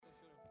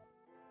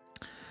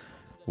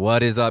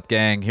What is up,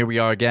 gang? Here we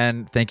are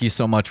again. Thank you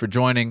so much for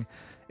joining.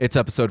 It's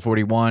episode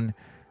 41,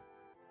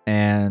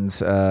 and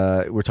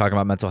we're talking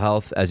about mental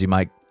health, as you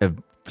might have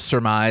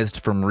surmised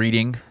from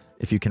reading.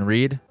 If you can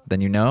read, then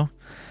you know.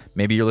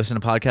 Maybe you're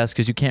listening to podcasts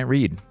because you can't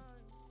read,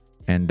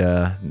 and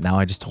now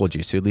I just told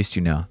you, so at least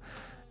you know.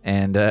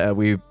 And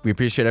we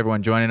appreciate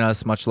everyone joining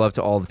us. Much love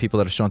to all the people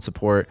that have shown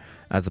support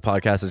as the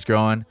podcast is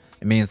growing.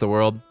 It means the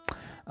world.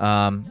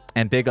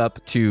 And big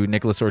up to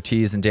Nicholas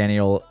Ortiz and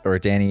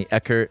Danny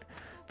Eckert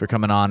for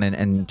coming on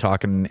and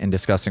talking and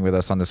discussing with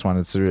us on this one.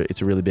 It's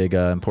a really big,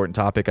 important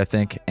topic, I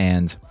think.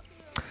 And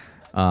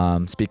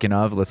speaking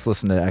of, let's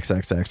listen to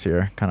XXX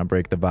here, kind of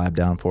break the vibe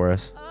down for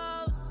us.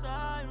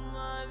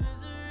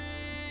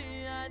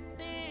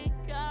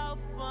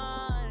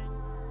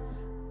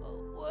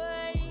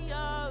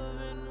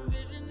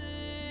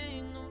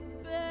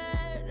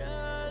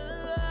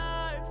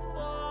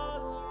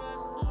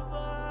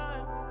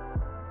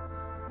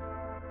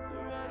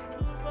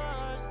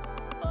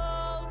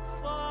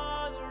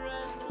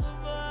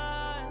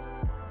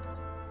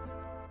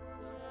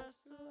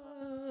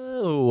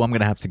 I'm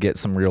going to have to get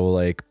some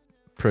real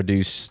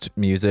produced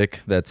music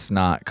that's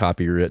not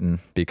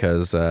copywritten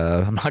because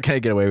I'm not going to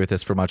get away with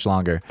this for much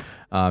longer.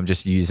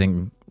 Just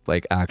using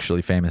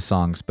actually famous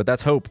songs. But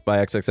that's Hope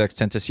by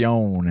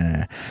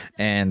XXXTentacion.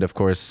 And of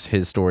course,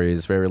 his story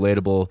is very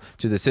relatable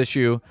to this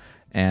issue.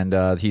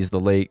 And he's the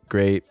late,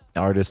 great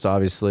artist,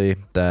 obviously,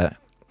 that,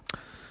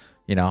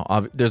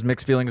 there's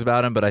mixed feelings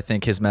about him, but I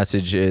think his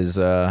message is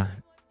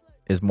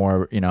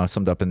more,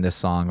 summed up in this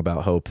song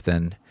about hope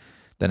than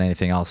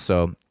anything else.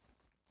 So,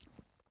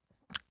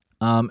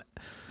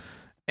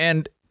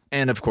 and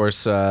of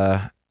course, did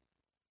I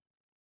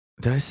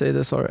say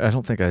this already? I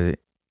don't think I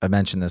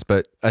mentioned this,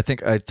 but I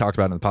think I talked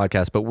about it in the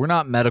podcast, but we're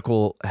not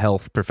medical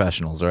health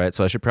professionals. All right.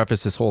 So I should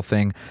preface this whole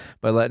thing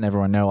by letting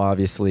everyone know,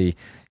 obviously,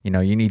 you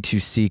need to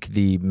seek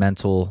the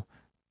mental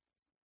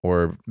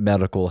or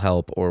medical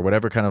help or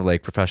whatever kind of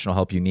professional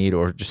help you need,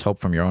 or just help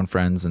from your own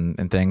friends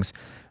and things.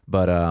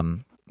 But,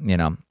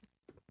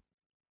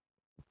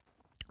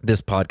 this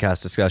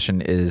podcast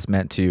discussion is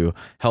meant to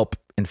help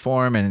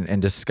inform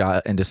and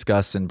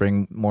discuss and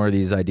bring more of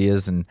these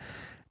ideas and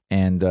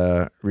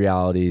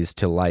realities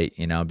to light,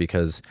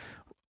 because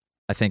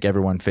I think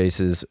everyone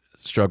faces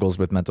struggles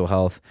with mental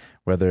health,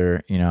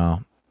 whether,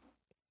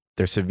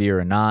 they're severe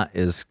or not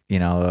is,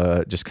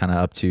 just kind of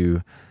up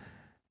to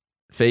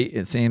fate,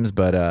 it seems.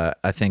 But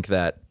I think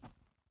that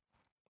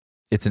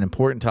it's an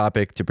important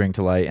topic to bring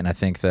to light. And I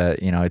think that,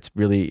 it's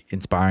really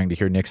inspiring to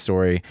hear Nick's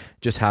story,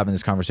 just having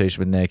this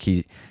conversation with Nick,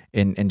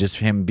 and just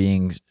him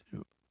being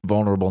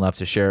vulnerable enough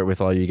to share it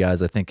with all you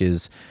guys, I think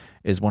is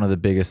one of the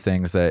biggest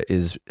things that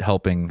is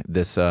helping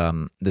this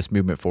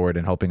movement forward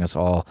and helping us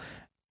all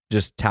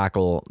just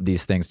tackle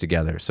these things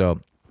together. So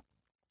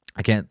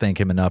I can't thank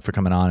him enough for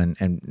coming on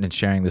and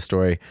sharing this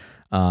story.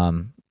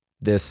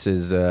 This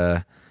is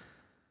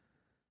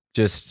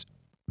just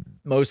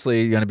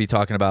mostly going to be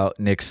talking about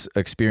Nick's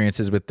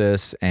experiences with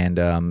this and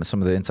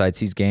some of the insights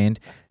he's gained.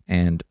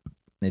 And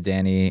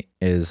Danny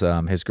is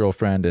his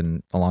girlfriend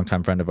and a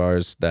longtime friend of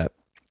ours that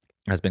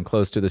has been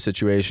close to the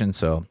situation,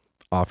 so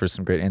offers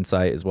some great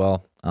insight as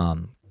well.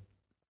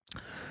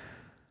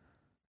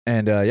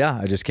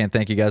 I just can't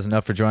thank you guys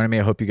enough for joining me.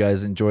 I hope you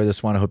guys enjoy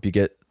this one. I hope you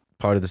get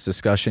part of this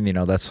discussion.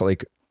 That's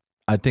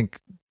I think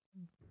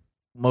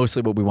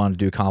mostly what we wanted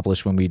to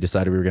accomplish when we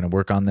decided we were going to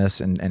work on this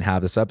and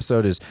have this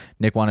episode is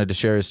Nick wanted to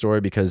share his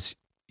story because,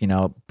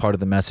 part of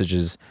the message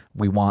is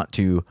we want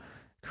to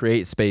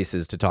create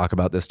spaces to talk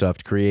about this stuff,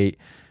 to create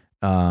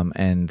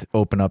and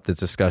open up this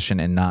discussion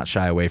and not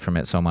shy away from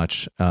it so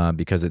much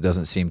because it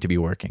doesn't seem to be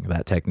working,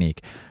 that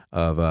technique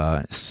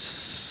of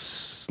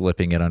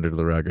slipping it under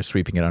the rug or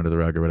sweeping it under the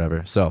rug or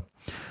whatever. So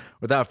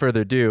without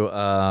further ado,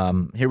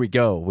 here we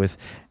go with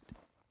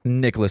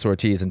Nicholas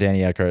Ortiz and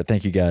Danny Eckert.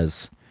 Thank you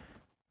guys.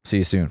 See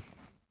you soon.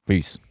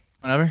 Peace.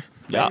 Whenever?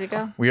 Yeah. Ready to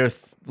go? We are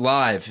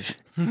live.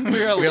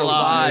 We're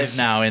live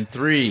now in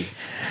 3,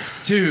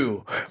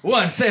 2,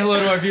 1. Say hello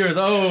to our viewers.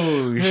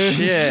 Oh,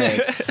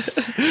 shit.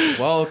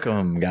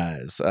 Welcome,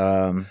 guys.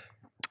 Damn,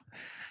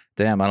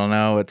 I don't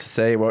know what to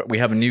say. We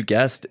have a new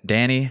guest,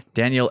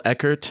 Daniel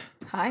Eckert.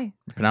 Hi.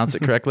 Pronounce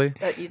it correctly?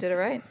 You did it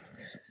right.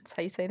 That's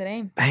how you say the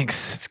name.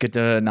 Thanks. It's good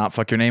to not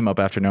fuck your name up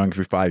after knowing you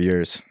for 5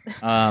 years. You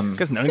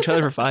guys known each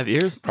other for 5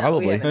 years?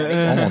 Probably.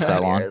 Almost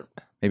that long.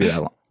 Maybe that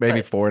long.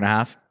 Maybe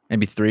 4.5.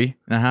 Maybe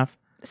 3.5.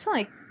 It's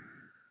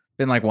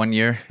been like 1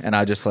 year, and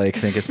I just think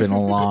it's been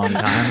a long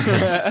time.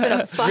 It's been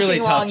a fucking really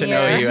tough to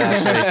know you,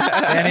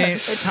 actually. And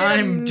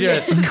time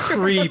just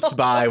creeps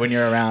by when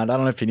you're around. I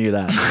don't know if you knew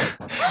that.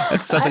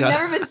 I've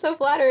never been so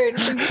flattered.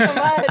 Thank you so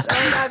much. Oh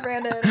my God,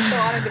 Brandon. I'm so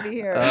honored to be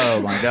here.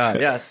 Oh my God.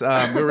 Yes.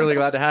 We're really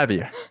glad to have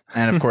you.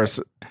 And of course,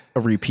 a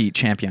repeat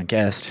champion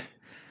guest.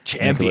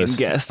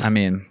 Guest. I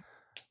mean,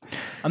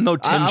 I'm no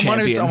Tim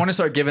champion. I want to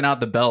start giving out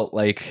the belt,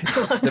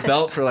 the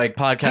belt for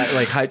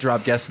podcast, hype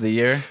drop guest of the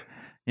year.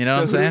 You know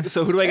what I'm saying?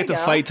 So who do I get to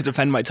fight to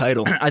defend my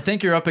title? I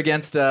think you're up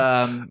against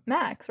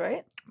Max,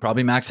 right?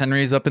 probably Max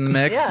Henry's up in the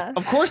mix. Yeah.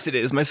 Of course it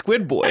is, my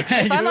squid boy. If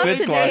I'm up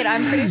to date,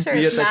 I'm pretty sure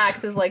Yeah, it's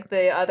Max is like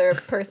the other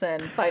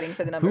person fighting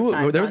for the number of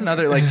times. There was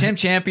another like Tim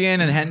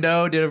Champion and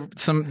Hendo did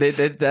some. They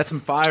had some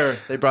fire.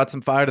 They brought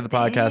some fire to the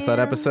podcast that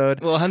episode.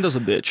 Well, Hendo's a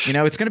bitch. You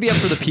know, it's gonna be up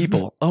for the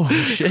people. Oh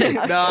shit!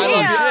 No,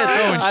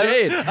 I love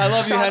shade. I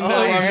love you, Shots Hendo.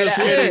 I'm fired. just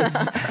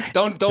kidding.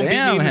 Don't beat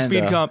me in the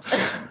speed Hendo. comp.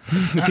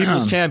 The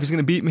people's champ. He's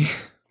gonna beat me.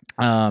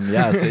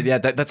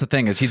 That's the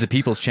thing is he's the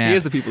people's champ. He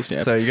is the people's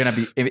champ. So you're gonna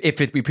be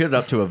if we put it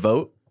up to a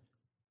vote,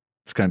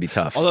 it's gonna be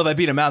tough. Although if I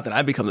beat him out, then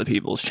I become the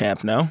people's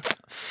champ. No,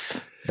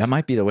 That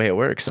might be the way it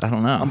works. I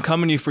don't know. I'm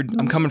coming for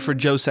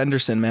Joe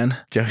Senderson, man.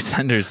 Joe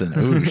Senderson.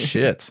 Ooh,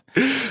 shit.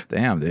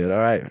 Damn, dude. All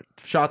right.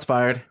 Shots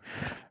fired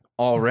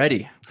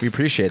already. We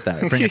appreciate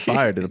that. Bringing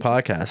fire to the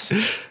podcast.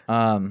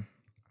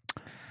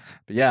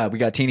 But yeah, we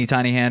got Teeny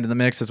Tiny Hand in the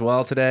mix as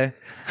well today.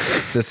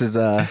 This is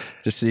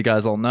just so you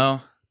guys all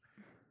know.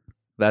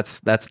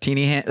 That's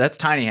Teeny Hand. That's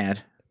Tiny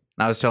Hand.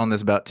 I was telling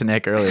this to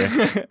Nick earlier.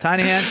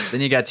 Tiny Hand, then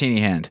you got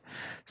Teeny Hand.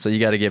 So you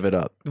got to give it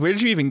up. Where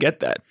did you even get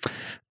that?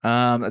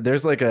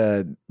 There's like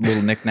a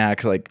little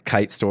knick-knack like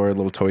kite store,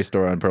 little toy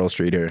store on Pearl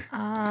Street here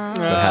that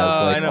has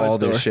like all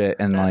this shit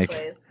and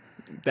like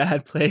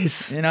Bad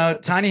place. you know,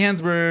 tiny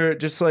hands were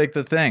just like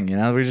the thing. You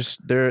know,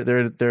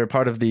 they're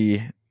part of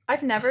the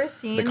I've never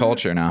seen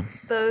culture now.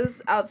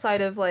 those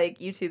outside of like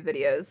YouTube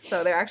videos,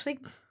 so they're actually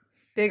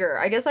bigger.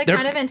 I guess I They're-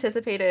 kind of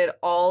anticipated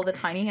all the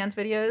Tiny Hands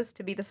videos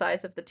to be the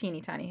size of the teeny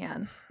tiny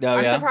hand. Oh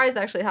I'm surprised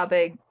actually how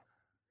big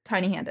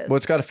Tiny Hand is. Well,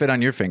 it's got to fit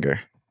on your finger.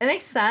 It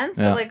makes sense,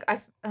 Yeah. but like I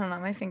don't know,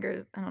 my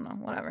fingers. I don't know,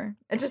 whatever.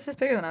 It just is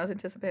bigger than I was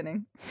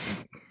anticipating.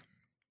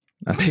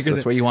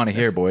 That's what you want to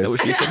hear, boys.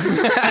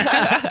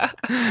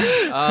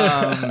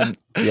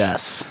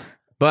 Yes,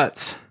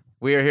 but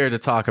we are here to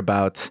talk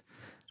about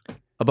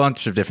a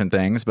bunch of different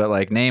things, but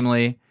like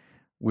namely,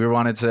 we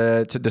wanted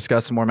to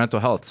discuss some more mental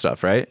health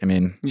stuff, right? I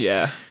mean,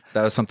 Yeah.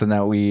 that was something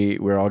that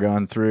we're all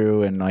going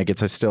through, and like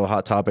it's still a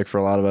hot topic for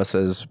a lot of us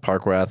as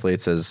parkour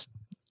athletes, as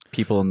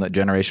people in the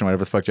generation,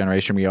 whatever the fuck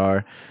generation we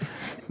are.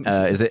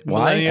 Is it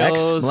Y, X,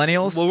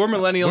 millennials? Well, we're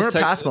millennials.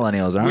 We're past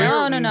millennials, aren't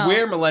we? No.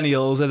 We're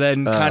millennials, and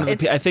then kind of.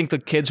 It's- I think the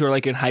kids who are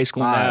like in high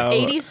school now.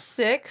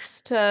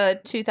 86 to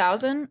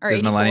 2000 or Is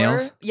 84.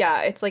 millennials?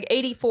 Yeah, it's like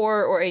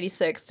 84 or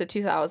 86 to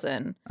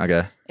 2000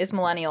 Okay. is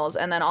millennials,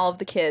 and then all of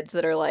the kids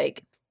that are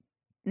like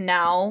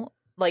now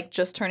like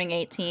just turning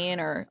 18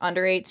 or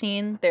under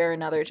 18, they're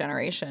another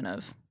generation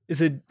of Is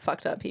it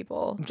fucked up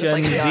people, just Gen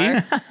like we Z?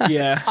 are.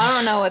 Yeah. I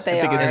don't know what they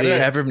I think are. it's Has Z. there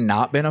but- ever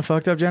not been a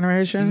fucked up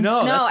generation?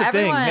 No, that's the thing.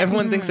 everyone-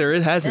 Everyone thinks there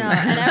is, hasn't.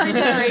 Yeah, and every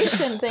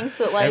generation thinks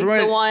that like Everyone-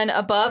 the one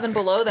above and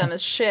below them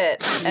is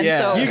shit. And Yeah.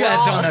 so You we're guys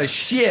all- don't know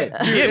shit.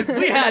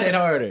 We had it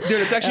harder.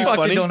 Dude, it's actually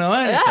Fucking funny. don't know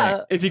anything.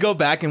 Yeah. If you go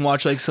back and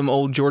watch like some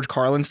old George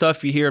Carlin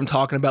stuff, you hear him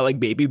talking about like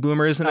baby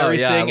boomers and Oh,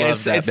 everything, yeah, I and love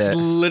it's that bit.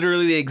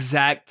 literally the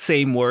exact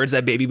same words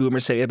that baby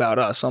boomers say about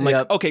us. So I'm like,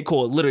 Yep. okay,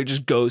 cool. It literally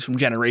just goes from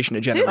generation to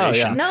Dude,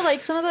 generation. yeah. no,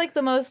 like some of like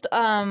the most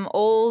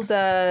old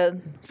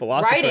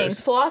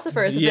Philosophers.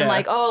 philosophers have Yeah. been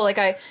like, oh, like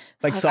I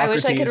Like fuck, I wish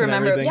I Socrates could and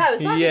remember. everything. Yeah, it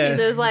was Socrates.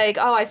 Yeah. It was like,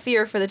 oh, I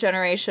fear for the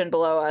generation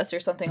below us or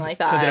something like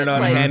that. So they don't know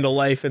It's how to like, handle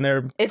life, and they're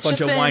a it's bunch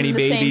just of been whiny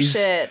the babies.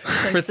 same shit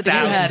since for the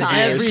beginning of thousands of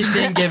time. years.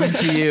 Everything given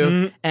to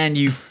you, and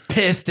you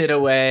pissed it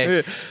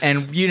away,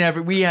 and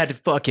we had to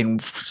fucking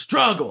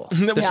struggle.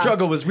 The Yeah.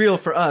 struggle was real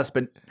for us,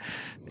 but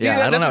yeah,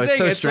 I don't that's know. the It's thing.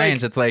 so It's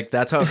strange. like- it's like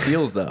that's how it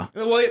feels, though.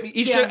 Well, Yeah. I I think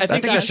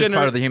think each that's just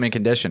part of the human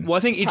condition. Well, I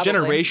think each Probably.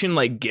 generation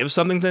like gives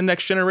something to the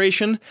next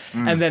generation,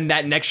 and then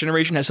that next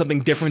generation has something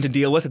different to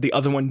deal with that the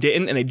other one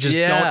didn't, and they just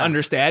Yeah. don't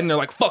understand. And they're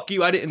like, "Fuck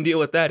you! I didn't deal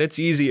with that. It's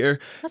easier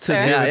That's to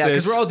fair. deal Yeah, with yeah,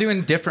 because this." we're all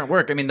doing different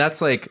work. I mean,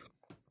 that's like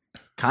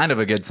kind of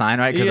a good sign,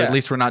 right? Because Yeah. at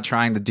least we're not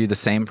trying to do the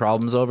same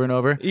problems over and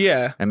over.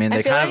 yeah. I mean, I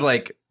they feel kind of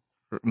like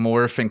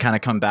morph and kind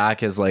of come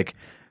back as like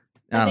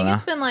I I don't think know.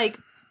 it's been like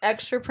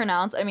extra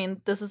pronounced. I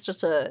mean, this is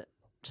just a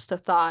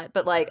thought,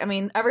 but like, I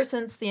mean, ever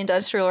since the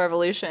Industrial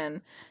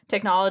Revolution,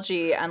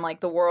 technology and like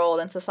the world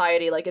and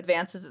society like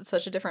advances at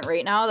such a different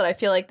rate now that I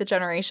feel like the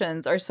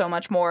generations are so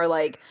much more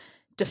like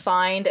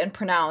defined and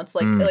pronounced.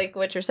 Like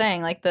what you're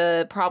saying, like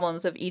the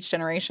problems of each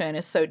generation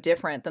is so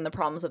different than the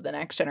problems of the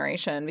next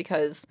generation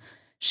because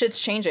shit's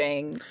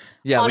changing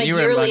Yeah, on when a you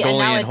were in yearly and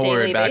now Mongolian a horde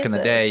daily back basis. in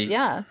the day,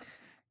 Yeah.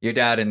 your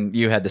dad and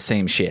you had the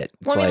same shit.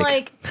 It's Well, I mean,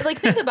 like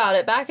think about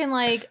it. Back in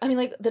like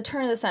the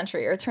turn of the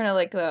century or turn of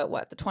like the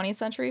 20th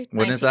century.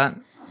 when is that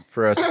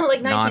for us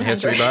Like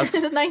non-history 1900s. buffs?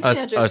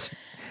 1900s. Us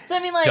So I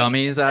mean, like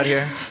dummies out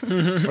here.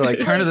 We're like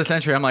turn of the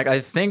century. I'm like, I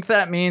think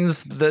that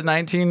means the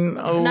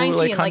 1900s.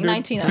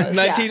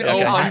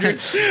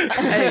 1900s.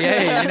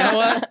 Hey, you know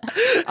what?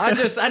 I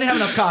didn't have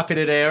enough coffee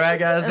today, all right,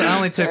 guys? I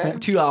only took Fair.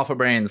 2 alpha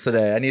brains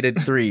today. I needed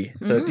 3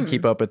 to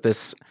keep up with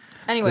this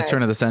Anyway,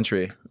 turn of the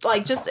century.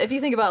 like just if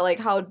you think about like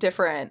how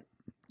different.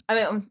 I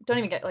mean, don't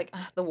even get like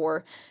the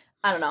war.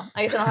 I don't know.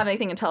 I guess I don't have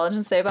anything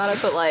intelligent to say about it,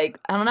 but like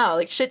I don't know.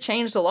 Like shit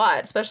changed a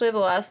lot, especially over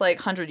the last like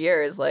 100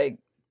 years, like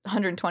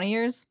 120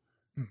 years.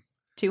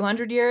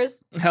 200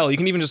 years. Hell, you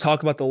can even just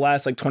talk about the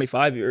last like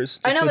 25 years.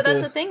 I know, but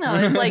that's the thing though.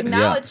 It's like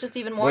now Yeah. it's just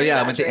even more. Well,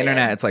 yeah, with the exaggerated.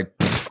 internet, it's like,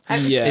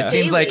 pfft, Yeah. it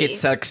seems like Daily,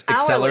 it's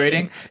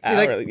accelerating. See,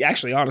 like, Hourly.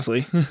 Actually,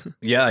 honestly.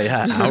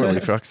 yeah, hourly,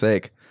 for fuck's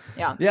sake.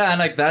 Yeah. Yeah, and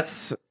like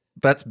that's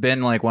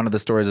been like one of the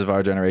stories of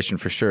our generation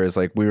for sure. Is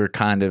like we were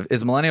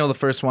is millennial the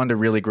first one to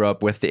really grow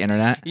up with the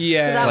internet?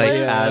 Yeah. So that Like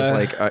was- as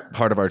like a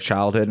part of our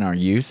childhood and our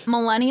youth.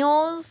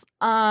 Millennials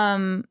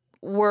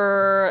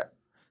were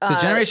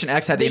Because Generation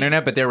X had the the-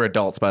 internet, but they were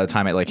adults by the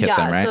time it like hit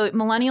them, right? So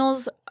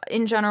millennials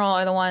in general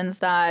are the ones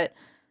that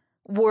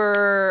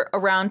were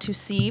around to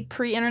see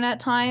pre-internet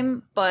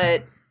time,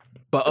 but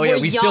But we're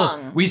we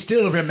young.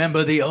 still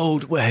remember the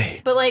old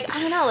way. like I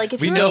don't know, like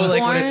if We you know were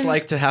like born, what it's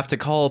like to have to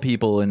call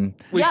people and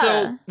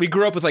We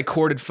grew up with like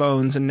corded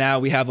phones, and now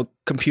we have a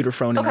computer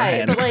phone in our Okay,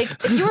 hand. but like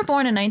if you were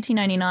born in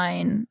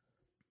 1999,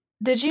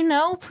 did you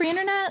know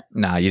pre-internet?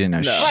 nah, you didn't know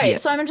No. shit. Right.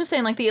 So I'm just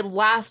saying, like the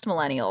last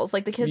millennials,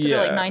 like the kids that are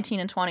like Yeah. 19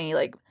 and 20,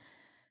 like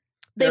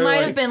they They're, might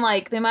like-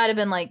 have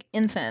been like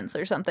infants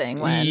or something.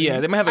 When Yeah,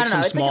 they might have, like, I don't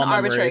know. some It's like an small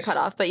arbitrary memories.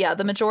 cutoff, but yeah,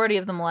 the majority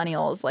of the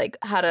millennials like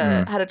had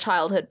a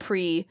childhood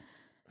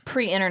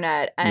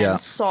pre-internet and Yeah.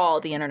 saw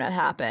the internet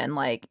happen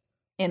like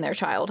in their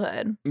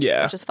childhood,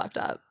 Yeah. which is fucked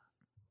up.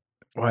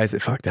 Why is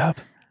it fucked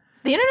up?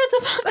 The internet's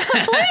a fucked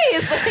up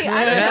place. Like,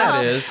 I don't Yeah,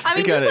 know. it is. I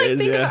mean, It just kinda like is,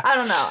 think yeah. about, I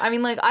don't know. I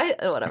mean, like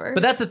whatever.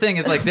 But that's the thing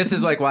is like this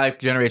is like why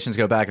generations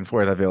go back and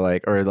forth. I feel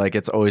like, or like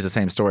it's always the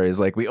same story. Is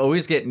like we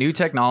always get new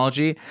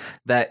technology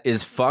that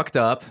is fucked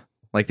up,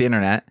 like the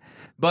internet,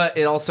 but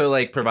it also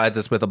like provides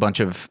us with a bunch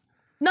of.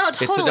 no,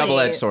 totally. It's a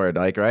double-edged sword,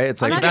 like right.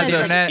 It's I'm like not without the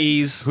gonna, like, internet,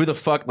 ease. who the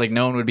fuck like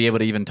no one would be able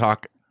to even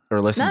talk or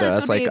listen No, to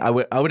this us. would Like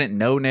be- I wouldn't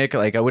know Nick.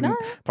 Like I wouldn't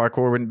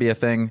parkour wouldn't be a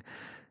thing.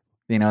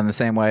 You know, in the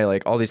same way,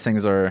 like all these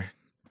things are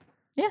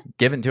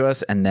given to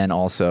us, and then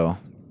also.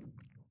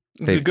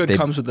 The good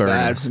comes with the burn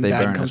bad, us. and They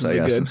bad burn comes us, with I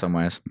the guess, good. in some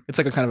ways. It's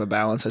like a kind of a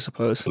balance, I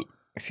suppose.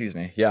 Excuse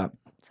me. Yeah.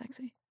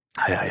 Sexy.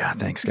 Yeah.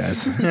 Thanks,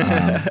 guys.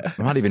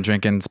 I'm not even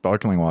drinking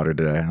sparkling water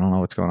today. I don't know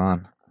what's going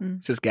on.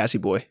 Just gassy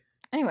boy.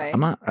 Anyway, I'm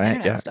not.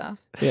 internet Yeah. stuff.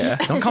 Yeah.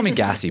 Don't call me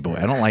gassy boy.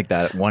 I don't like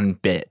that one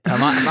bit. I'm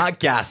not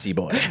gassy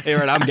boy. Hey,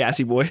 right, I'm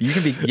gassy boy. You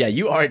can be. Yeah,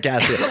 you are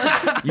gassy.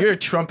 You're a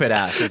trumpet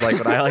ass. Is like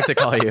what I like to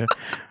call you,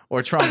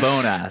 or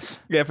trombone ass.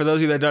 Yeah, for those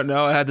of you that don't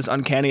know, I had this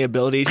uncanny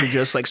ability to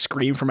just like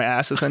scream from my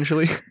ass,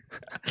 essentially.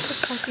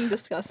 It's a fucking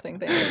disgusting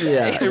thing. To say.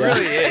 Yeah. It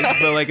really is,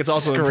 but like it's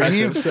also Scream?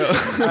 impressive. So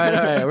All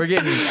right. We're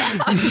getting.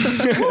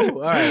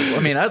 Woo, all right. I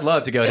mean, I'd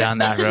love to go down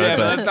that road, yeah,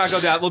 but but let's not go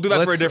down. We'll do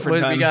that for a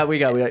different time. We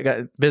got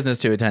business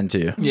to attend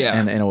to.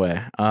 Yeah. in a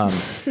way.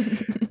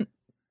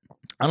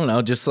 I don't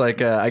know. Just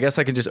like I guess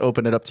I can just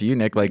open it up to you,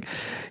 Nick. Like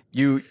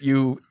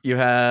you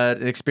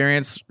had an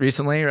experience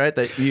recently, right?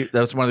 That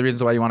was one of the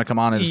reasons why you want to come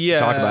on is to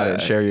talk about it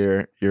and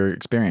share your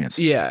experience.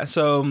 Yeah,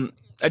 so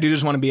I do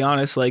just want to be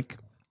honest. Like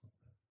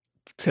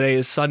today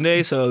is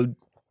Sunday, so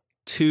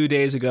 2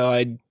 days ago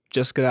I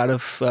just got out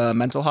of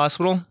mental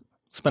hospital,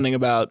 spending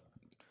about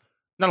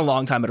not a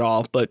long time at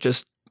all, but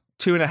just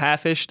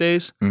 2.5-ish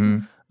days.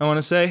 Mhm. I want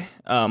to say.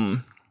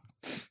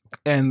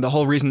 And the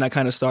whole reason that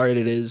kind of started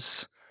it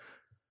is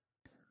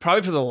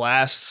probably for the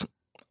last,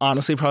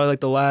 honestly, probably like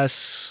the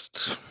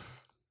last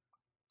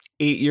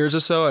 8 years or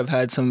so, I've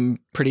had some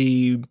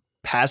pretty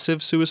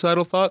passive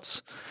suicidal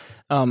thoughts.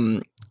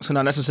 So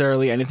not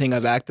necessarily anything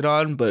I've acted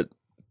on, but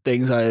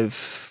things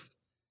I've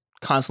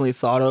constantly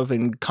thought of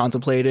and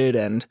contemplated.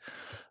 And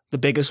the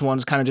biggest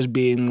ones kind of just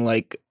being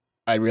like,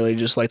 I really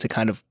just like to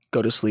kind of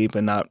go to sleep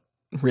and not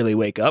really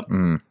wake up.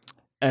 Mm.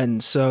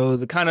 And so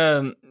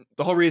the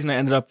whole reason I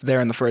ended up there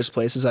in the first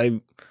place is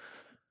the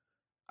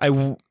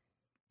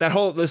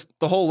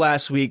whole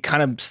last week,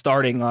 kind of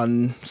starting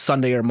on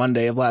Sunday or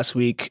Monday of last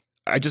week,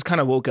 I just kind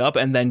of woke up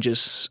and then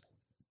just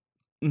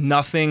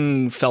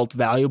nothing felt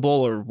valuable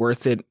or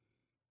worth it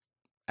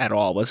at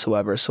all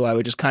whatsoever. So I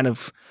would just kind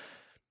of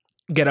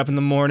get up in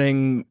the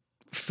morning.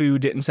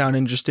 Food didn't sound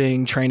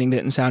interesting. Training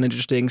didn't sound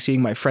interesting.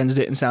 Seeing my friends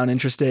didn't sound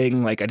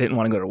interesting. Like I didn't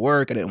want to go to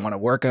work. I didn't want to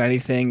work on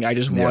anything. I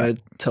just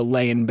wanted to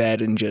lay in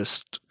bed and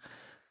just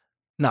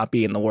not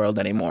be in the world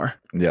anymore.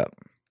 Yeah.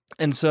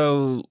 And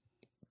so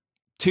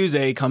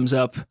Tuesday comes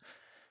up.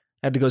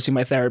 I had to go see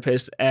my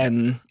therapist,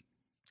 and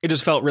it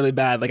just felt really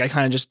bad. Like I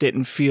kind of just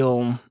didn't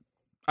feel.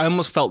 I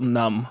almost felt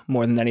numb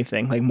more than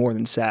anything. Like more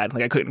than sad.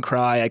 Like I couldn't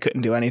cry. I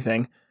couldn't do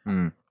anything.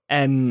 Mm.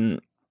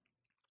 And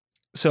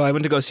so I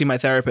went to go see my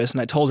therapist,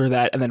 and I told her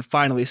that, and then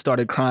finally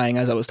started crying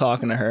as I was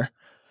talking to her,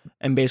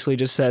 and basically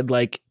just said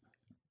like,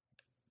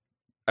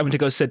 I went to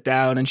go sit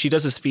down, and she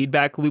does this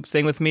feedback loop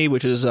thing with me,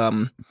 which is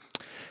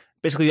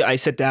basically I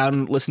sit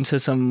down, listen to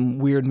some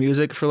weird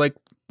music for like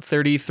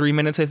 33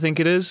 minutes, I think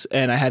it is,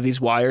 and I have these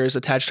wires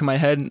attached to my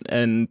head,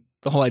 and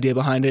the whole idea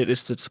behind it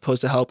is it's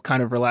supposed to help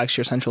kind of relax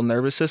your central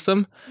nervous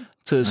system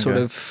to sort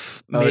Okay.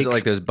 of Oh, is it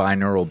like those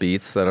binaural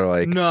beats that are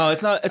like? No,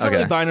 it's not. It's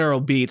Okay. not really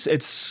binaural beats.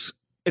 It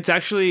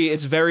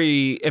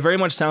very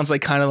much sounds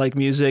like kind of like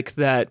music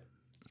that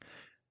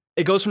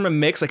it goes from a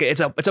mix, like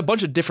it's a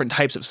bunch of different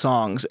types of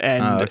songs,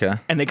 and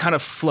and they kind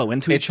of flow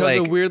into each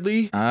other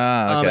weirdly.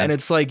 And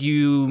it's like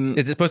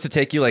is it supposed to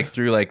take you like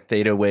through like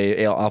theta wave,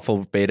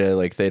 alpha, beta,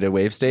 like theta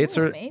wave states,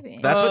 or maybe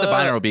that's what the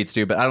binaural beats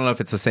do? But I don't know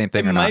if it's the same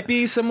thing. It or not. might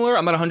be similar.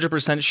 I'm not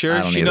 100%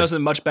 sure. She knows it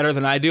much better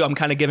than I do. I'm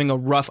kind of giving a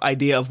rough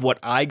idea of what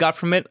I got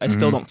from it. I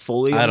still don't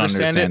fully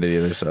understand it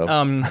either. So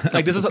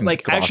like this is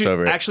like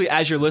actually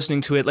as you're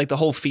listening to it, like the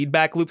whole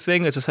feedback loop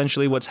thing. That's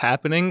essentially what's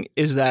happening.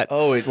 Is that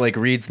it like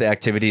reads the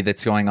activity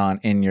that's going on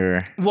in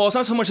your. Well, it's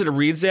not so much that it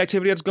reads the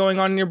activity that's going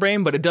on in your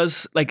brain, but it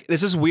does, like,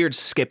 there's this weird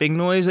skipping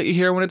noise that you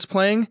hear when it's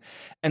playing.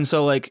 And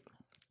so, like,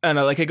 I don't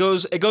know, like, it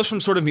goes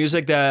from sort of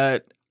music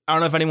that, I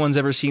don't know if anyone's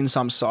ever seen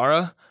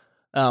Samsara.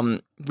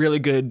 Really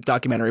good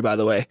documentary, by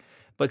the way.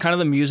 But kind of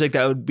the music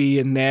that would be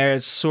in there,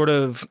 it's sort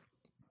of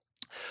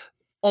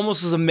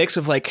almost as a mix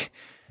of, like,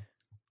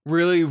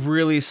 really,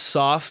 really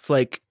soft,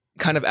 like,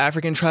 kind of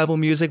African tribal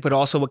music, but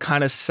also what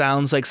kind of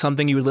sounds like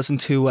something you would listen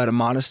to at a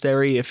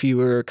monastery if you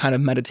were kind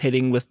of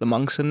meditating with the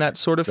monks and that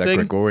sort of thing.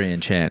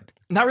 Gregorian chant.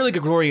 Not really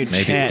Gregorian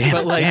chant,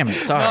 but like, damn it,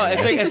 sorry. No,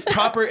 it's like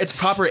it's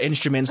proper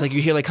instruments. Like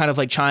you hear like kind of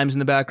like chimes in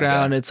the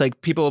background. It's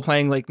like people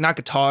playing like not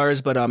guitars,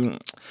 but Have you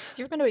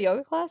ever been to a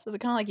yoga class? Is it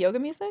kind of like yoga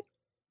music?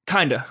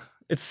 Kinda.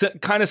 It's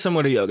kind of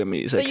similar to yoga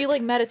music. But you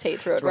like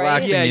meditate through it,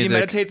 right? Yeah, you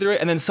meditate through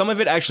it, and then some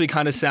of it actually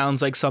kind of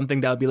sounds like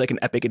something that would be like an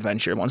epic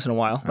adventure once in a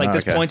while. Like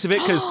there's points of it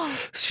because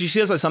she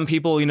says like some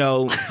people, you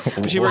know,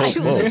 she works.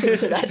 I listen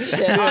to that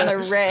shit on the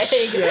reg.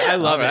 Yeah, I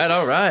love it.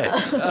 All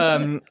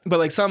right. But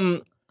like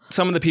some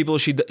of the people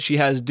she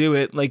has do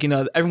it, like, you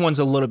know, everyone's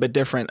a little bit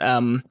different.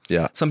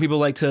 Some people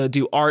like to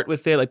do art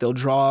with it, like they'll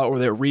draw or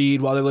they'll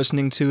read while they're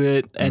listening to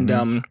it.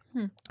 And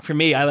for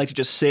me, I like to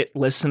just sit,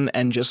 listen,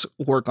 and just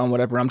work on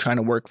whatever I'm trying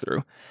to work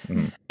through.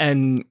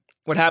 And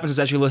what happens is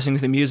as you're listening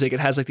to the music,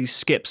 it has like these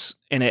skips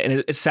in it,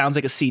 and it sounds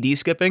like a CD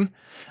skipping.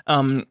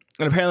 And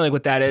apparently like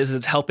what that is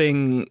it's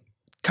helping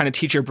kind of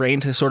teach your brain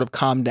to sort of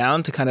calm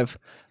down, to kind of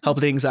help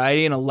with the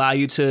anxiety and allow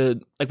you to,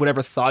 like,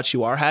 whatever thoughts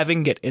you are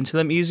having, get into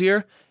them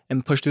easier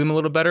and push through them a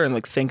little better and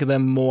like think of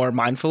them more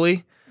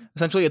mindfully.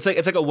 Essentially, it's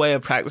like a way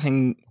of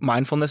practicing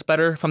mindfulness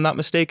better, if I'm not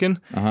mistaken.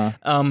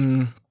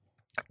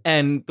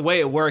 And the way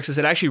it works is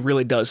it actually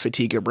really does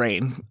fatigue your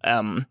brain.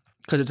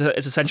 Because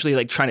it's essentially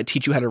like trying to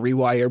teach you how to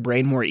rewire your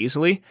brain more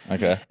easily.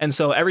 Okay. And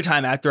so every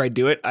time after I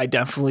do it, I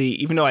definitely,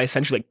 even though I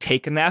essentially like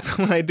take a nap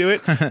when I do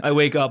it, I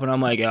wake up and I'm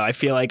like, I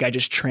feel like I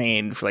just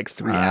trained for like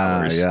 3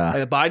 hours. Yeah. Like,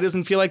 the body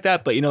doesn't feel like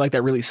that, but you know, like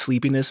that really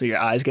sleepiness where your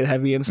eyes get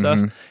heavy and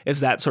stuff. It's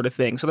that sort of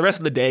thing. So the rest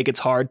of the day gets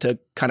hard to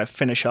kind of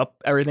finish up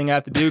everything I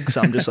have to do because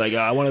I'm just like,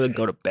 I wanted to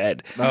go to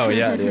bed. Oh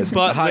yeah, dude.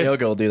 But hot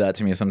yoga will do that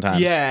to me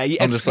sometimes. Yeah,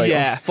 I'm just like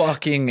I'm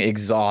fucking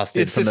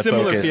exhausted. It's from a the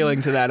similar focus.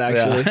 feeling to that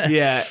actually.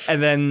 Yeah.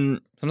 And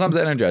then sometimes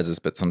it energizes,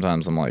 but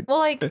sometimes I'm like, well,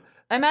 like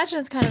I imagine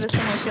it's kind of a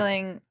similar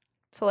feeling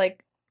to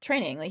like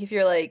training. Like if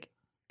you're like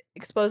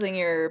exposing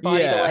your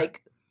body to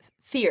like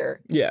fear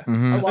yeah.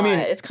 a lot,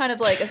 it's kind of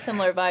like a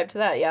similar vibe to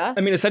that. Yeah.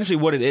 I mean, essentially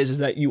what it is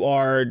that you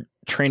are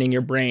training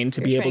your brain to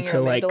be able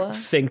to like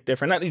think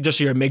different, not just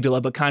your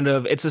amygdala, but kind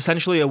of it's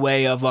essentially a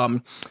way of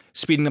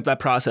speeding up that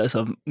process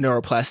of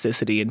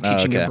neuroplasticity and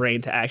teaching your brain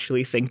to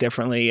actually think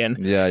differently and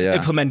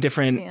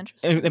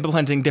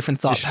implementing different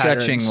thought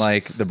stretching patterns.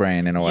 Like the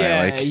brain in a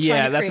way.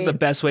 That's the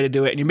best way to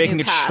do it, and you're making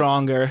it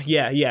stronger.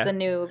 The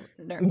new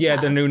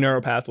the new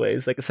neural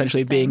pathways, like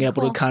essentially being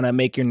able to kind of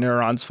make your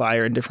neurons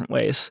fire in different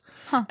ways.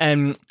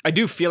 And I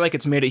do feel like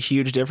it's made a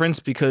huge difference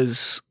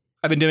because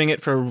I've been doing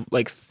it for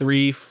like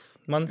 3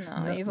 months.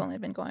 No, you've only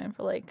been going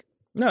for like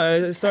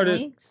I started 10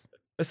 weeks?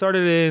 I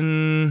started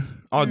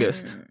in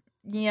August.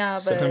 Yeah,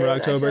 but September,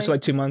 October, so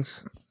like 2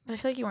 months. But I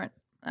feel like you weren't.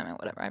 I mean,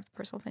 whatever. I have a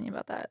personal opinion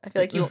about that. I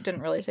feel like you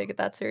didn't really take it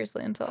that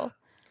seriously until.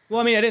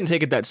 Well, I mean, I didn't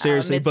take it that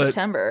seriously, but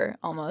mid-September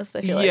almost.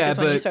 I feel like that's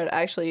when you started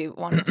actually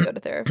wanting to go to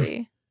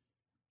therapy.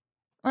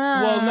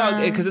 Well,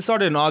 no, because it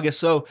started in August.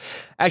 So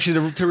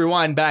actually, to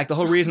rewind back, the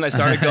whole reason I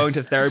started going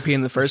to therapy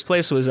in the first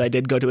place was I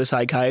did go to a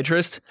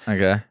psychiatrist.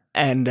 Okay.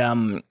 And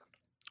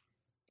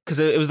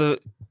because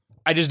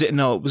I just didn't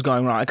know what was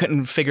going wrong. I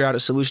couldn't figure out a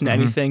solution to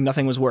anything.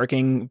 Nothing was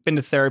working. Been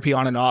to therapy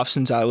on and off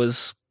since I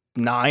was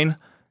 9,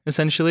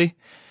 essentially.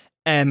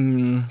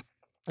 And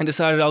I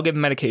decided I'll give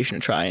medication a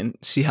try and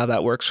see how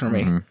that works for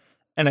me.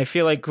 And I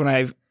feel like when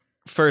I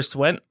first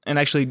went, and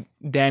actually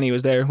Danny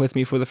was there with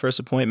me for the first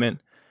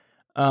appointment,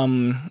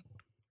 when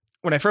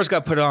I first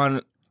got put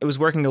on, it was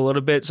working a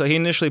little bit. So he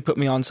initially put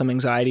me on some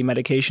anxiety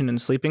medication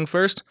and sleeping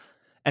first,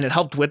 and it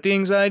helped with the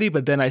anxiety,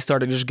 but then I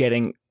started just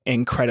getting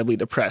incredibly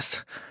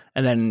depressed.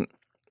 And then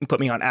he put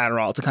me on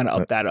Adderall to kind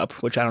of up that up,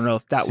 which I don't know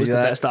if that was the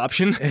best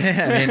option.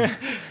 Yeah, I mean,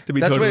 to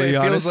be that's totally what it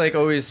honest. feels like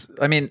always.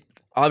 I mean,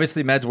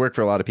 obviously meds work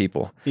for a lot of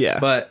people. Yeah.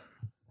 But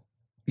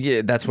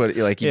yeah, that's what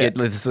like you get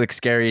this like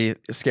scary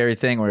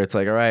thing where it's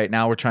like, all right,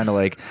 now we're trying to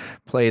like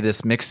play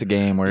this mix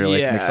game where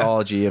like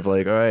mixology of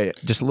like, all right,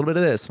 just a little bit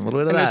of this, a little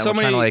bit of that. We're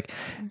trying to like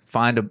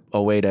find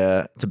a way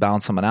to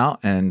balance someone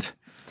out, and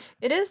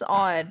it is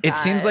odd. It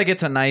seems like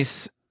it's a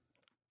nice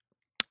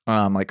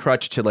like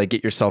crutch to like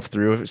get yourself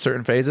through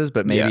certain phases,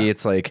 but maybe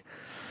it's like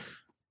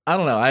I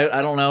don't know.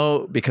 I don't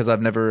know because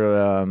I've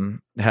never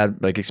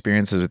had like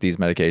experiences with these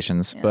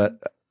medications, Yeah.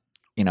 but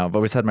you know, I've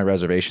always had my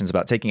reservations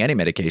about taking any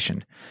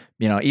medication.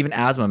 You know, even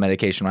asthma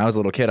medication. When I was a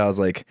little kid, I was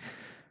like,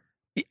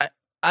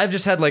 I've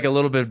just had like a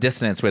little bit of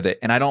dissonance with it,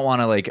 and I don't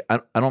want to like I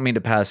don't mean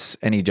to pass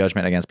any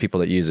judgment against people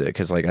that use it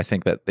because like I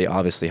think that they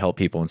obviously help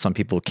people, and some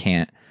people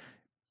can't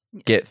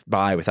get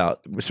by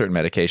without certain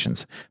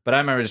medications. But I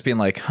remember just being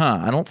like,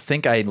 I don't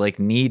think I like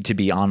need to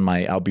be on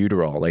my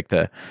albuterol, like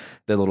the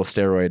little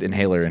steroid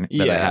inhaler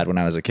that I had when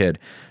I was a kid.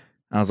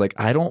 And I was like,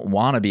 I don't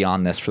want to be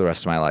on this for the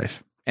rest of my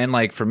life. And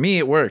like for me,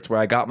 it worked where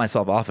I got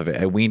myself off of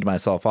it. I weaned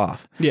myself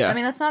off. Yeah. I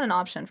mean, that's not an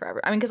option for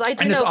everyone. I mean, because I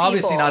do And know it's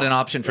obviously people not an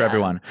option for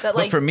everyone. that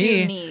like but for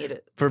me, do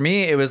need. for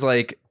me, it was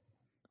like,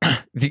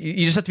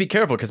 you just have to be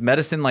careful because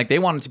medicine, like they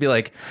want it to be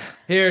like,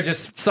 here,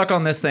 just suck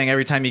on this thing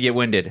every time you get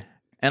winded.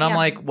 And I'm Yeah.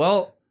 like,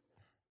 well,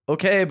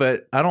 okay,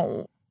 but I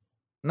don't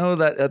know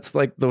that that's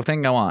like the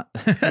thing I want.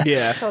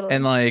 Yeah. Totally.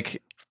 And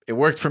like, it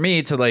worked for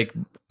me to like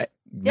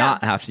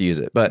not have to use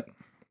it. But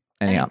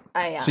anyhow,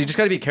 yeah. so you just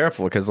got to be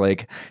careful because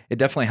like it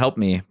definitely helped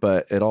me,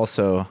 but it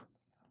also,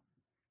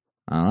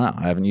 I don't know,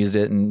 I haven't used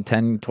it in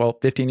 10, 12,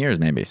 15 years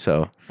maybe.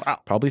 So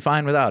probably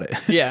fine without it.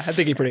 Yeah, I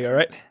think you're pretty all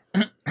right.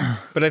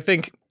 But I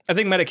think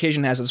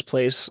medication has its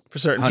place for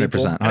certain 100%,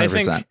 people. And I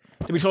 100%. think,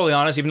 to be totally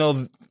honest, even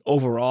though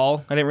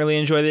overall I didn't really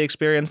enjoy the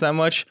experience that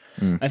much,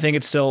 I think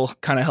it still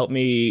kind of helped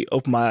me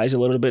open my eyes a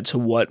little bit to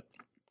what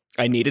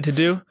I needed to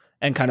do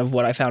and kind of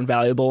what I found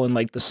valuable and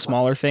like the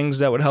smaller things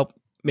that would help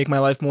make my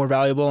life more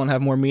valuable and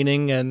have more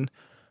meaning and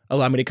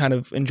allow me to kind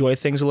of enjoy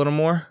things a little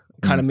more.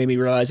 Kind of made me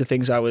realize the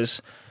things I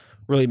was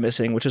really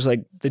missing, which is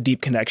like the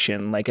deep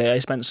connection. Like I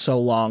spent so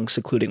long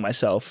secluding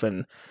myself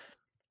and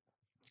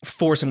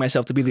forcing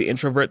myself to be the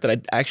introvert that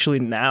I actually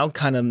now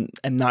kind of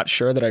am not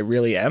sure that I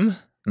really am.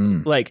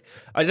 Like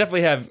I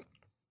definitely have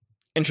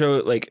I'm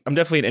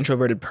definitely an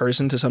introverted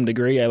person to some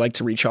degree. I like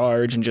to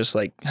recharge and just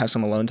like have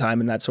some alone time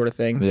and that sort of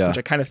thing, which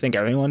I kind of think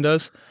everyone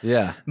does.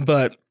 Yeah.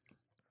 But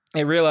I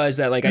realized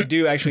that like I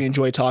do actually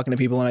enjoy talking to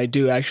people and I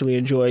do actually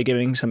enjoy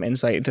giving some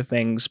insight into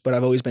things, but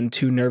I've always been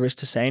too nervous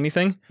to say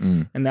anything.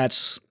 And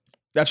that's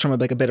from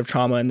like a bit of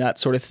trauma and that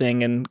sort of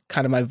thing. And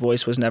kind of my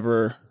voice was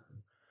never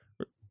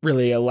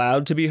really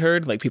allowed to be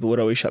heard. Like people would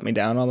always shut me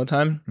down all the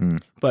time.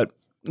 But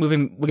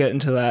we'll get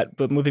into that.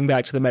 But moving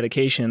back to the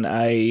medication,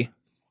 I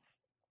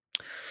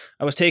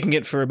was taking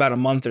it for about a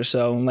month or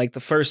so. And like the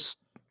first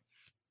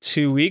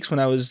 2 weeks when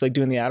I was like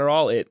doing the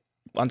Adderall, it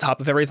on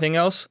top of everything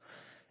else,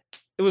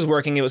 it was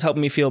working. It was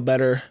helping me feel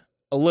better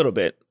a little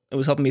bit. It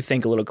was helping me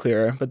think a little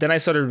clearer. But then I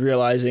started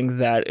realizing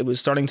that it was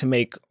starting to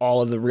make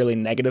all of the really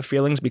negative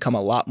feelings become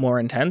a lot more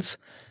intense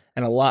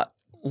and a lot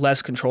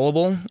less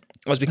controllable.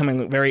 I was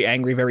becoming very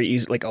angry, very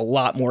easy, like a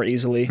lot more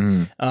easily.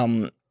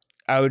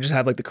 I would just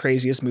have like the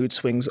craziest mood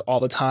swings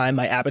all the time.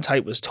 My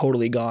appetite was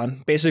totally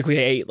gone. Basically,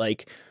 I ate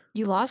like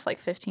You lost like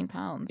 15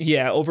 pounds.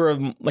 Yeah, over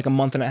a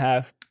month and a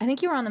half. I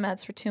think you were on the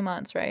meds for 2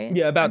 months, right?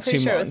 Yeah, about I'm pretty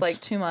 2 sure months. it was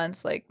like 2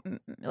 months, like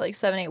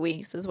 7-8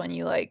 weeks is when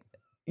you like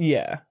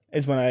Yeah,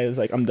 is when I was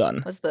like, I'm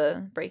done. was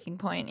the breaking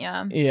point.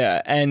 Yeah.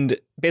 Yeah, and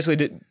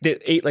basically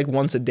ate like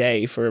once a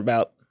day for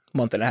about a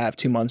month and a half,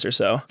 2 months or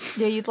so.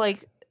 Yeah, you'd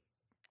like,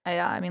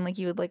 I mean, like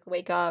you would like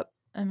wake up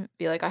and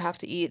be like, I have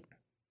to eat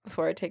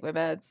before I take my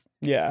meds.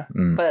 Yeah.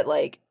 But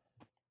like,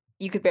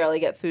 you could barely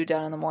get food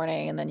down in the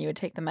morning, and then you would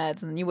take the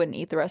meds, and then you wouldn't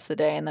eat the rest of the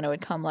day, and then it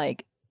would come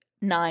like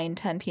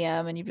 9-10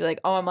 p.m. and you'd be like,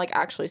 oh, I'm like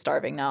actually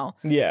starving now.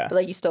 Yeah. But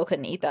like you still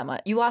couldn't eat that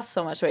much. You lost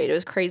so much weight. It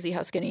was crazy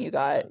how skinny you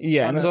got.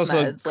 Yeah, on and it's those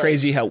also meds. Like,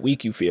 crazy how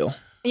weak you feel.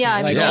 yeah, I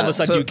mean, Like all of yeah. a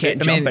sudden So, you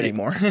can't I jump mean,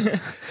 anymore.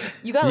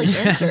 You got like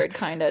injured,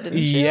 kind of, didn't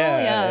you?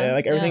 Yeah,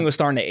 like everything yeah. was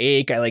starting to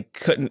ache. I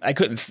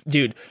couldn't,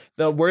 dude.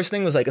 The worst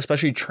thing was like,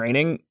 especially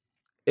training,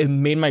 it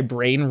made my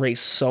brain race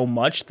so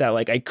much that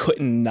like I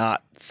couldn't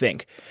not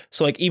think.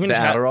 So like even The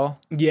Adderall?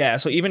 yeah,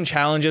 so even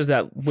challenges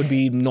that would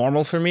be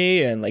normal for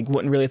me and like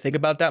wouldn't really think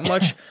about that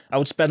much, I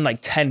would spend like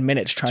 10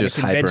 minutes trying Just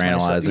to convince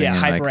myself. hyperanalyzing Yeah,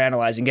 and, like-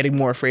 hyperanalyzing, getting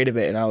more afraid of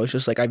it, and I was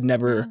just like, I've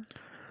never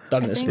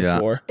done I this think-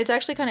 before. It's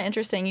actually kind of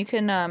interesting. You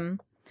can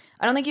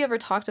I don't think you ever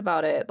talked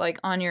about it like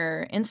on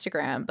your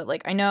Instagram, but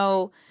like I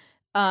know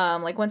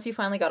like once you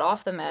finally got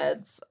off the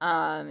meds,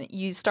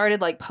 you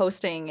started like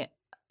posting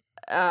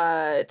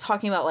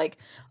talking about like,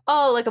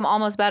 oh, like I'm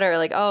almost better,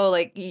 like, oh,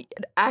 like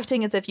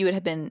acting as if you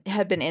had been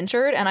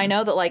injured. And I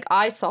know that like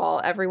I saw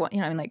everyone, you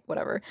know, I mean, like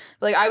whatever,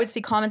 but like I would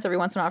see comments every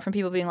once in a while from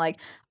people being like,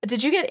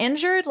 did you get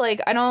injured?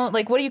 Like, I don't,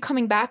 like, what are you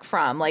coming back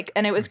from? Like,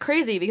 and it was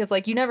crazy because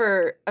like you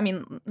never, I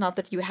mean, not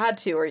that you had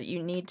to or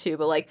you need to,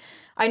 but like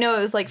I know it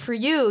was like for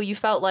you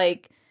felt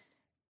like,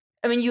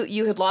 I mean,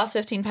 you had lost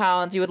 15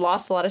 pounds. You had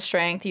lost a lot of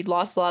strength. You'd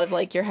lost a lot of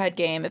like your head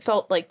game. It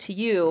felt like to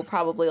you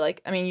probably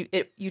like, I mean,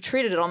 you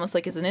treated it almost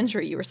like as an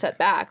injury. You were set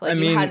back. Like I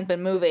you mean- hadn't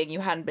been moving. You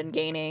hadn't been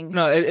gaining.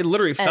 No, it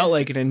literally felt And-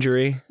 like an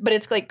injury. But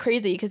it's like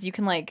crazy because you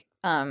can like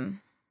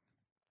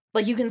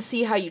you can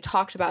see how you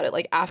talked about it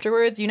like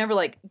afterwards. You never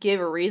like give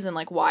a reason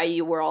like why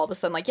you were all of a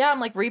sudden like, yeah, I'm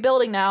like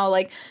rebuilding now,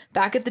 like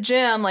back at the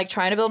gym, like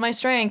trying to build my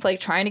strength, like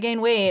trying to gain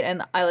weight.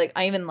 And I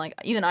even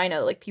I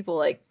know like people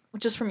like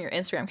just from your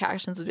Instagram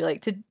captions would be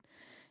like,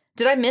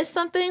 did I miss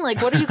something?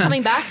 Like, what are you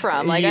coming back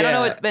from? Like, I don't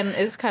know what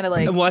is kind of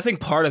like. Well, I think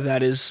part of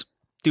that is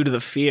due to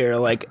the fear.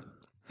 Like,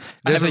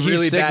 There's I have a huge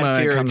really stigma bad when it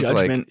fear of comes to,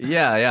 judgment.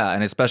 yeah,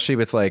 and especially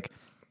with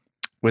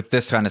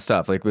this kind of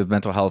stuff, like with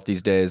mental health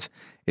these days,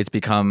 it's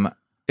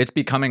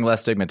becoming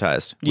less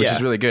stigmatized, which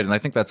is really good. And I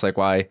think that's like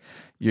why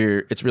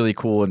it's really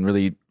cool and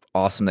really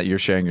awesome that you're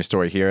sharing your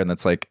story here, and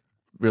that's like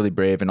really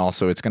brave, and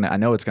also I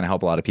know it's gonna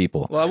help a lot of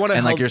people. Well, I want to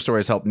and like your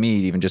stories helped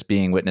me, even just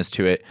being witness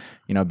to it,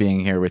 being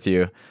here with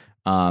you.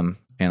 And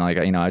like,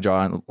 I draw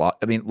on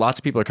lots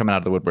of people are coming out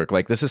of the woodwork.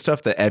 Like, this is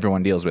stuff that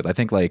everyone deals with. I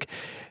think like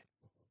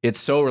it's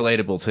so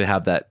relatable to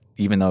have that,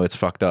 even though it's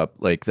fucked up,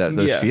 like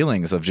those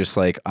feelings of just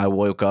like, I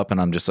woke up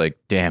and I'm just like,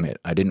 damn it,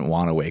 I didn't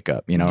want to wake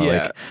up,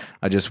 like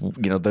I just,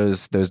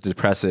 those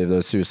depressive,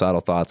 those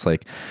suicidal thoughts,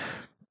 like.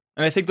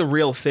 And I think the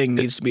real thing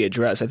needs to be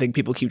addressed. I think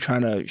people keep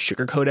trying to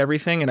sugarcoat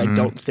everything, and I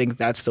don't think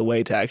that's the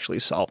way to actually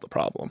solve the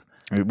problem.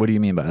 What do you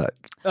mean by that?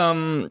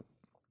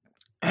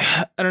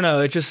 I don't know.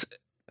 It just,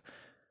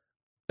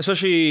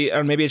 especially,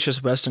 maybe it's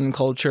just Western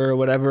culture or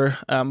whatever.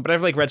 But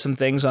I've like read some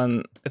things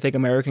on, I think,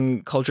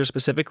 American culture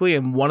specifically,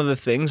 and one of the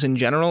things in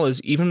general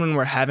is even when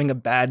we're having a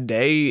bad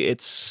day,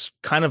 it's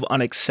kind of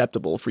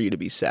unacceptable for you to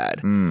be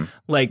sad.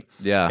 Like,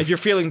 if you're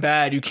feeling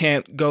bad, you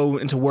can't go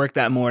into work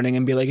that morning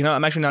and be like,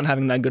 I'm actually not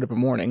having that good of a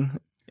morning.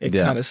 It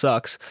kind of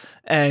sucks,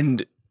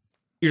 and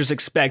you're just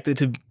expected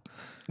to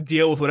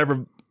deal with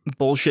whatever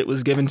bullshit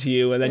was given to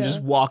you, and then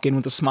just walk in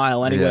with a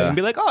smile anyway and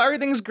be like, oh,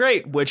 everything's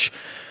great, which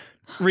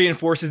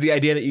reinforces the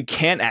idea that you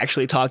can't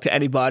actually talk to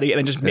anybody, and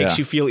it just makes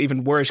you feel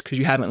even worse because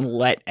you haven't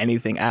let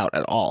anything out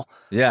at all.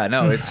 Yeah,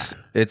 no,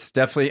 it's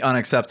definitely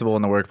unacceptable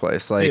in the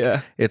workplace.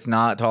 Like, it's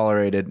not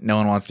tolerated. No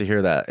one wants to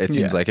hear that. It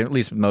seems like, at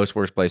least most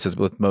workplaces,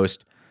 with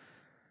most,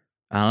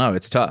 I don't know,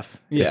 it's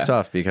tough. It's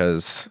tough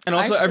because, and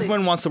also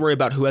everyone wants to worry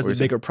about who has the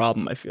bigger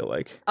problem, I feel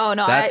like. Oh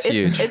no, that's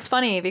huge. It's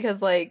funny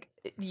because like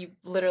you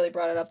literally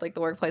brought it up, like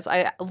the workplace.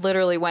 I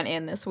literally went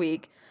in this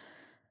week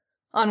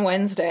on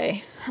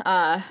Wednesday,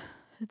 the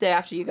day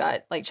after you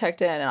got like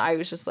checked in, and I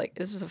was just like,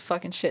 this was a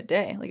fucking shit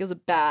day. Like, it was a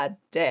bad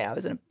day. I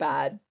was in a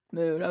bad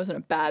mood. I was in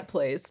a bad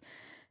place,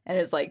 and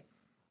it was like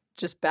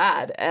just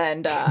bad.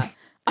 And I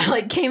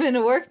like came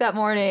into work that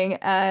morning,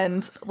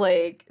 and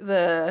like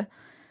I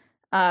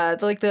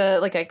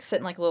sit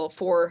in like a little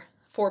four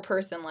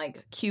person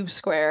like cube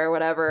square or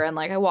whatever, and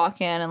like I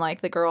walk in, and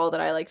like the girl that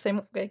I like say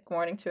good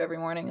morning to every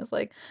morning is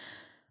like,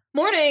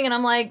 morning, and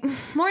I'm like,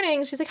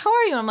 morning. She's like, how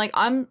are you? And I'm like,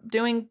 I'm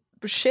doing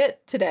shit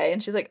today.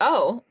 And she's like,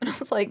 oh. And I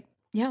was like,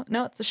 yeah,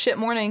 no, it's a shit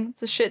morning.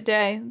 It's a shit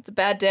day. It's a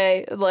bad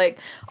day. Like,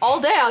 all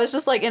day I was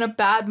just like in a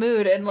bad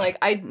mood, and like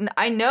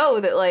I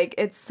know that like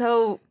it's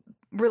so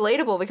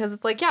relatable because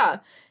it's like, yeah,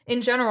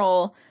 in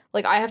general,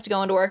 like I have to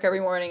go into work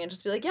every morning and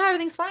just be like, yeah,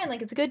 everything's fine.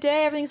 Like, it's a good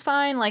day. Everything's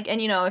fine. Like,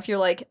 and if you're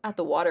like at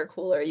the water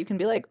cooler, you can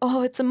be like,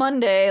 oh, it's a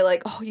Monday.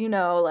 Like,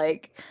 oh,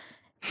 like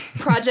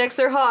projects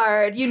are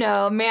hard,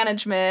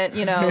 management,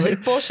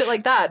 like bullshit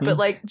like that. But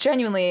like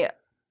genuinely,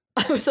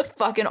 it was a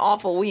fucking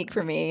awful week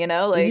for me,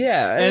 like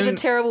it was a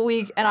terrible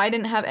week, and I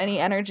didn't have any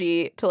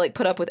energy to like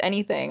put up with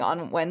anything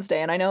on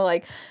Wednesday. And I know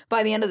like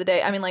by the end of the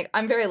day, I mean, like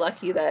I'm very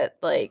lucky that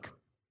like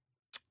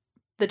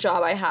the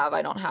job I have,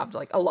 I don't have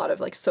like a lot of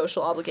like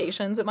social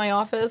obligations at my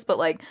office, but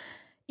like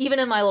even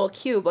in my little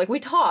cube, like we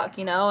talk,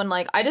 and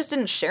like I just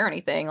didn't share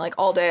anything. Like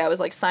all day I was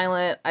like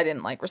silent. I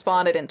didn't like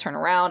respond. I didn't turn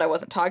around. I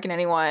wasn't talking to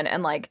anyone.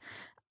 And like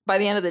by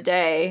the end of the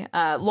day,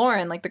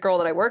 Lauren, like the girl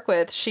that I work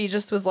with, she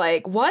just was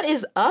like, what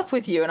is up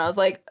with you? And I was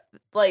like,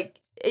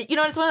 it's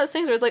one of those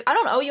things where it's like, I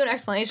don't owe you an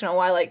explanation on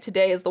why like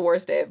today is the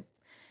worst day.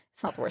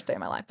 It's not the worst day of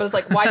my life, but it's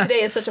like, why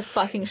today is such a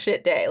fucking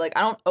shit day. Like,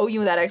 I don't owe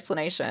you that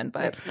explanation,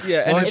 but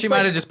yeah. And she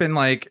might have just been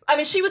like, I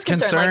mean, she was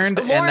concerned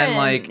like, Lauren, and then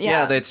like,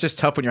 it's just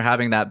tough when you're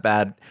having that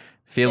bad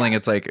feeling.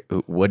 It's like,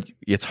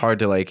 it's hard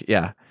to like,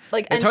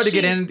 like, it's hard to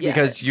get in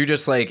because you're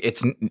just like,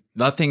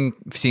 nothing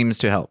seems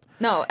to help.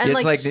 No. And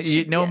it's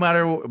like no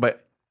matter,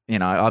 but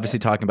obviously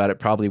talking about it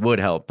probably would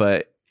help,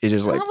 but it's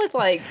just not with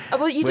like,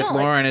 well, you with don't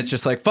Lauren, like, it's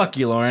just like, fuck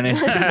you, Lauren. And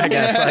I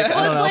guess like,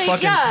 I don't know, like,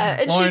 fucking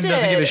and Lauren she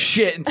doesn't give a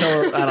shit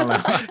until, I don't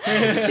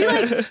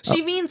know.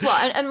 she means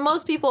well. And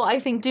most people I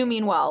think do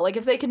mean well. Like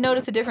if they can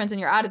notice a difference in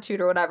your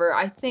attitude or whatever,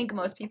 I think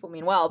most people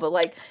mean well, but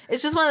like,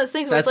 it's just one of those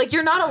things where it's like,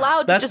 you're not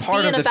allowed to just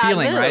be in a bad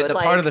feeling, mood. Right? The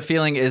part of the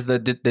feeling is the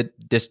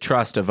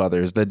distrust of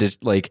others.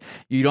 Like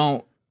you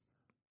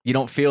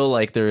don't feel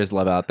like there is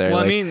love out there. Well,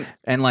 like, I mean,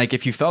 and like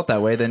if you felt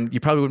that way, then you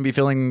probably wouldn't be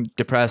feeling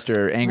depressed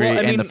or angry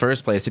in the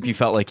first place. If you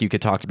felt like you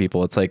could talk to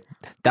people, it's like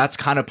that's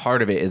kind of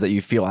part of it, is that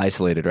you feel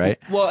isolated, right?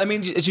 Well, I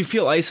mean, you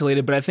feel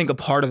isolated, but I think a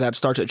part of that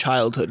starts at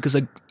childhood, because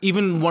like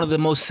even one of the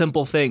most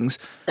simple things,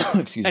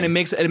 and it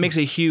makes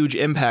a huge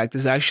impact,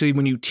 is actually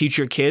when you teach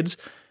your kids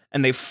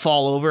and they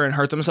fall over and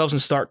hurt themselves and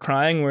start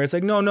crying, where it's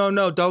like,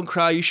 no, don't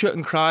cry. You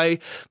shouldn't cry.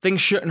 Things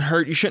shouldn't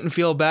hurt. You shouldn't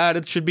feel bad.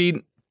 It should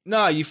be.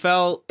 No, you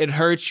fell, it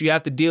hurts, you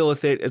have to deal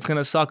with it. It's going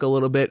to suck a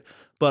little bit,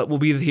 but we'll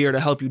be here to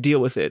help you deal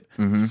with it.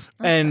 Mm-hmm.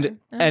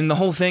 And the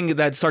whole thing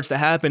that starts to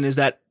happen is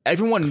that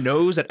everyone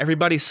knows that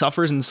everybody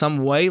suffers in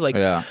some way. Like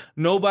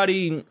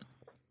nobody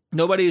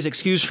nobody is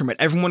excused from it.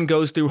 Everyone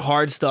goes through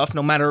hard stuff,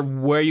 no matter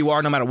where you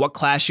are, no matter what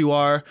class you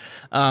are,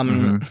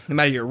 no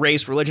matter your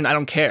race, religion, I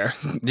don't care.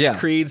 Yeah.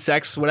 Creed,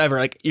 sex, whatever.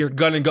 Like, you're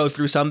going to go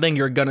through something,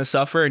 you're going to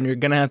suffer, and you're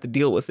going to have to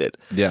deal with it.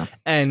 Yeah.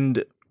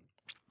 And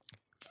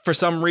for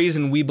some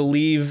reason,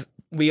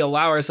 we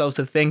allow ourselves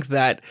to think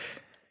that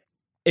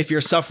if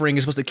you're suffering,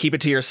 you're supposed to keep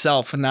it to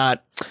yourself and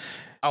not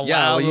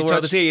allow the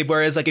world to see.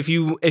 Whereas, like, if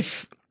you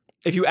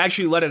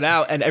actually let it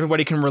out and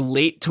everybody can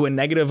relate to a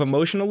negative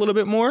emotion a little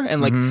bit more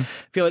and like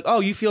feel like, oh,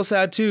 you feel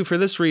sad too for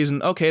this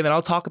reason. Okay, then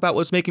I'll talk about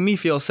what's making me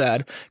feel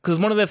sad. Because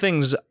one of the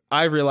things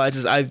I realize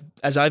is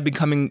as I've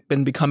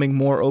been becoming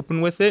more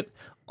open with it,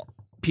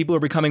 people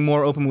are becoming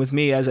more open with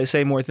me as I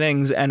say more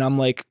things. And I'm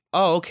like,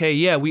 oh, okay,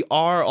 yeah, we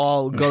are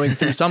all going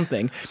through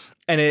something.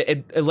 And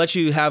it lets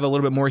you have a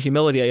little bit more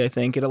humility, I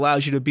think. It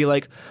allows you to be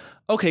like,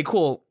 okay,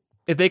 cool.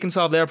 If they can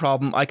solve their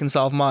problem, I can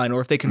solve mine. Or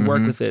if they can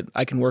work with it,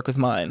 I can work with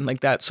mine. Like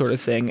that sort of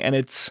thing. And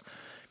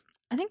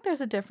I think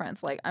there's a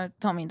difference. Like, I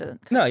don't mean to.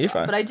 No, you're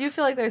fine. But I do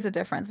feel like there's a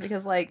difference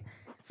because, like,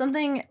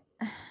 something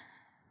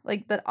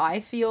like that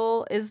I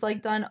feel is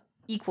like done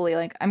equally.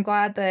 Like, I'm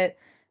glad that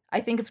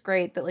I think it's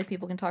great that like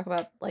people can talk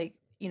about like,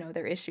 you know,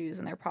 their issues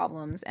and their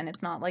problems, and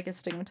it's not like as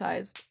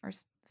stigmatized,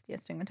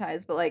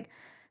 but like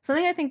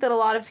something I think that a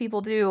lot of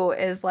people do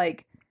is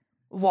like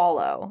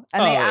wallow,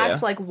 and they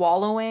act like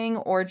wallowing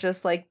or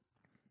just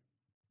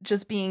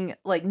being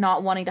like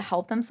not wanting to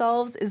help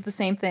themselves is the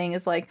same thing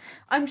as like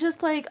I'm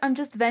just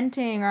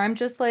venting, or I'm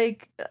just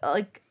like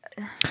and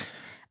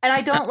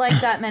I don't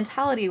like that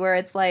mentality where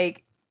it's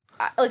like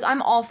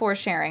I'm all for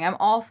sharing. I'm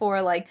all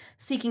for like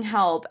seeking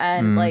help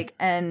and like,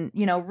 and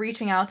you know,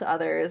 reaching out to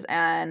others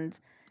and,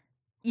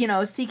 you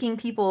know, seeking out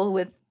people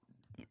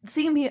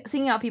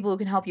who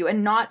can help you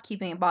and not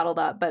keeping it bottled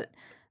up. But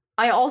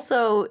I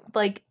also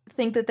like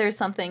think that there's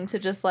something to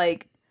just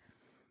like,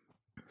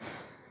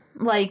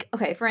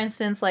 okay, for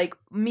instance, like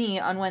me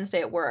on Wednesday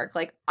at work,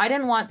 like I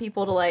didn't want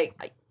people to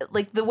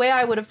like the way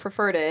I would have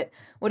preferred it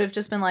would have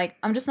just been like,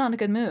 I'm just not in a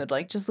good mood.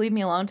 Like, just leave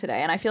me alone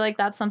today. And I feel like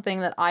that's something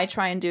that I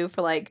try and do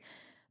for like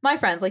my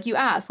friends. Like, you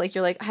ask, like,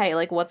 you're like, hey,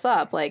 like, what's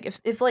up? Like,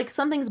 if like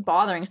something's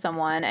bothering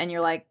someone and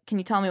you're like, can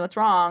you tell me what's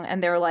wrong?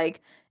 And they're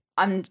like,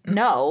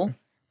 no,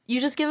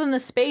 you just give them the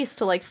space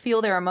to like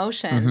feel their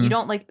emotion. You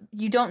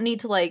don't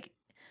need to like,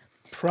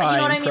 pride, you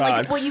know what I mean? pride.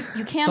 Like, well,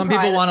 you can't. Some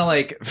people want to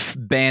like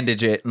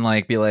bandage it and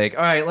like be like,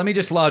 all right, let me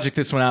just logic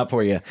this one out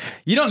for you.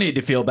 You don't need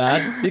to feel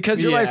bad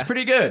because your life's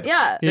pretty good.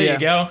 Yeah. There you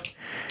go.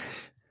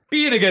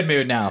 Be in a good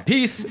mood now.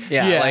 Peace.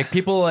 Yeah. Like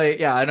people like,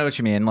 yeah, I know what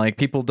you mean. Like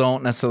people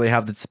don't necessarily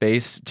have the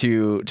space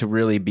to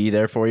really be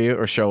there for you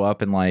or show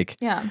up and like,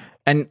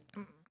 and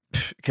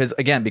because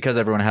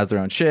everyone has their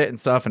own shit and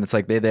stuff. And it's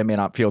like, they may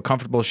not feel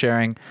comfortable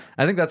sharing.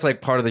 I think that's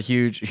like part of the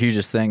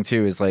hugest thing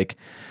too, is like,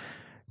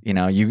 you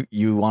know,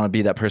 you want to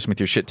be that person with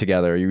your shit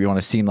together. You want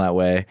to seem that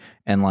way.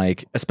 And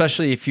like,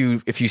 especially if you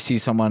see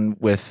someone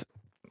with,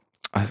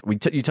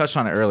 you touched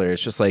on it earlier.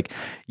 It's just like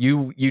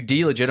you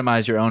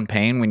delegitimize your own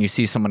pain when you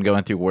see someone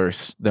going through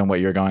worse than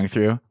what you're going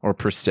through, or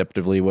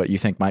perceptively what you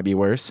think might be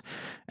worse.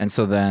 And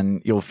so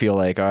then you'll feel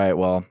like, all right,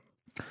 well,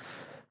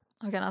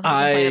 I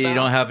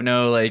have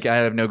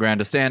no ground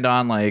to stand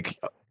on. Like,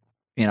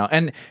 you know,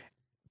 and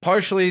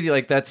partially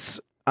like that's,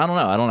 I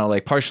don't know.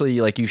 Like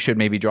partially like you should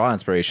maybe draw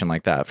inspiration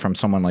like that from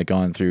someone like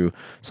going through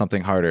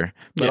something harder,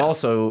 but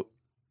also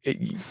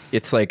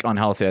it's like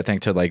unhealthy, I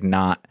think, to like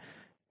not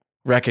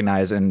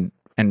recognize and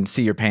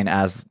see your pain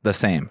as the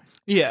same.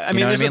 Yeah. I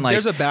mean,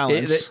 there's a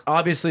balance.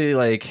 Obviously,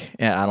 like,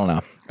 yeah, I don't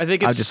know. I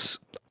think it's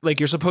like not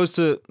you're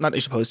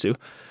supposed to,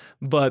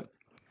 but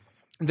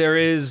there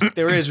is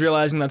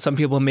realizing that some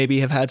people maybe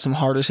have had some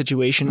harder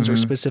situations or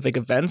specific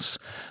events,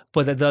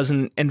 but that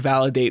doesn't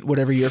invalidate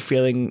whatever you're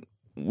feeling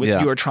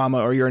with your trauma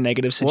or your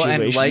negative situation.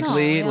 Well, and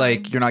likely,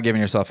 like, you're not giving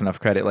yourself enough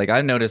credit. Like,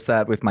 I noticed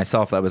that with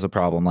myself, that was a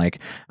problem. Like,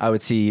 I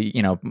would see,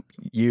 you know,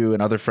 you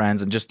and other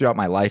friends, and just throughout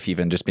my life,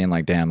 even just being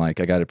like, damn, like,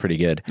 I got it pretty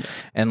good.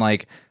 And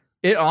like,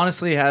 it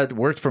honestly had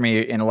worked for me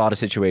in a lot of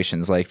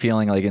situations, like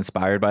feeling like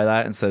inspired by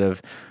that instead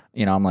of,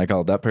 you know, I'm like,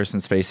 oh, that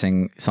person's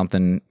facing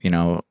something, you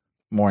know,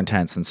 more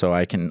intense. And so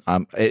I can,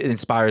 it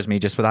inspires me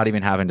just without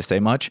even having to say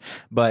much,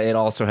 but it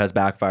also has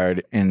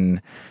backfired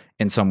in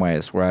some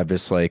ways where I've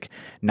just like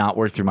not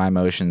worked through my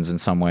emotions in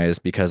some ways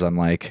because I'm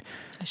like,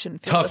 I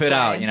shouldn't feel tough it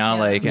out, you know,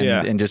 like,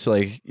 and just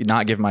like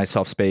not give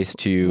myself space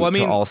to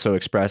also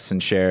express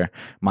and share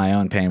my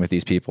own pain with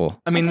these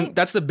people. I mean,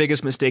 that's the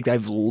biggest mistake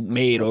I've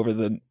made over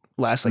the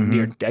last like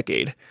near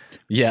decade.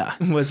 Yeah.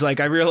 Was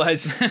like, I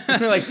realized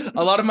like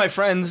a lot of my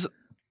friends,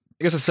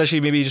 I guess especially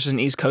maybe just in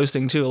East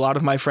Coasting too, a lot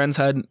of my friends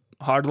had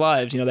hard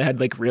lives. You know, they had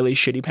like really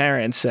shitty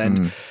parents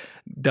and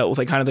dealt with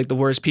like kind of like the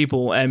worst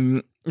people.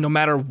 And no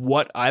matter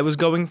what I was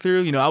going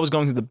through, you know, I was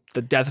going through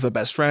the death of a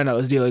best friend. I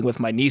was dealing with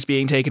my niece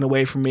being taken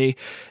away from me.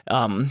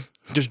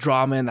 Just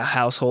drama in the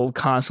household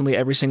constantly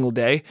every single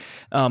day.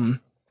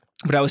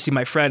 But I would see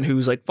my friend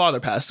whose like father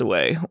passed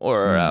away,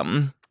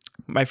 or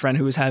my friend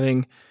who was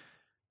having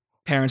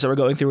parents that were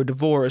going through a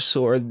divorce,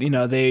 or, you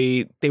know,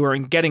 they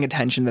weren't getting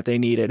attention that they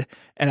needed.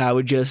 And I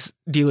would just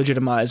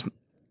delegitimize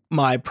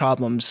my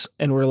problems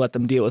in order to let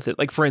them deal with it.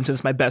 Like, for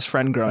instance, my best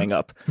friend growing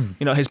up,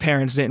 his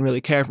parents didn't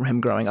really care for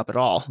him growing up at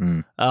all.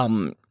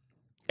 And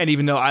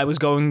even though I was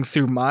going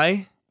through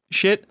my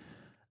shit,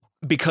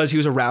 because he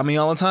was around me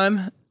all the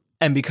time,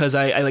 and because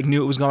I like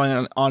knew what was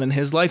going on in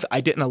his life, I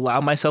didn't allow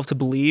myself to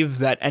believe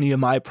that any of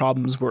my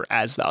problems were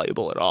as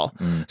valuable at all.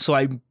 So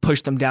I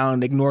pushed them down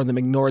and ignored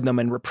them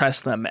and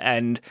repressed them.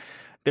 And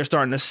they're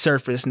starting to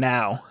surface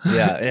now.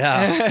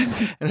 Yeah.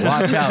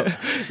 Watch out.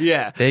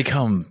 Yeah. They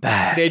come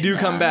back. They do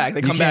come back.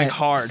 They come back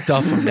hard.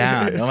 Stuff them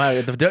down. No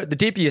matter the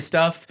deeper you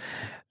stuff,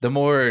 the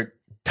more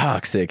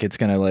toxic it's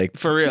gonna like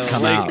for real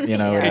come like, out. You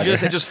know, it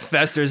just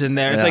festers in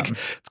there. It's like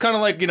it's kind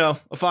of like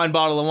a fine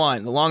bottle of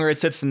wine. The longer it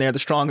sits in there, the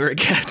stronger it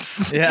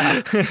gets.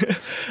 Yeah.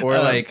 Or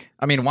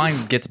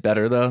wine gets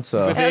better though. So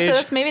so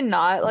that's maybe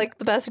not like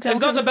the best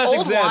example. It's not the best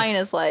old example. wine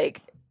is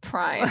like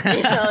prime. Like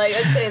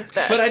I'd say it's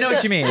best. But I know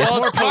what you mean. It's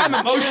more prime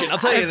emotion. I'll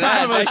tell you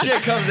that. That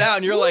shit comes out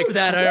and you're like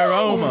that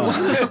aroma.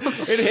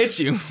 It hits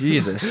you.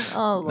 Jesus.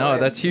 Oh, Lord. No,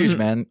 that's huge,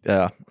 man.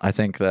 Yeah, I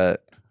think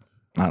that.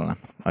 I don't know.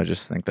 I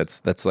just think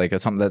that's like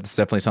something that's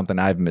definitely something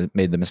I've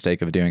made the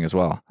mistake of doing as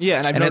well. Yeah,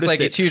 and I've noticed it's like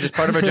it's huge. It's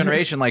part of our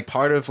generation. Like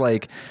part of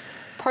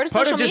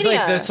social just media.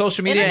 Like the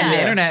social media and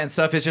the internet and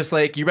stuff is just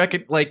like you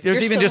reckon. Like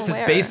there's even just this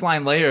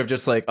baseline layer of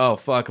just like, oh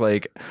fuck,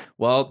 like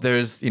well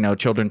there's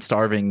children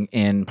starving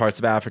in parts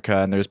of Africa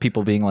and there's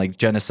people being like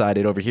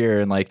genocided over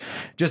here and like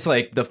just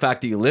like the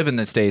fact that you live in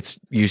the States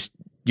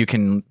you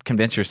can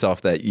convince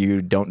yourself that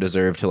you don't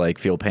deserve to like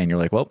feel pain. You're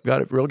like, well,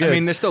 got it real good. I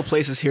mean, there's still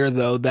places here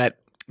though that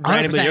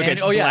randomly you'll get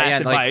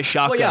blasted by a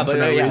shotgun for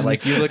no reason.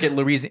 Like you look at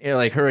Louisiana,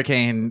 like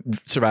hurricane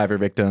survivor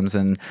victims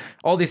and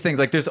all these things.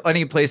 Like there's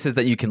any places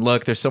that you can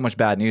look. There's so much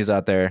bad news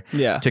out there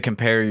to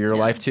compare your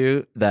life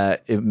to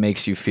that it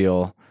makes you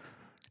feel.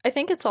 I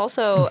think it's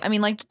also, I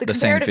mean, like the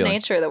comparative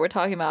nature that we're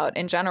talking about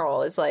in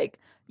general is like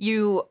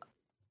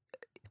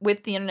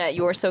with the internet,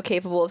 you are so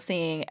capable of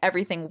seeing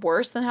everything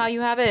worse than how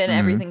you have it and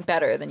everything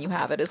better than you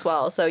have it as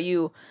well. So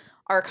you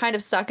are kind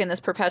of stuck in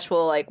this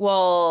perpetual like,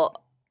 well,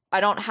 I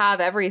don't have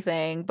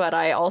everything, but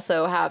I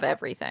also have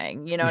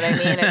everything. You know what I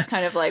mean? It's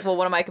kind of like, well,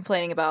 what am I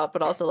complaining about?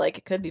 But also like,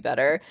 it could be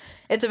better.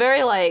 It's a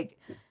very like,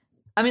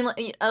 I mean,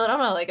 I don't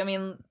know. Like, I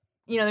mean,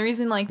 the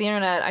reason like the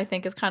internet I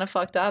think is kind of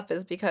fucked up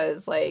is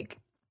because like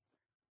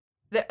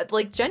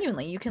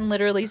genuinely, you can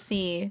literally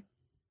see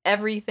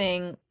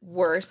everything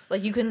worse.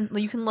 Like you can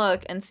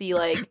look and see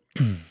like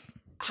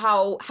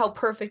how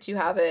perfect you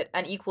have it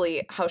and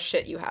equally how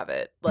shit you have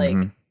it. Like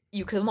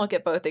you can look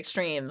at both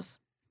extremes.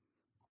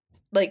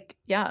 Like,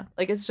 yeah,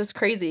 like it's just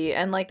crazy.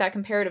 And like that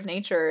comparative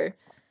nature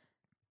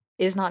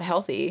is not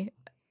healthy.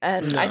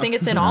 And I think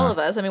it's in all of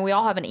us. I mean, we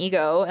all have an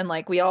ego and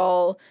like we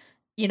all,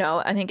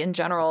 I think in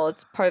general,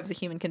 it's part of the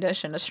human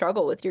condition to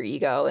struggle with your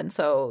ego. And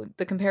so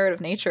the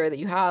comparative nature that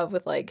you have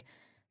with like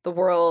the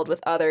world, with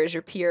others,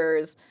 your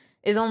peers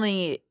is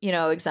only,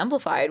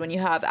 exemplified when you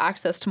have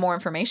access to more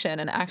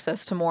information and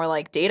access to more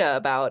like data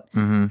about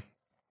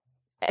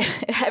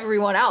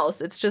everyone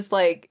else. It's just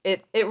like,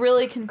 it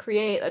really can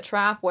create a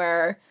trap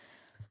where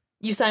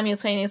you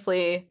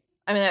simultaneously,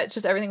 I mean, that's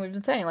just everything we've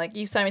been saying. Like,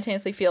 you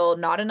simultaneously feel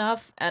not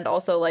enough and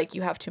also, like,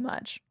 you have too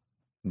much.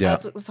 Yeah.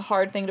 That's a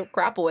hard thing to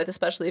grapple with,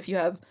 especially if you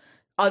have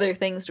other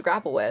things to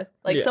grapple with.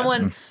 Like,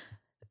 someone,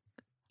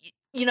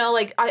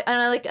 like,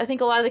 I think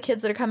a lot of the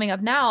kids that are coming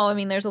up now, I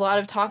mean, there's a lot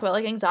of talk about,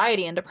 like,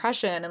 anxiety and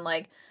depression and,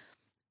 like,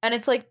 and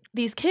it's, like,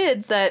 these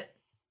kids that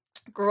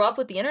grew up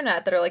with the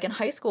internet that are, like, in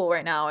high school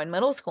right now and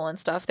middle school and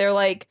stuff, they're,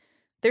 like,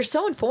 they're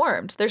so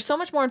informed. They're so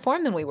much more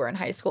informed than we were in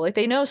high school. Like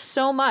they know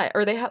so much,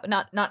 or they have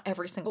not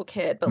every single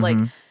kid, but like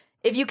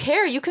if you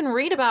care, you can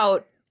read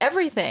about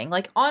everything.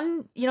 Like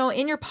on,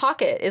 in your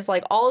pocket is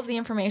like all of the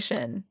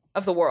information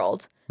of the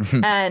world.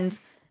 and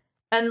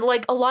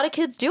like a lot of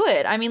kids do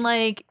it. I mean,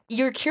 like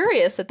you're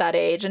curious at that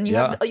age and you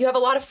have a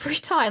lot of free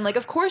time. Like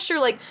of course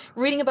you're like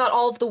reading about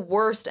all of the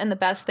worst and the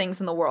best things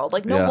in the world.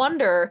 Like no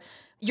wonder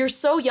you're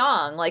so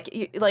young. Like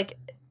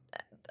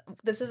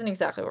this isn't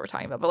exactly what we're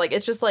talking about, but like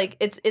it's just like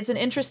it's an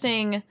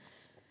interesting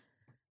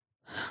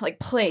like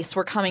place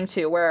we're coming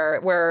to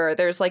where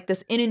there's like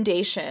this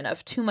inundation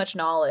of too much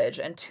knowledge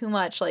and too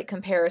much like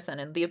comparison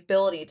and the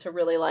ability to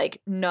really like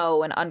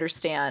know and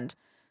understand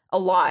a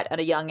lot at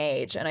a young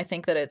age. And I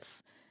think that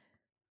it's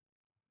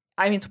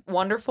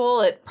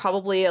wonderful. It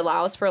probably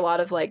allows for a lot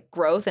of like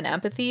growth and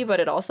empathy, but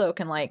it also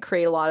can like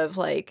create a lot of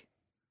like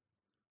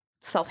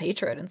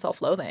self-hatred and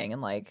self-loathing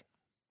and like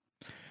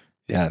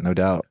no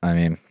doubt. I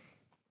mean,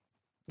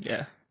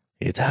 yeah,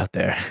 it's out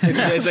there.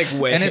 It's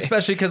like way, and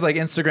especially because like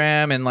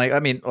Instagram and like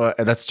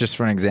that's just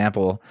for an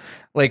example.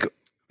 Like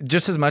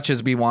just as much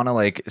as we want to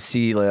like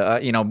see,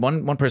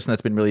 one person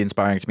that's been really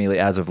inspiring to me like,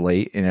 as of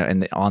late,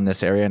 on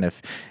this area, and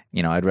if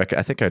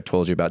I think I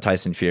told you about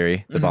Tyson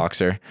Fury, the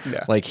boxer.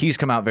 Yeah. Like he's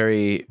come out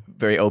very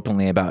very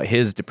openly about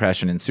his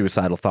depression and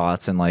suicidal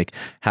thoughts, and like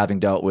having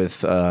dealt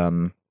with.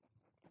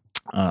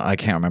 I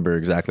can't remember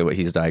exactly what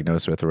he's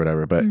diagnosed with or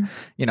whatever, but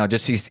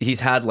just he's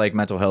had like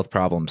mental health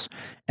problems,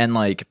 and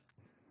like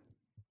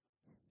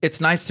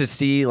it's nice to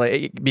see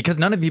like because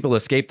none of the people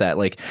escape that.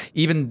 Like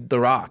even The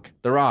Rock,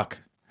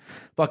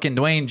 fucking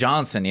Dwayne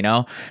Johnson, you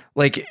know?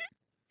 Like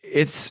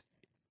it's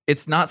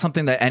not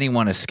something that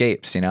anyone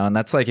escapes, you know? And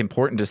that's like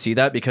important to see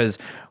that, because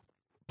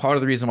part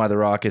of the reason why The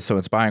Rock is so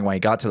inspiring, why he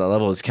got to that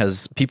level, is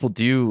because people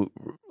do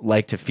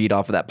like to feed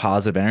off of that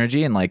positive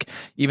energy. And like,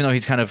 even though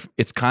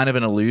it's kind of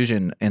an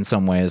illusion in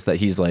some ways that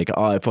he's like,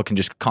 oh, I fucking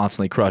just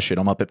constantly crush it.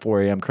 I'm up at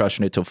 4 a.m.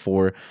 crushing it till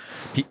 4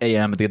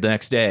 a.m. the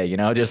next day, you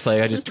know, just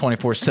like I just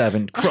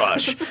 24/7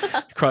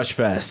 crush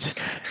fest.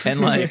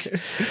 And like,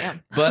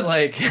 but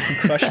like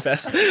Crush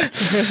fest.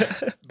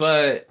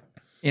 but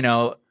you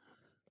know,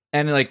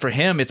 and like for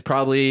him, it's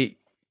probably,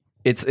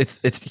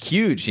 it's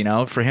huge, you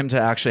know, for him to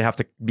actually have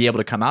to be able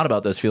to come out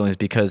about those feelings,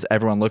 because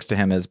everyone looks to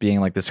him as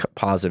being like this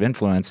positive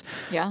influence.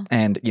 Yeah.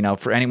 And, you know,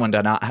 for anyone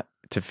to not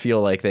to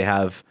feel like they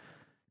have,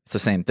 it's the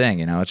same thing,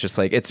 you know, it's just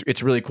like,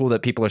 it's really cool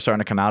that people are starting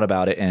to come out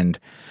about it. And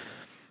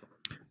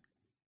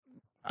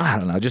I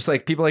don't know, just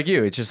like people like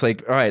you, it's just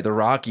like, all right, The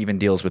Rock even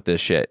deals with this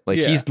shit. Like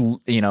he's,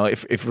 you know,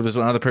 if there's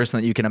another person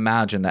that you can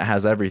imagine that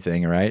has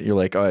everything, right? You're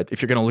like, all right,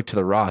 if you're going to look to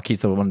The Rock, he's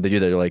the one to do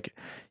that. You're like,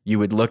 you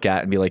would look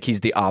at and be like, he's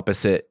the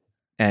opposite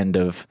end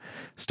of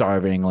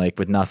starving, like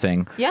with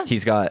nothing. Yeah.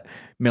 He's got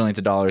millions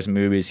of dollars in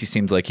movies. He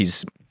seems like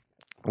he's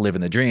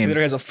living the dream. He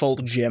literally has a full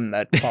gym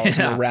that follows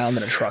him around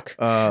in a truck.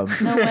 No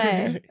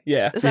way.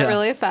 Yeah. Is that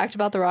really a fact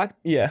about The Rock?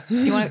 Yeah. Do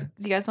you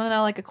guys want to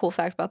know like a cool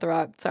fact about The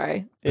Rock?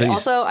 Sorry. Please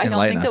Also, I don't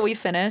enlighten think us. that we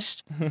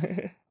finished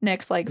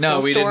Nick's like No,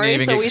 full we didn't story,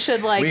 even so get- we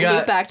should like we got-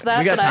 loop back to that.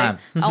 we got But time.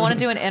 I want to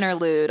do an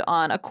interlude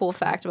on a cool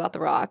fact about The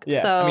Rock.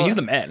 Yeah. So I mean, he's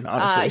the man,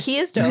 honestly. he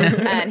is dope,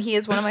 and he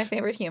is one of my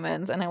favorite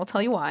humans, and I will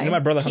tell you why. You know, my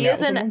brother hung he out is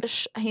with him an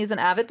once. he's an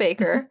avid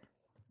baker,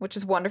 which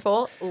is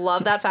wonderful.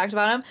 Love that fact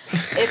about him.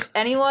 If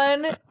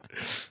anyone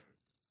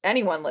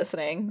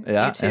listening,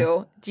 Yeah, you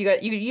too, do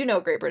you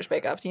know Great British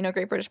Bake Off? Do you know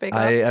Great British Bake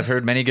Off? I've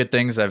heard many good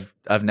things. I've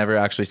never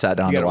actually sat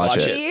down You to gotta watch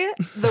watch it.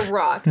 The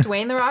Rock,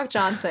 Dwayne The Rock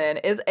Johnson,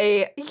 is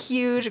a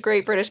huge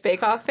Great British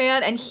Bake Off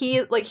fan, and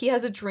he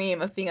has a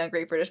dream of being on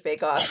Great British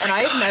Bake Off, and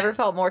I've never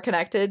felt more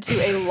connected to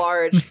a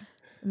large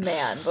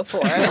man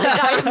before.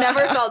 Like I've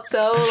never felt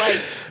so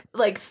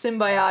like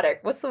symbiotic.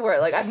 What's the word?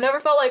 Like I've never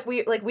felt like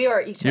we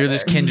are each You're other.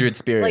 just kindred Like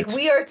spirits.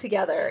 we are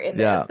together in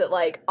this. Yeah. That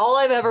like all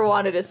I've ever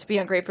wanted is to be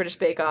on Great British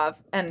Bake Off,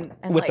 and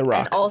With like, The Rock.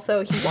 and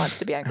also he wants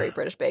to be on Great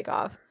British Bake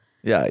Off.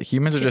 Yeah,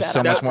 humans are Too just bad so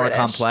I'm much not more British.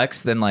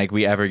 complex than like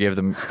we ever give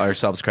them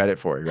ourselves credit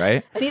for,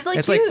 right? And he's like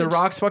It's huge. like The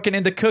Rock's fucking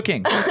into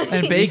cooking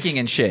and baking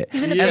and shit.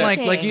 He's into and like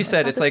baking. you It's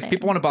said, not it's the like same.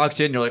 people want to box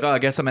you in. You're like, oh, I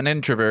guess I'm an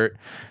introvert.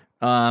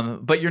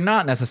 But you're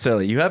not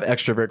necessarily. You have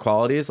extrovert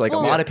qualities. Like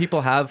Well, a lot of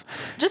people have.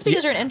 Just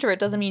because you're an introvert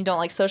doesn't mean you don't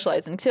like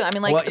socializing too. I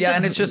mean, like, Well, yeah,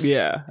 and it's just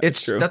Yeah, it's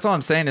that's true. That's all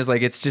I'm saying is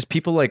like it's just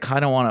people like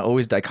kind of want to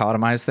always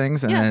dichotomize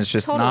things, and Yeah, then it's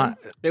just totally. not.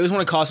 They always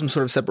want to cause some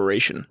sort of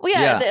separation. well,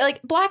 yeah, Yeah.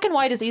 like black and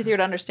white is easier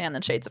to understand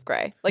than shades of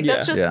gray. Like Yeah.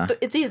 that's just Yeah.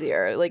 it's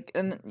easier. Like,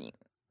 and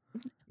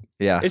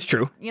Yeah. It's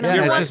true. you know, Yeah,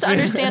 who it's wants just- to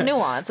understand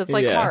nuance? It's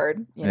like Yeah.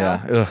 hard. You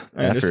know. Yeah. Ugh,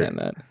 I understand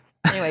that.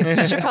 Anyway,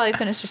 you should probably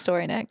finish your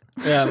story, Nick.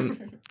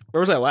 Where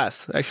was I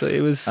last? Actually,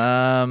 it was.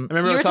 I remember You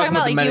I was were talking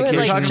about, the like, you had, medication.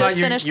 like, Talking just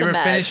about finished you the were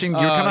meds. finishing. You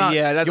were coming out.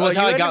 yeah, that's you, how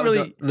I you got hadn't with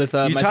you my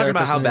talking about how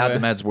therapist bad the anyway.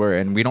 meds were,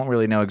 and we don't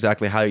really know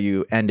exactly how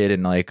you ended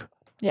and like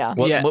Yeah.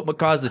 what, Yeah. what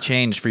caused the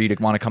change for you to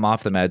want to come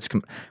off the meds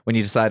when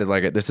you decided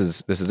like this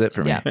is it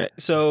for me. Yeah.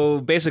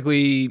 So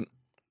basically,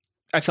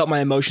 I felt my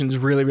emotions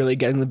really, really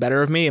getting the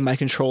better of me, and my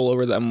control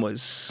over them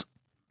was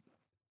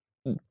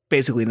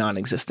basically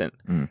non-existent.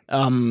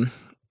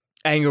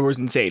 Anger was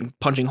insane,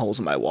 punching holes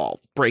in my wall,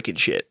 breaking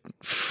shit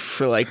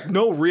for like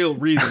no real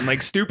reason.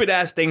 Like stupid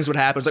ass things would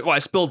happen. It's like, oh, I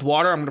spilled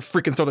water, I'm gonna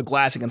freaking throw the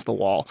glass against the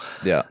wall.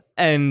 Yeah.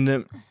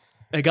 And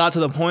it got to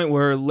the point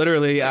where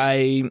literally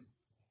I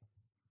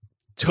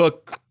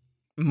took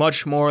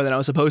much more than I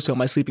was supposed to on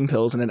my sleeping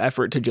pills in an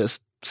effort to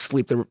just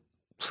sleep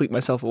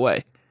myself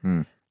away.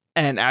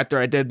 And after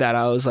I did that,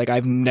 I was like,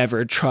 I've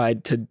never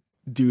tried to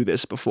do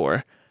this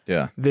before.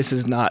 Yeah. This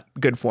is not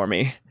good for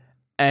me.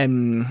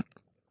 And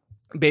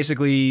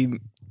basically,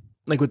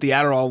 like with the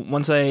Adderall,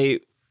 once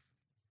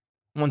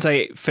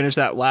I finished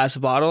that last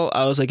bottle,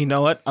 I was like, you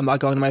know what? I'm not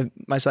going to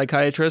my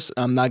psychiatrist.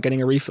 I'm not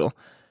getting a refill.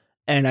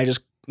 And I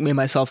just made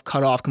myself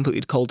cut off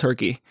completely cold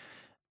turkey.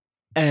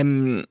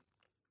 And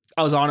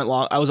I was on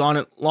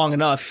it long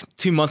enough.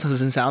 2 months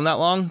doesn't sound that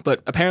long,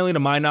 but apparently to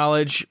my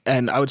knowledge,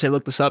 and I would say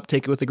look this up,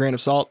 take it with a grain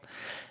of salt.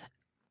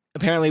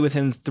 Apparently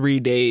within 3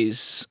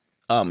 days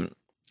of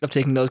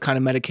taking those kind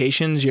of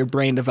medications, your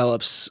brain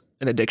develops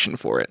an addiction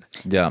for it.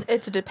 Yeah.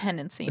 It's a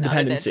dependency, not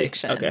dependency, an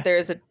addiction. okay. There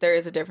is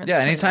a difference. Yeah,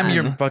 between anytime that.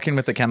 you're fucking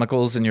with the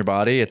chemicals in your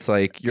body, it's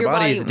like your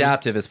body is body-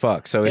 adaptive as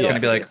fuck. So it's It'll going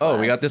to be like, produce oh,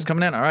 we got less. this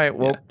coming in. All right,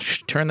 well,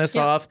 turn this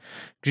Yeah. off.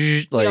 Like,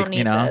 You don't need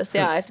you know, this.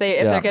 Yeah, if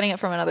Yeah. they're getting it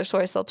from another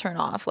source, they'll turn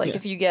off. Like Yeah.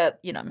 if you get,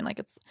 you know, I mean, like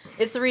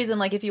it's the reason.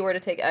 Like if you were to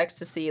take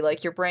ecstasy,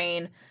 like your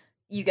brain,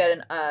 you get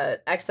an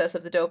excess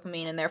of the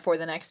dopamine, and therefore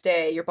the next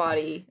day your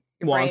brain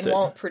Wants it.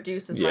 won't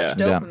produce as much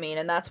Yeah. dopamine,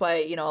 and that's why,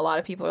 you know, a lot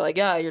of people are like,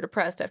 yeah, you're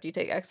depressed after you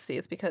take ecstasy.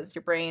 It's because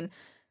your brain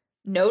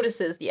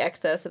notices the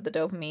excess of the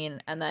dopamine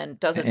and then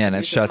doesn't And it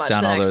produce as shuts much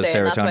down the all next those day,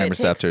 and that's why serotonin it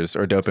receptors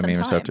or takes some dopamine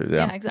time. receptors.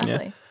 Yeah,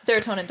 exactly.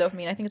 Serotonin,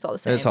 dopamine, I think it's all the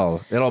same.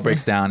 It all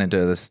breaks down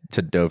into this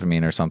to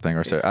dopamine or something,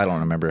 or so I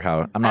don't remember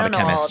how. I'm not I don't a know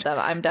all chemist. of them.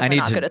 I'm I definitely need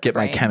not to good at get the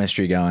my brain.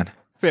 chemistry going.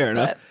 Fair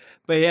enough.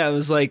 But yeah, it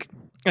was like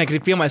I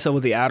could feel myself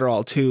with the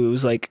Adderall too. It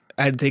was like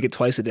I had to take it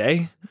twice a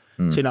day.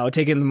 So I would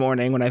take it in the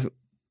morning when I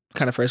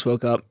kind of first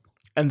woke up,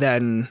 and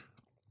then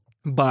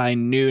by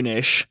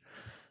noonish,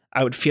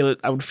 I would feel it.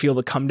 I would feel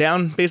the come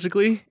down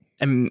basically,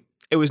 and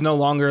it was no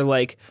longer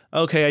like,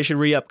 okay, I should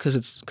re-up because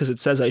it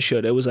says I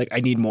should. It was like,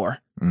 I need more.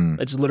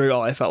 It's literally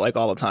all I felt like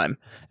all the time.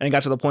 And it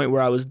got to the point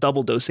where I was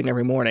double dosing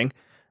every morning.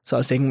 So I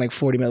was taking like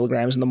 40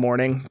 milligrams in the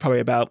morning, probably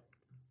about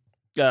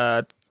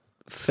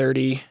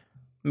 30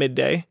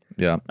 midday.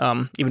 Yeah.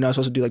 Even though I was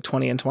supposed to do like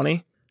 20 and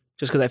 20,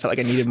 just because I felt like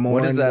I needed more.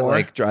 What is that more.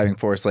 like driving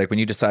force? Like when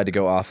you decide to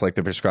go off like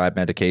the prescribed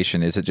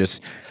medication, is it just,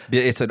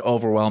 it's an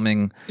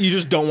overwhelming. You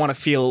just don't want to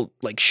feel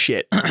like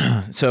shit.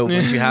 So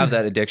once you have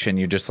that addiction,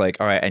 you're just like,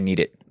 all right, I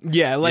need it.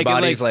 Yeah. Like, your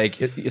body's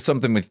it's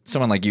something with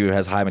someone like you who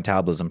has high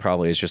metabolism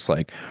probably is just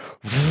like,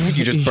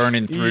 you're just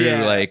burning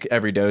through like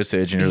every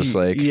dosage and you're just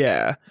like,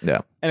 yeah. Yeah.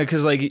 And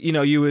because like, you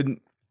know, you would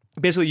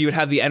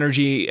have the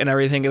energy and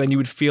everything, and then you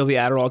would feel the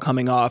Adderall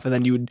coming off, and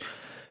then you would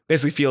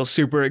basically feel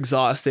super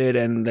exhausted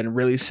and then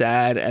really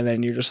sad, and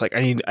then you're just like,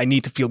 I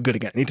need to feel good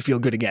again. I need to feel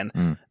good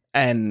again.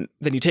 And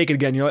then you take it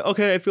again. You're like,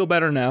 okay, I feel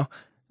better now,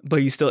 but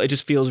it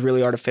just feels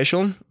really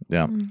artificial.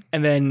 Yeah.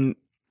 And then,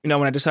 you know,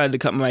 when I decided to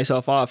cut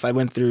myself off, I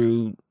went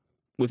through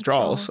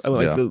withdrawals. I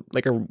went through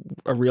like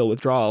a real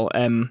withdrawal.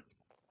 And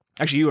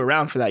actually, you were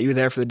around for that. You were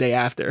there for the day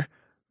after.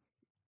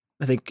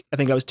 I think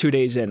I was 2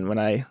 days in when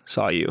I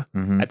saw you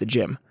at the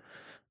gym.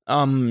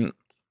 And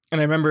I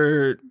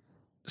remember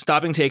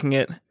stopping taking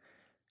it.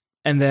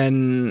 And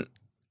then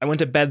I went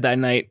to bed that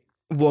night,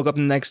 woke up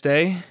the next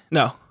day.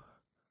 No,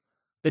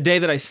 the day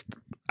that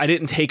I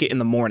didn't take it in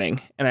the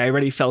morning, and I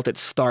already felt it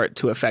start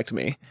to affect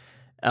me.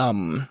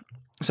 So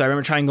I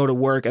remember trying to go to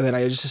work, and then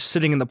I was just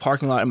sitting in the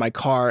parking lot in my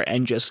car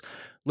and just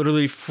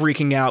literally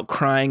freaking out,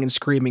 crying and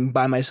screaming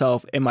by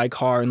myself in my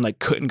car, and like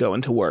couldn't go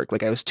into work.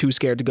 Like I was too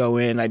scared to go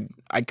in.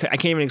 I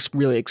can't even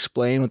really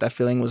explain what that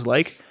feeling was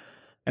like.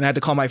 And I had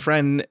to call my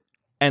friend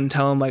and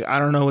tell him like, I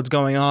don't know what's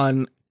going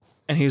on.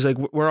 And he was like,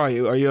 where are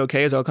you? Are you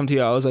okay? I'll come to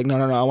you. I was like, no,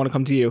 I want to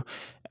come to you.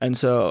 And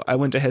so I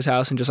went to his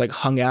house and just like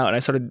hung out, and I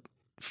started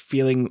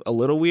feeling a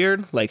little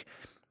weird. Like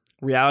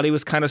reality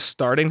was kind of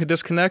starting to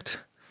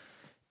disconnect.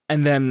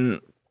 And then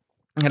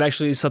I had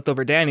actually slept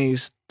over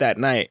Danny's that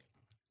night.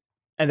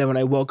 And then when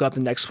I woke up the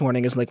next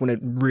morning is like when it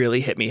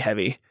really hit me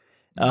heavy.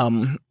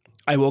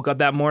 I woke up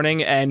that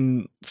morning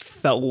and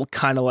felt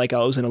kind of like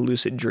I was in a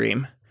lucid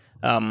dream.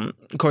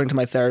 According to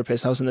my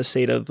therapist, I was in a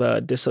state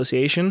of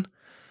dissociation.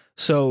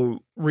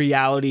 So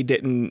reality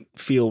didn't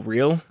feel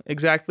real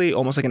exactly,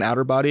 almost like an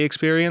outer body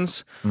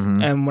experience.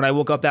 And when I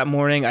woke up that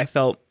morning, I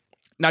felt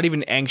not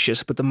even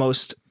anxious, but the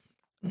most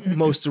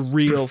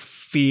real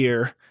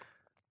fear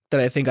that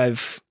I think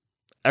I've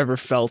ever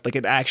felt. Like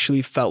it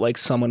actually felt like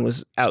someone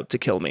was out to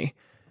kill me.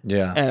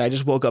 Yeah. And I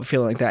just woke up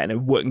feeling like that, and it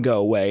wouldn't go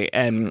away.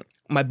 And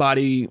my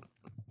body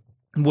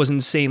was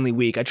insanely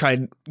weak. I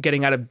tried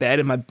getting out of bed,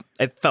 and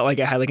I felt like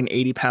I had like an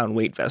 80-pound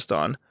weight vest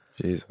on.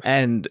 Jesus.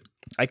 And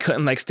I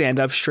couldn't like stand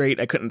up straight.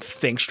 I couldn't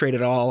think straight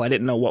at all. I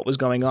didn't know what was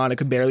going on. I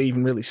could barely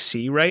even really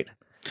see right.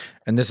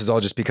 And this is all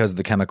just because of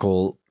the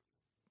chemical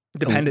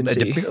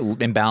Dependency.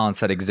 imbalance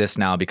that exists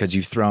now because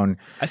you've thrown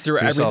I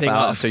threw yourself everything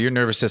out. off. So your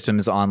nervous system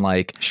is on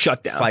like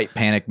Shutdown. fight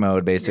panic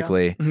mode,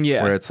 basically.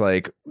 Yeah. Where it's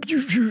like,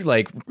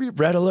 like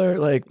red alert,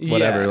 like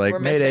whatever, Yeah. like We're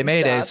mayday, missing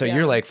mayday. stuff, So yeah.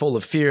 you're like full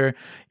of fear.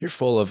 You're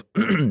full of,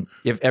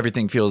 if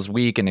everything feels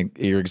weak and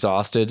you're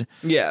exhausted.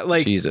 Yeah,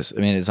 like Jesus. I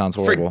mean, it sounds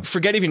horrible.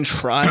 forget even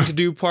trying to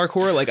do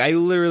parkour. Like I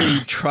literally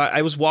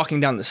I was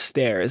walking down the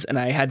stairs, and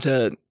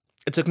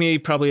it took me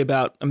probably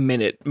about a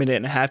minute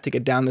and a half to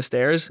get down the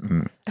stairs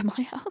At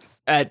my house.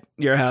 at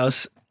your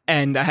house.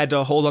 And I had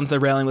to hold onto the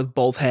railing with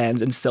both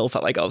hands and still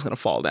felt like I was going to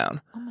fall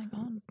down. Oh my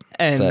god.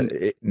 And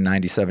That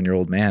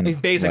 97-year-old man.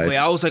 basically, life.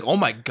 I was like, oh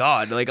my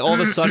God. Like all of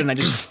a sudden, I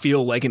just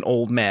feel like an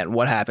old man.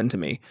 What happened to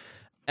me?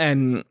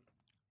 And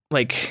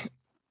like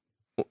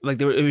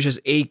it was just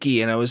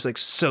achy, and I was like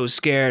so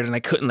scared, and I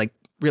couldn't like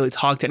really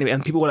talk to anybody.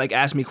 And people would like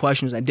ask me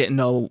questions, and I didn't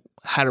know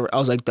how to. I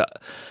was like,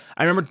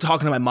 I remember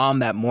talking to my mom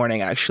that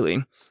morning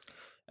actually,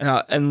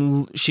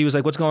 and she was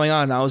like, "What's going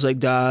on?" And I was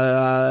like,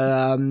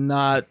 "I'm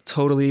not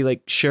totally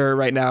like sure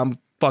right now. I'm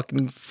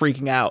fucking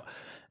freaking out."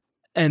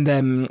 And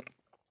then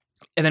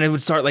it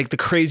would start like the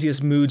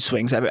craziest mood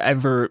swings I've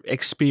ever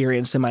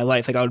experienced in my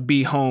life. Like I would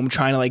be home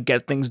trying to like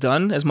get things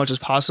done as much as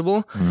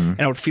possible,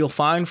 and I would feel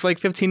fine for like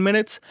 15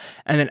 minutes.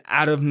 And then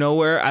out of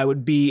nowhere, I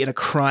would be in a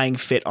crying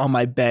fit on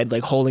my bed,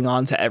 like holding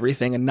on to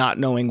everything and not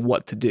knowing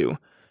what to do.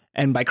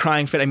 And by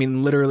crying fit, I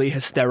mean literally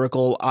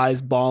hysterical, eyes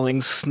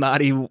bawling,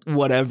 snotty,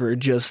 whatever,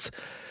 just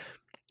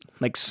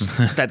like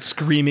that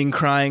screaming,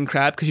 crying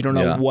crap because you don't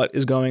know what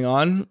is going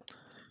on.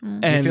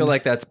 And you feel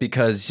like that's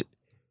because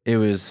it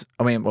was.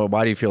 I mean, well,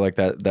 why do you feel like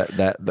that?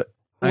 Well,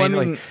 I mean,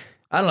 mean, like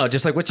I don't know.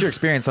 Just like, what's your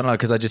experience? I don't know,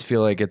 because I just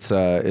feel like it's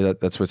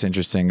that's what's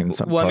interesting. And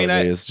some Well, I mean,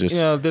 part of it is just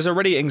there's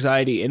already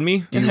anxiety in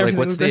me. And like,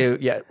 what's everything.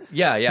 the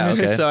yeah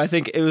okay. So I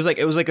think it was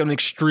like an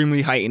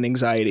extremely heightened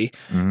anxiety.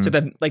 So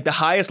that like the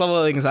highest level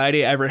of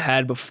anxiety I ever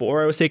had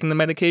before I was taking the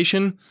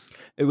medication,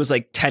 it was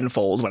like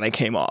tenfold when I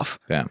came off.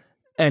 Yeah.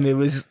 And it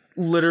was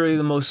literally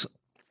the most.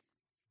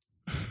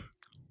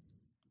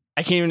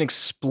 I can't even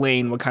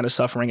explain what kind of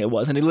suffering it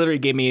was, and it literally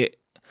gave me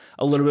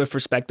a little bit of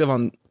perspective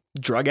on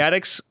drug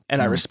addicts,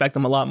 and I respect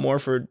them a lot more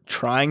for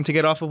trying to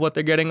get off of what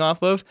they're getting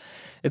off of.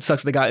 It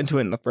sucks they got into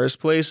it in the first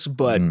place,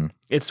 but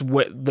it's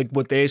what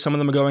some of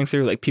them are going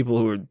through, like people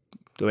who are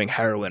doing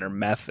heroin or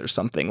meth or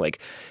something. Like,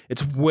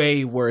 it's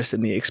way worse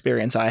than the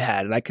experience I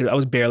had, and I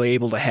was barely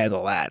able to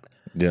handle that.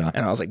 Yeah.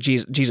 And I was like,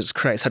 Jesus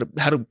Christ,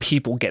 how do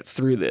people get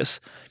through this?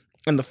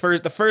 And the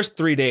first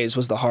 3 days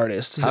was the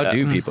hardest. How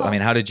do people? I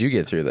mean, how did you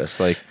get through this?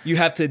 Like, You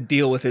have to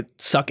deal with it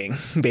sucking,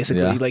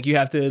 basically. Yeah. Like, you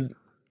have to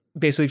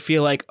basically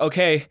feel like,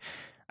 okay,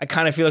 I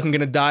kind of feel like I'm going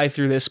to die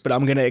through this, but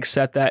I'm going to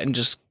accept that and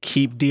just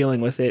keep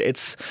dealing with it.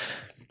 It's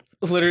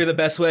literally the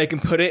best way I can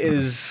put it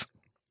is,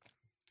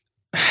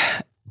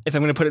 if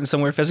I'm going to put it in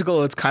somewhere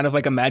physical, it's kind of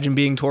like imagine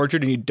being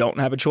tortured and you don't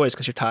have a choice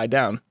because you're tied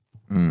down.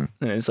 And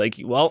it's like,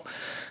 well,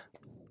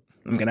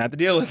 I'm going to have to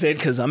deal with it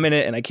because I'm in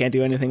it and I can't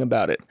do anything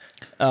about it.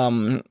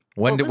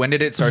 when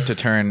did it start to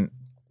turn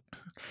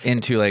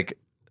into like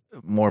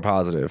more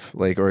positive?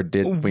 Like, or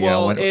did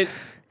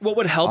what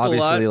would help a lot?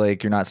 Obviously,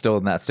 like, you're not still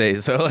in that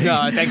state, so like,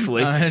 No,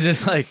 thankfully.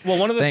 just like, Well,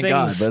 one of the thank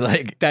God, things but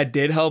like, that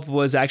did help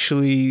was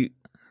actually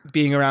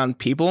being around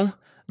people.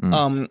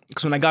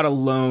 Because when I got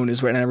alone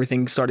is when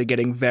everything started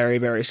getting very,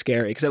 very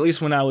scary. Because at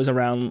least when I was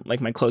around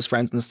like my close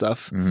friends and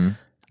stuff,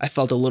 I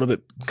felt a little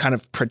bit kind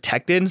of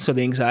protected. So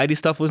the anxiety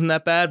stuff wasn't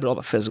that bad, but all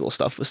the physical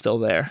stuff was still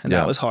there. And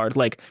that was hard.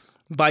 Like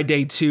by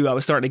day 2, I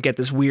was starting to get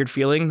this weird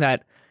feeling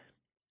that,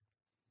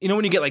 you know,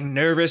 when you get like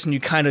nervous and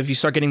you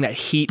start getting that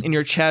heat in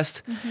your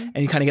chest and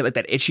you kind of get like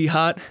that itchy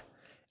hot,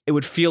 it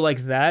would feel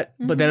like that,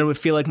 but then it would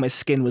feel like my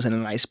skin was in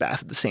an ice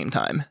bath at the same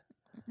time.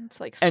 It's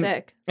like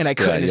sick. And I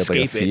couldn't you have, like,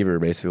 a escape it. fever,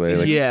 basically.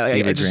 Like, I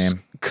fever just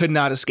dream. could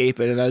not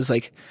escape it. And I was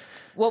like,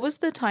 What was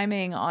the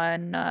timing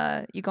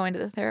on you going to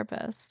the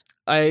therapist?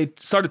 I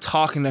started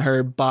talking to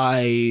her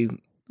by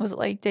Was it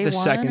like day the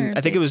 1? second. Or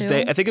I think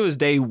it was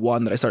day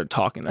 1 that I started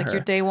talking to like her.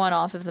 your day 1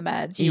 off of the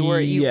meds.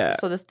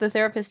 So the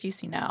therapist you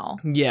see now.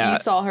 Yeah. You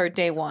saw her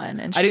day 1,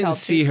 and she I didn't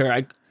helped see you.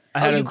 her.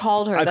 You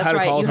called her. I That's had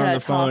right. called You her had on a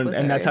the talk phone, with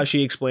and her. that's how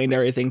she explained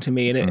everything to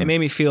me, and it made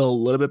me feel a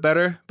little bit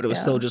better. But it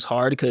was still just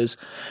hard because,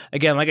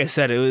 again, like I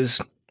said,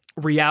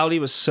 reality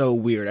was so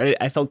weird.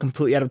 I felt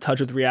completely out of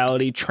touch with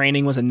reality.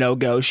 Training was a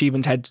no-go. She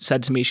even had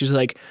said to me, she's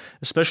like,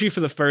 especially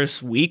for the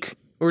first week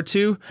or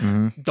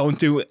 2, don't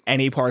do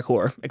any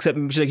parkour. Except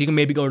she's like, you can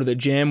maybe go to the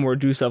gym or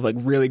do stuff like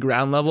really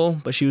ground level.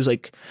 But she was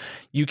like,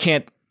 you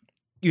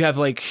have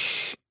like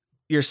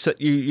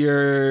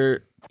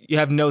you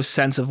have no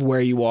sense of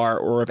where you are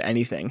or of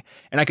anything.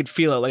 And I could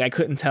feel it. Like, I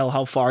couldn't tell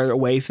how far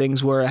away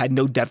things were. I had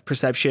no depth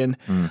perception.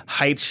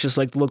 Heights just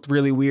like looked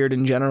really weird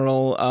in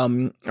general.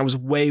 I was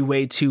way,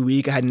 way too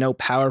weak. I had no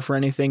power for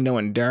anything, no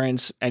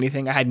endurance,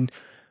 anything. I had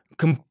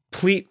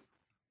complete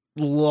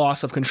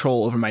loss of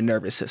control over my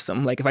nervous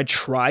system. Like, if I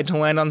tried to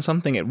land on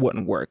something, it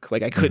wouldn't work.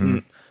 Like, I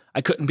couldn't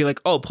be like,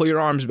 oh, pull your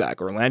arms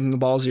back or landing the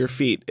balls of your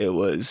feet. It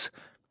was,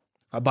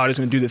 my body's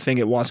going to do the thing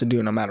it wants to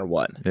do no matter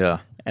what. Yeah.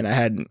 And I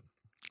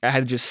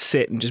had to just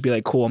sit and just be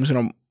like, cool, I'm just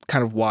going to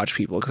kind of watch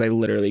people because I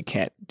literally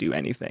can't do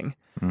anything.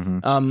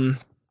 And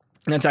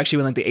that's actually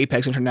when like the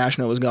Apex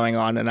International was going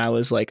on, and I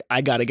was like,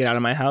 I got to get out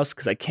of my house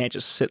because I can't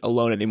just sit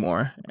alone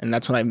anymore. And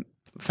that's when I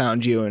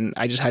found you, and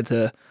I just had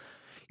to,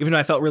 even though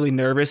I felt really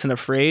nervous and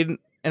afraid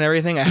and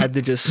everything, I had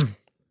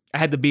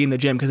to be in the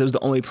gym because it was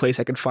the only place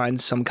I could find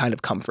some kind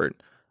of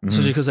comfort.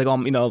 Especially because like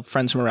all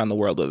friends from around the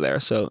world were there,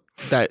 so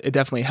that it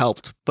definitely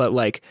helped. But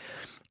like,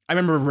 I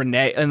remember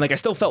Renee, and like I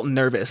still felt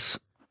nervous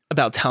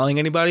about telling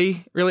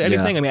anybody really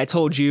anything. I mean, I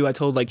told you, I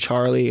told like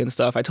Charlie and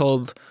stuff. I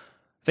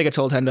think I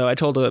told Hendo. I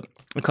told a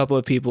couple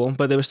of people,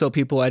 but there were still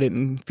people I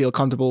didn't feel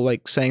comfortable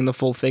like saying the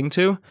full thing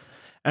to.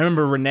 I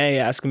remember Renee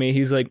asking me,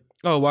 he's like,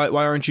 "Oh, why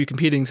aren't you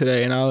competing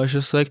today?" And I was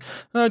just like,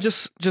 "Oh,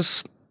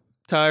 just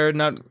tired,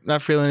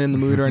 not feeling in the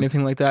mood or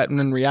anything like that."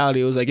 And in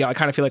reality, it was like, yeah, I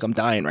kind of feel like I'm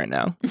dying right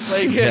now.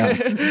 Like,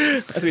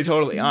 to be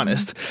totally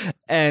honest.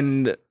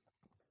 And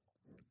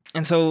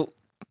so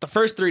the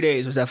first 3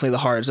 days was definitely the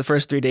hardest. The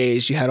first 3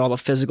 days, you had all the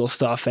physical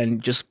stuff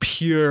and just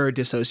pure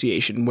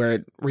dissociation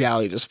where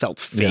reality just felt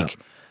fake.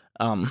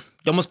 You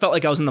almost felt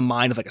like I was in the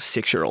mind of like a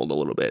 6-year-old a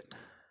little bit.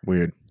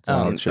 Weird.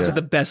 That's like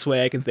the best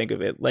way I can think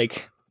of it.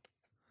 Like,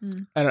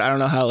 I don't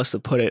know how else to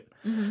put it.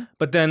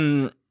 But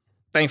then,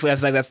 thankfully,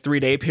 after like that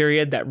 3-day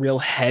period, that real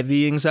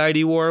heavy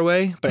anxiety wore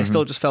away. But I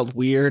still just felt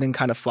weird and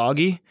kind of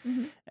foggy.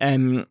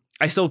 And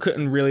I still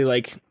couldn't really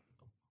like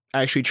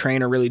actually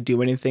train or really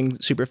do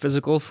anything super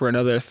physical for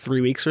another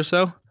 3 weeks or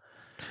so.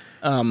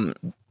 And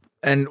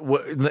then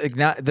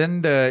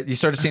you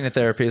started seeing a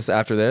therapist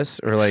after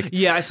this, or like,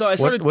 yeah, I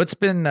started. What's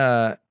been?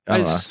 I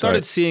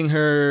started seeing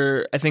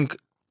her, I think,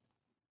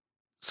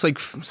 It's like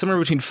somewhere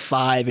between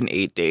 5 and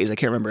 8 days. I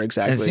can't remember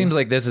exactly. And it seems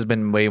like this has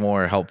been way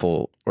more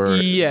helpful, or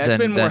Yeah, it's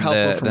been more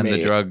helpful for than me.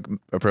 the drug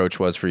approach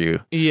was for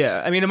you.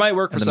 Yeah, I mean, it might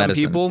work for the some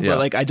medicine, people, yeah. but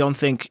like I don't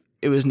think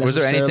it was Was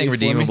necessarily. there anything for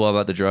me. redeemable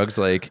about the drugs?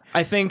 Like,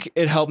 I think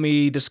it helped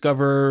me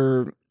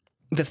discover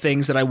the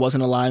things that I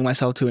wasn't allowing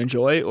myself to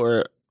enjoy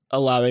or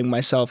allowing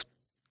myself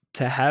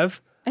to have.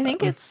 I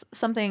think it's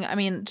something, I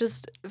mean,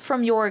 just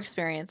from your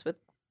experience with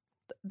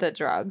the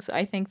drugs,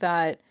 I think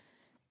that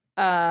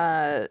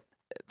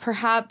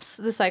perhaps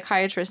the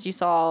psychiatrist you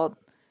saw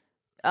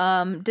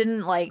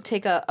didn't like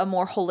take a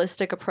more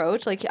holistic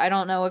approach. Like, I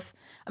don't know if,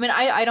 I mean,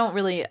 I don't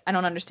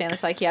understand the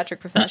psychiatric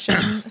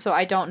profession, so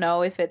I don't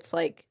know if it's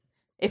like,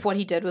 if what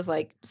he did was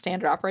like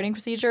standard operating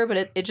procedure,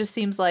 but it just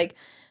seems like,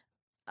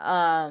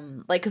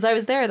 because I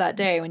was there that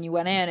day when you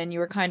went in and you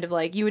were kind of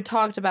like, you had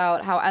talked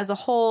about how as a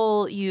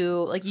whole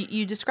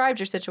you described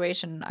your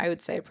situation, I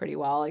would say pretty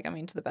well, like, I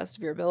mean, to the best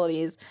of your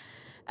abilities.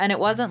 And it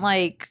wasn't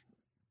like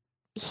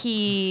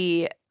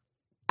he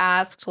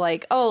asked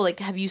like, oh, like,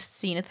 have you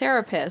seen a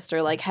therapist,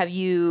 or like, have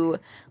you,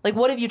 like,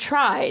 what have you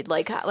tried,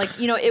 like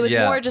you know, it was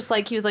Yeah. more just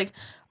like he was like,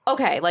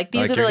 okay, like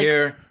these like are the, you're like,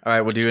 here. All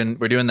right, we're doing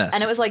this.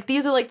 and it was like,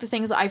 these are like the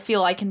things I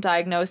feel I can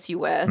diagnose you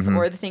with, Mhm.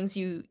 or the things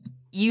you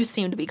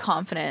seem to be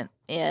confident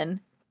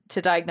in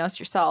to diagnose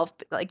yourself.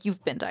 Like,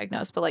 you've been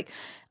diagnosed, but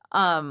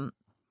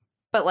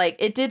like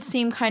it did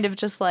seem kind of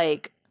just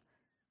like,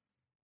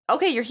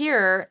 okay, you're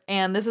here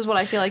and this is what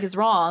I feel like is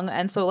wrong,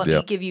 and so let me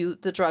Yep. give you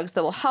the drugs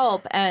that will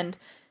help. And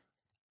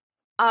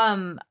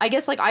I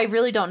guess like I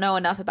really don't know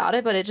enough about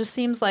it, but it just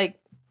seems like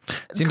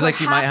Seems like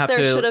you might have there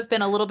to. should have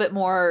been a little bit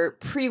more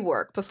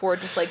pre-work before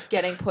just like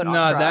getting put on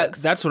No,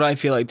 drugs. that's what I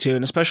feel like too,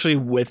 and especially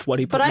with what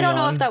he put But I me don't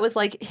know on. if that was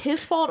like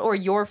his fault or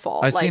your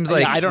fault. It seems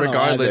like I don't know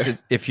regardless, either.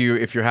 if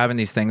you're having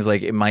these things,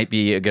 like it might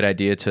be a good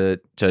idea to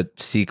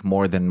seek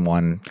more than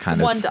one kind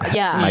One of do-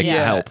 yeah, like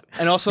yeah. help.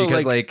 And also,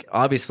 Because like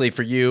obviously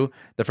for you,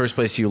 the first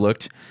place you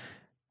looked,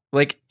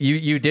 like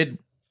you did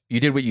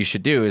what you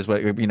should do, is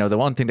what, you know, the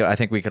one thing that I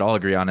think we could all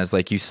agree on is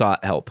like you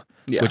sought help,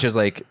 Yeah. which is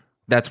like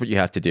that's what you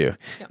have to do.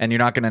 Yep. And you're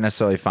not going to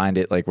necessarily find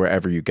it like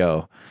wherever you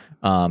go.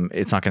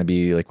 It's not going to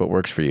be like what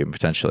works for you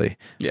potentially.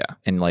 yeah,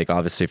 And like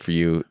obviously for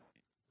you,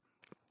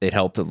 it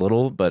helped a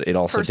little, but it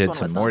also First did one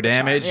some was more not the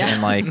charm, damage. yeah.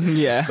 And like,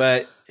 yeah,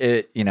 but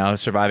it, you know,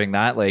 surviving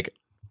that like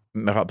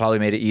probably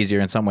made it easier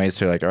in some ways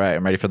to like, all right,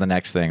 I'm ready for the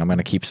next thing. I'm going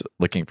to keep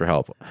looking for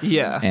help.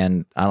 yeah,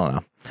 And I don't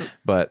know,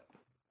 but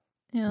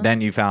Yeah. then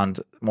you found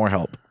more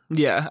help.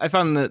 yeah. I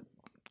found that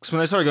because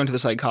when I started going to the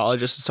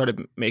psychologist, it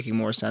started making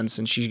more sense,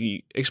 and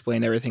she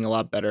explained everything a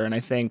lot better. And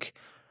I think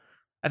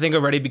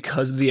already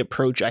because of the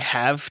approach I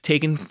have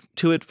taken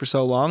to it for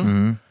so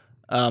long,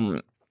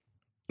 Mhm.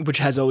 which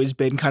has always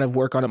been kind of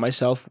work on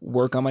myself.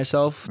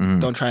 Mhm.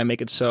 Don't try and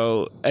make it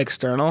so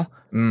external.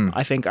 Mm.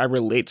 I think I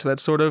relate to that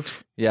sort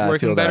of Yeah, I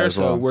working feel that better, as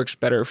so well. it works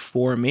better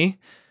for me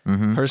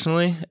Mhm.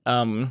 personally.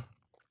 And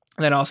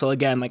then also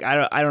again, like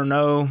I don't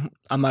know,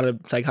 I'm not a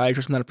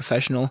psychiatrist, I'm not a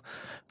professional,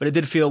 but it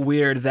did feel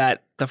weird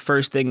that the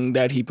first thing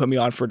that he put me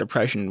on for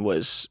depression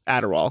was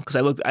Adderall, because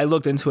I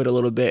looked into it a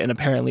little bit, and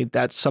apparently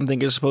that's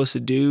something you're supposed to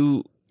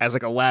do as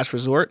like a last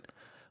resort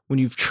when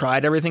you've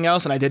tried everything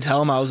else. And I did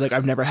tell him, I was like,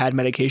 I've never had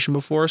medication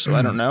before, so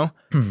I don't know.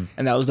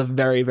 And that was the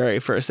very, very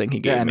first thing he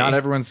gave Yeah, me. and not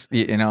everyone's,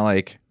 you know,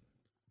 like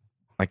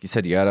you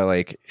said, you gotta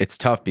like, it's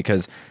tough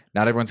because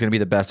not everyone's gonna be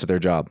the best at their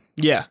job.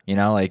 Yeah, You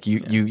know, like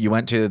you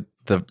went to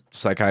the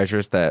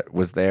psychiatrist that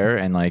was there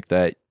and like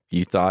that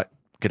you thought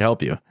could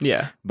help you,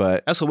 yeah.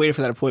 but I also waited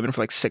for that appointment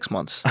for like 6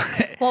 months.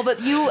 Well,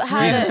 but you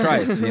had Jesus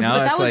Christ, you know, but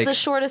that it's was like, the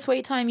shortest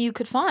wait time you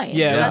could find.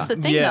 Yeah. That's the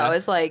thing Yeah. though,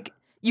 is like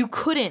you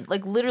couldn't,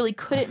 like literally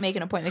couldn't make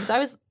an appointment, because I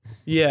was,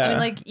 Yeah. I mean,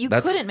 like you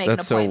couldn't make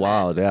that's an appointment. so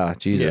wild. Yeah,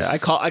 Jesus.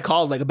 Yeah, I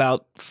called like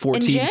about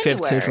 14,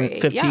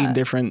 15 yeah.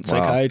 different Wow.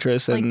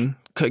 psychiatrists and Like-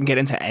 couldn't get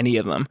into any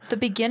of them. The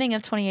beginning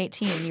of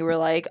 2018, you were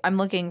like, I'm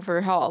looking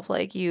for help,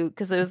 like you,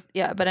 because it was,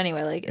 yeah. But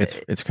anyway, like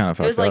It's kind of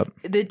it was fucked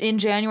like up. in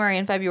January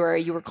and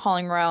February, you were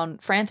calling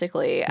around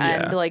frantically,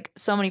 and Yeah. like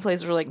so many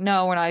places were like,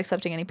 no, we're not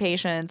accepting any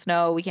patients.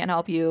 No, we can't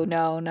help you.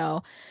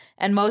 No.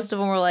 And most of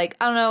them were like,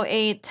 I don't know,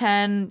 8,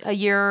 10, a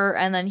year.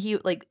 And then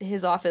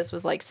his office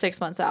was like 6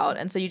 months out.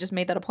 And so you just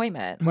made that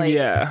appointment. Like,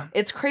 yeah.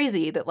 it's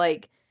crazy that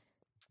like,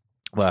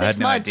 Well, I had 6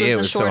 no months idea it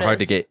was was the so hard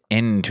to shortest. get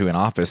into an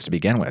office to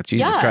begin with.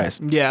 Jesus Yeah.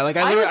 Christ. Yeah, like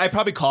I I was-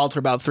 probably called for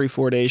about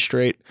 3-4 days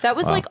straight. that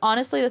was Wow. like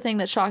honestly the thing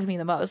that shocked me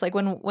the most. Like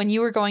when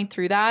you were going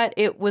through that,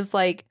 it was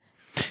like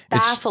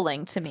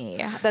baffling to me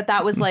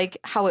that was like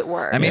how it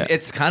works. I mean,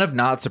 it's kind of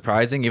not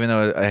surprising, even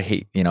though I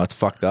hate, you know, it's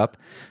fucked up,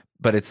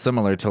 but it's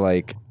similar to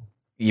like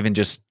even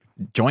just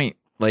joint.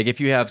 Like if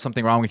you have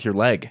something wrong with your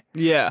leg,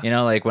 Yeah. you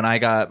know, like when I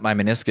got my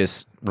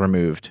meniscus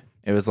removed,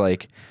 it was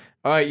like,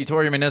 all right, you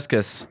tore your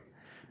meniscus.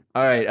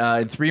 All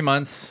right, in 3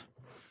 months,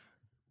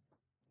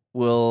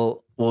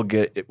 we'll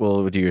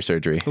we'll do your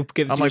surgery. We'll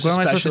give I'm you like, a what am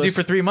I supposed to do specialist."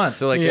 for 3 months?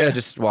 They're like, Yeah. yeah,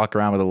 just walk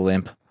around with a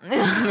limp.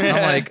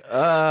 I'm like,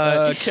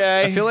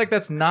 Okay. I feel like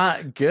that's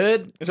not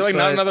good. Is there like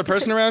not but another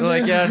person around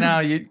they're here? like,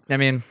 yeah, no, I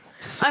mean,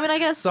 I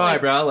guess sorry,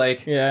 like, bro.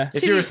 Like, Yeah.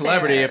 if To you were be a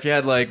celebrity, fair- if you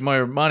had like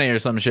more money or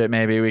some shit,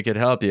 maybe we could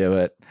help you.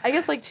 But I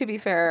guess like to be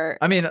fair,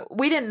 I mean,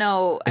 we didn't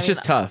know. it's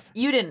just tough.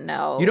 You didn't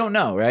know. You don't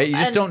know, right? You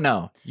just And- don't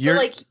know. But You're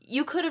like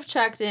you could have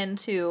checked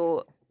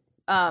into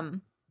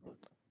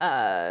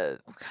God,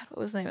 what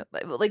was the name of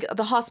it? Like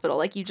the hospital,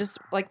 like you just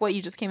like what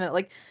you just came in,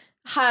 like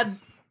had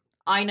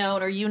I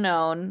known or you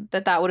known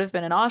that would have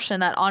been an option,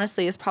 that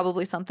honestly is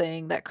probably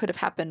something that could have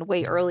happened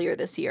way earlier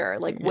this year,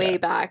 like way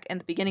back in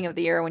the beginning of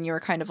the year when you were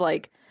kind of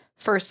like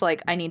first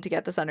like I need to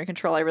get this under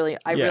control. I really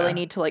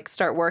need to like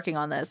start working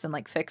on this and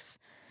like fix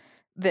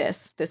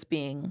this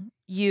being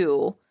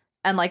you.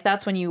 And like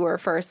that's when you were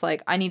first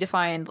like I need to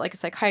find like a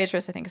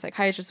psychiatrist. I think a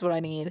psychiatrist is what I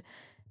need.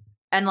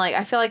 And like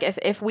I feel like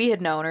if we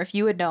had known or if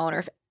you had known or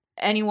if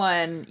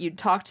anyone you'd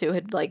talked to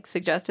had like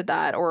suggested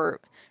that or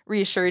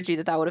reassured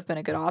you that would have been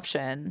a good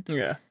option.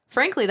 Yeah.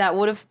 Frankly, that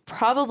would have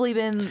probably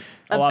been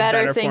A a lot better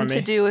better thing for to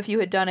me. do if you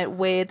had done it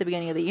way at the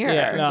beginning of the year.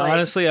 Yeah, no, Like,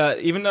 honestly,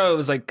 even though it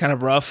was like kind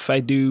of rough, I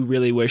do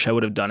really wish I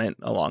would have done it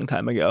a long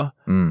time ago.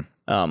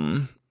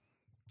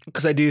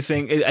 Because I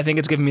think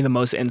it's given me the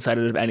most insight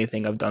out of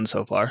anything I've done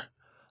so far.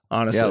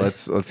 Honestly, yeah.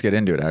 Let's get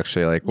into it.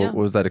 Actually, like, Yeah. what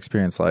was that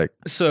experience like?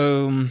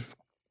 so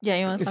yeah,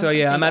 you want to So,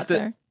 yeah, I'm at the-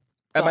 there?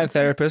 at Go my on.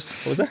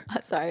 therapist. What was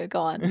that? Sorry, go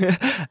on.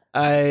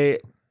 I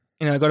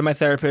go to my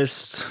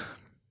therapist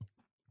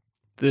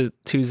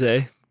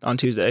on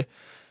Tuesday.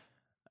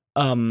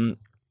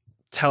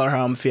 Tell her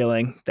how I'm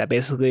feeling. That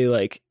basically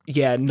like,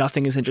 yeah,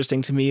 nothing is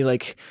interesting to me.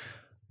 Like,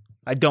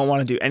 I don't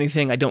want to do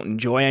anything. I don't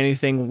enjoy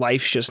anything.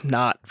 Life's just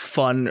not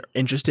fun or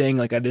interesting.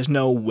 Like, there's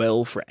no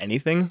will for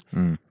anything.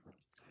 Mm.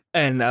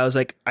 And I was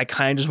like, I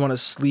kind of just want to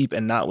sleep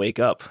and not wake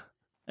up.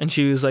 And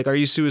she was like, are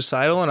you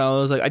suicidal? And I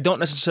was like, I don't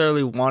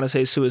necessarily want to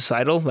say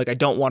suicidal. Like, I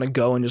don't want to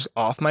go and just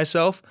off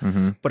myself.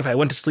 Mm-hmm. But if I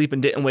went to sleep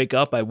and didn't wake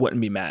up, I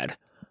wouldn't be mad.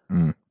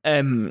 Mm.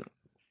 And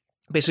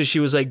basically she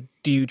was like,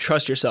 do you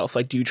trust yourself?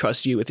 Like, do you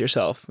trust you with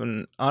yourself?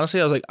 And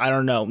honestly, I was like, I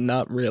don't know,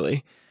 not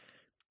really.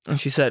 And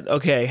she said,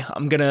 okay,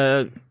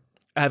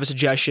 I have a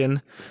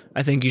suggestion.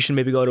 I think you should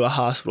maybe go to a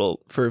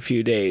hospital for a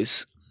few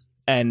days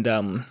and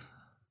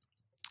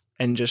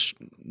just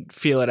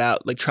feel it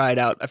out, like try it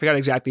out. I forgot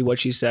exactly what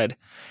she said,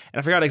 and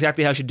I forgot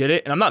exactly how she did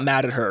it. And I'm not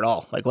mad at her at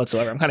all, like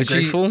whatsoever. I'm kind of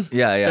grateful.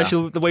 Yeah.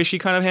 The way she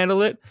kind of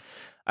handled it.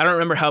 I don't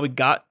remember how we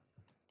got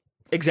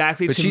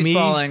exactly But to she's me.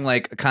 following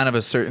like kind of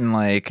a certain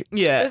like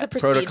Yeah, There's a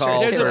procedure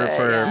protocol to for it.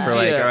 Yeah. for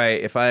like, Yeah. all right,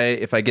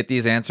 if I get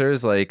these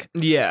answers, like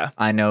yeah,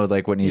 I know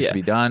like what needs Yeah. to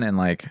be done, and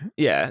like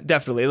yeah,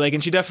 definitely. Like,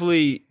 and she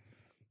definitely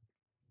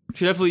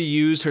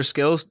used her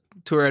skills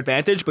to her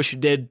advantage, but she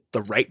did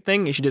the right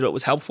thing and she did what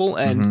was helpful,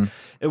 and Mhm.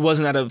 it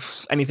wasn't out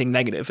of anything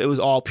negative. It was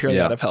all purely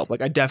Yeah. out of help.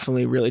 Like, I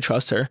definitely really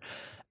trust her.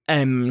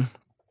 And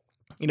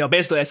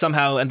basically I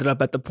somehow ended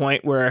up at the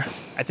point where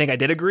I think I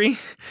did agree,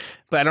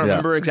 but I don't Yeah.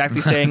 remember exactly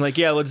saying like,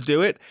 yeah, let's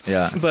do it.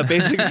 yeah. But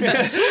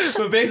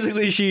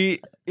basically she,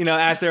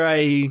 after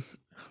I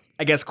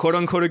guess quote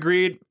unquote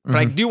agreed, but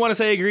I do want to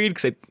say agreed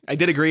because I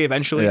did agree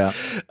eventually. Yeah.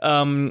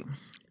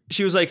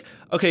 She was like,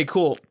 okay,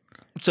 cool.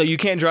 So you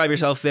can't drive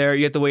yourself there.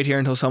 You have to wait here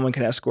until someone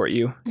can escort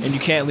you, and you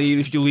can't leave.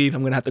 If you leave,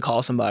 I'm gonna have to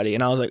call somebody.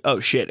 And I was like,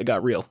 oh shit, it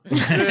got real.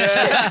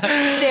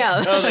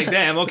 Damn. I was like,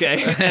 damn,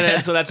 okay. And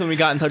then, so that's when we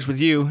got in touch with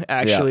you,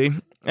 actually.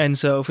 And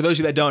so for those of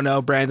you that don't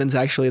know, Brandon's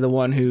actually the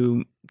one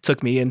who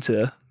took me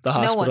into the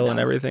hospital and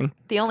knows. everything.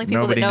 The only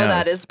people Nobody that know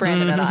knows. that is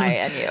Brandon and I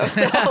and you.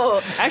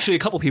 So Actually, a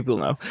couple people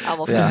know.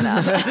 well, fair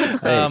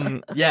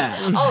enough. Yeah.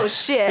 Oh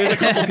shit. There's a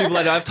couple people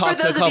I know. I've For talked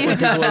to a those of couple you who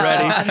people don't know,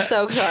 already. I'm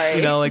so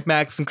sorry. Like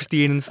Max and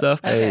Christine and stuff.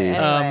 Okay, anyway,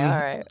 Um, all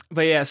right.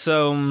 But yeah,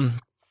 so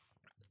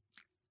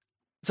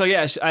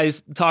yeah, I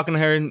was talking to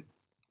her, and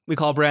we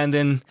call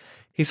Brandon.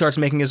 He starts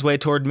making his way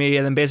toward me,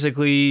 and then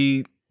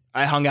basically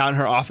I hung out in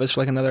her office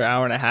for like another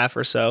hour and a half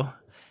or so,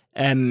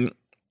 and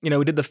we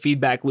did the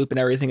feedback loop and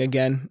everything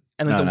again.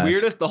 And then Oh,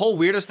 nice. the whole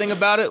weirdest thing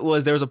about it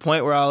was there was a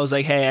point where I was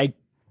like, "Hey, I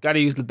got to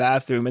use the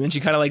bathroom," and then she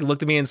kind of like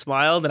looked at me and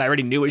smiled, and I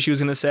already knew what she was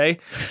gonna say,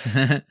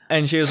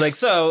 and she was like,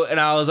 "So," and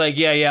I was like,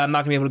 "Yeah, I'm not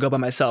gonna be able to go by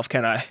myself,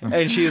 can I?"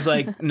 And she's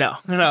like, "No,"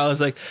 and I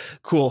was like,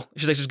 "Cool."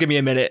 She's like, "Just give me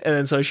a minute," and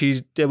then so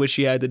she did what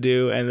she had to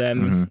do, and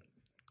then. Mhm.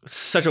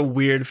 Such a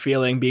weird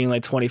feeling being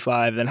like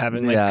 25 and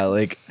having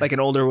like an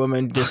older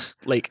woman just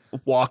like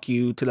walk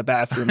you to the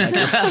bathroom like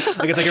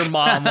it's like your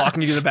mom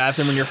walking you to the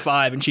bathroom when you're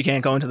 5 and she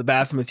can't go into the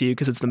bathroom with you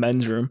because it's the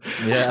men's room.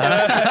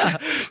 Yeah.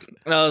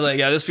 And I was like,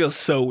 yeah, this feels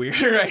so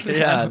weird right now.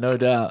 Yeah, no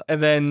doubt.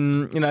 And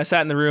then I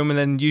sat in the room, and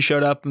then you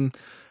showed up and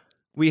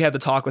we had to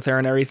talk with her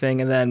and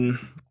everything, and then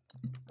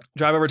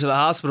drive over to the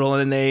hospital,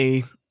 and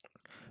then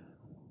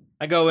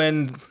I go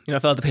in,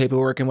 fill out the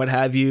paperwork and what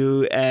have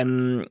you,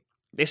 and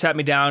they sat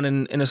me down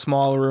in a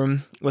small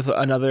room with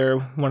another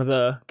one of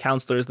the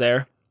counselors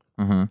there,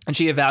 Mm-hmm. and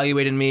she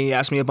evaluated me,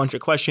 asked me a bunch of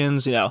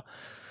questions, are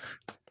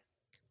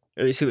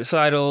you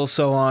suicidal,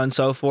 so on and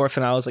so forth,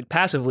 and I was like,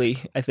 passively,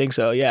 I think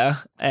so, yeah.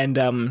 And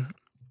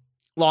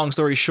long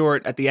story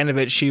short, at the end of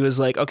it, she was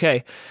like,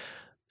 okay,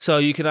 so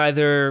you can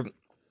either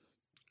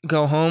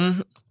go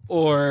home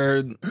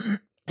or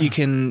you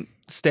can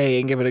stay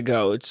and give it a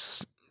go.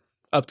 It's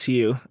up to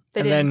you.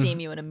 They And didn't then- deem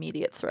you an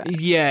immediate threat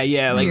Yeah,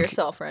 to like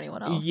yourself or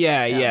anyone else.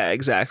 yeah,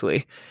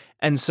 exactly.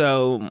 And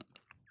so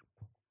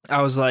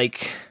I was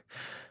like,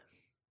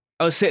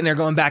 I was sitting there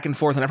going back and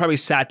forth, and I probably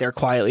sat there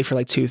quietly for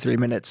like 2-3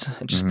 minutes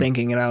just Mhm.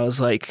 thinking. And I was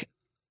like,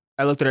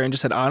 I looked at her and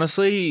just said,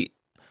 honestly,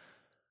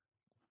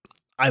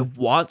 I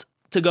want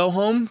to go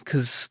home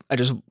because I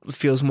just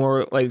feels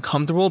more like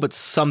comfortable, but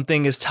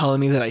something is telling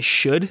me that I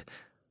should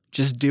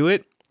just do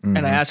it. And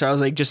I Mhm. asked her, I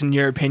was like, just in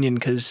your opinion,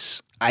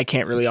 because I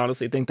can't really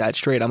honestly think that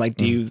straight. I'm like,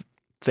 do you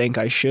think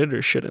I should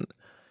or shouldn't?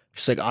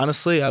 She's like,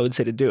 honestly, I would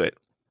say to do it.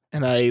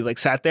 And I like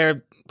sat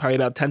there probably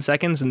about 10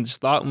 seconds and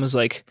just thought and was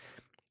like,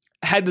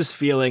 I had this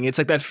feeling. It's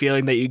like that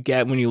feeling that you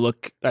get when you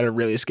look at a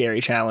really scary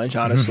challenge,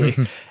 honestly.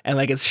 And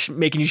like it's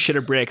making you shit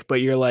a brick,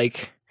 but you're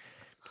like,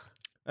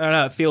 I don't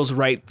know, it feels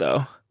right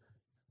though.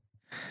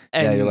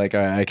 And Yeah, you're like,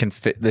 I can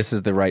fit. This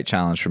is the right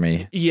challenge for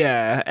me.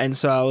 yeah. And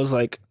so I was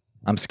like,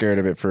 I'm scared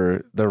of it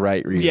for the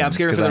right reasons. Yeah, I'm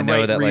scared because for the I know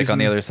right that like on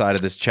the reason. other side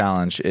of this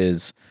challenge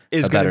is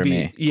is a going to better be,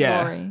 me.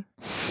 yeah, Glory.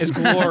 it's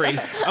glory.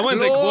 I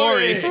wouldn't say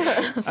glory.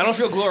 I don't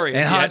feel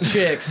glorious and hot yet.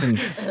 chicks and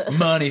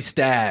money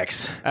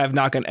stacks. I have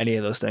not gotten any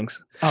of those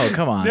things. Oh,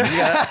 come on. You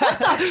got-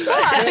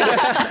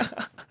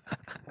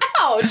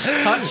 Ouch.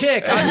 hot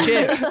chick.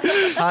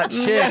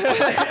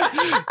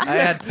 I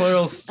had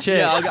plural chicks.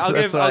 Yeah, I'll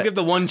That's why- give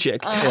the one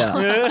chick.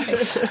 Yeah.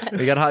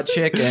 We got hot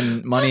chick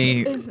and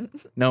money,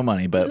 no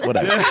money, but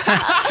whatever.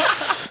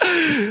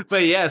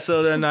 But yeah,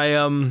 so then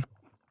I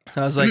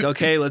was like,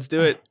 okay, let's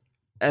do it.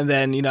 And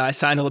then, you know, I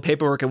signed all the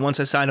paperwork, and once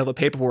I signed all the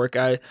paperwork,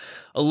 a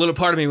little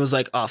part of me was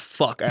like, oh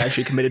fuck, I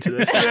actually committed to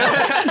this.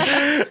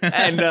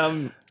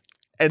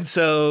 and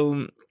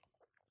so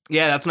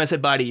yeah, that's when I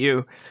said bye to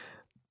you.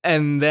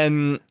 And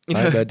then, you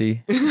know, Bye,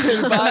 buddy.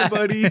 bye,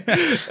 buddy.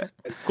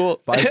 Cool.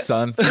 Bye,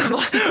 son.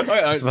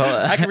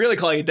 I can really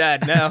call you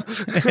dad now.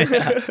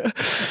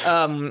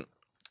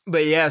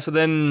 But yeah, so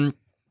then,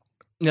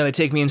 you know, they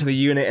take me into the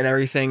unit and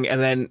everything. And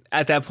then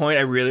at that point,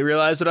 I really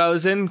realized what I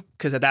was in.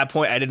 Because at that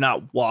point, I did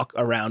not walk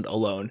around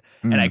alone.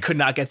 And I could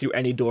not get through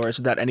any doors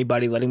without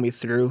anybody letting me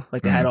through.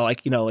 Like they had all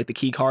like, you know, like the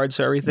key cards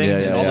or everything. Yeah,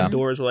 and yeah, all yeah. the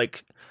doors were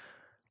like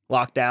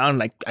locked down.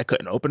 And I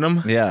couldn't open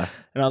them. Yeah.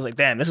 And I was like,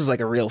 damn, this is like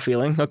a real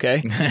feeling.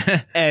 Okay.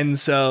 And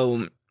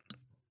so,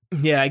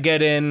 yeah, I get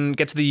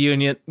to the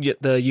unit,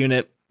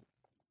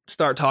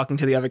 start talking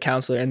to the other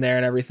counselor in there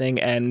and everything.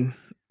 And,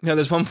 you know,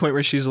 there's one point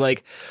where she's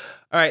like,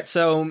 all right,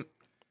 so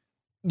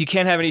you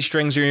can't have any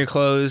strings in your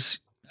clothes.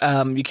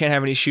 You can't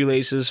have any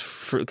shoelaces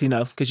for, you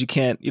know, because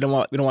we don't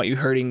want you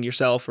hurting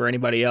yourself or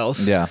anybody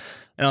else. Yeah.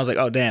 And I was like,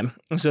 oh, damn.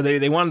 And so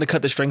they wanted to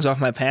cut the strings off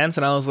my pants.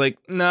 And I was like,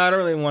 no, I don't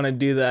really want to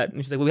do that.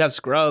 And she's like, well, we have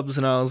scrubs.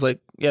 And I was like,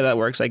 yeah, that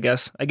works, I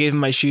guess. I gave him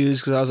my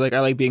shoes because I was like, I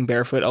like being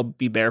barefoot. I'll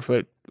be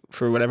barefoot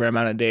for whatever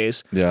amount of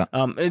days. Yeah.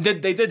 And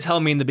they did tell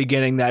me in the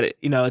beginning that,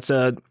 you know,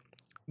 the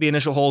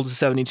initial hold is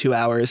 72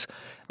 hours.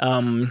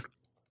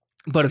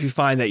 But if you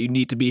find that you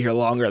need to be here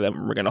longer,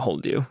 then we're going to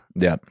hold you.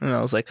 Yeah. And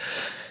I was like,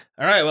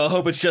 all right, well, I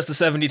hope it's just a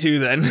 72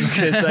 then,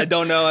 because I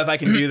don't know if I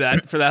can do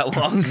that for that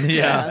long.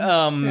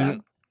 Yeah.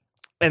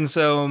 And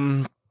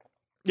so,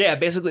 yeah,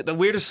 basically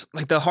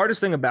the hardest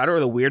thing about it, or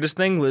the weirdest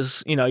thing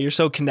was, you know, you're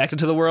so connected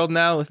to the world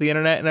now with the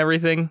internet and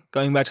everything,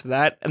 going back to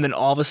that. And then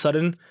all of a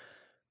sudden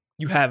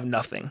you have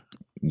nothing.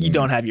 You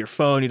don't have your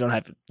phone. You don't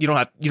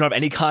have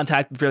any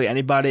contact with really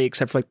anybody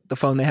except for like the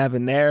phone they have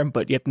in there.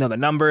 But you have to know the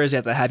numbers. You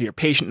have to have your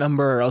patient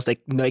number, or else they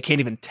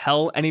can't even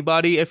tell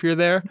anybody if you're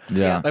there.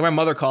 Yeah. Like my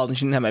mother called and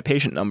she didn't have my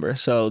patient number,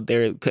 so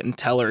they couldn't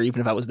tell her even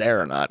if I was there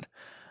or not.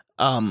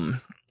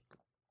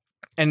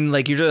 And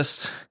like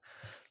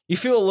you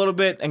feel a little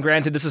bit, and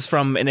granted, this is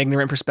from an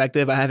ignorant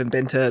perspective. I haven't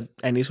been to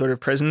any sort of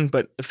prison,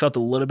 but it felt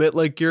a little bit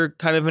like you're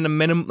kind of in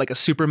a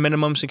super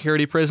minimum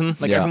security prison.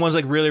 Like everyone's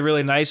like really,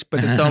 really nice, but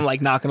they're still like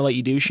not going to let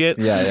you do shit.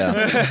 Yeah.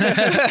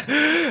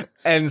 Yeah.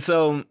 And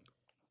so,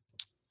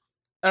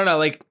 I don't know,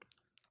 like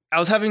I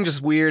was having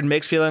just weird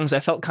mixed feelings. I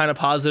felt kind of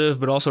positive,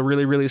 but also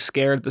really, really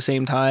scared at the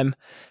same time.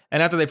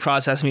 And after they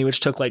processed me,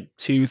 which took like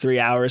 2-3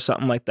 hours,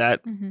 something like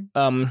that,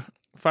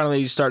 finally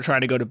you start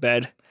trying to go to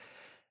bed.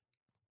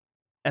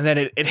 And then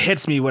it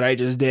hits me what I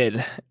just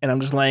did. And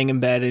I'm just laying in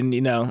bed, and, you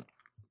know,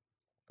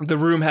 the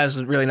room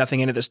has really nothing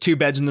in it. There's 2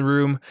 beds in the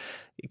room.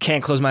 I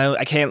can't close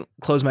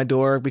my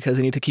door because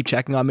they need to keep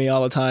checking on me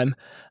all the time.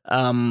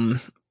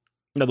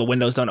 No, the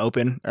windows don't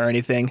open or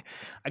anything.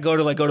 I go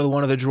to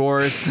one of the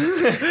drawers.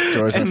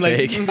 Drawers are and, like,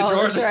 fake. The Oh,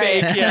 drawers that's are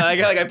right. fake. Yeah,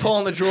 I pull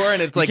on the drawer,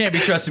 and it's like, Can't be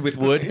trusted with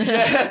wood.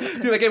 yeah.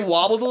 Dude, like it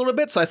wobbled a little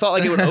bit, so I thought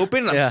like it would open.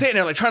 And I'm Yeah. sitting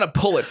there like trying to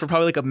pull it for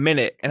probably like a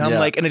minute, and I'm Yeah.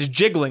 like, and it's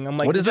jiggling. I'm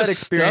like, What is that just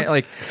experience stuck.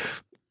 like?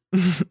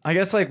 I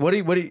guess like what do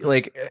you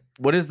like?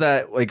 What is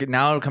that like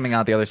now coming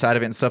out the other side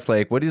of it and stuff?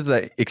 Like, what is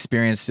that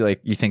experience like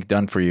you think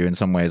done for you in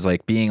some ways?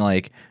 Like being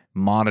like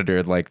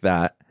monitored like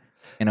that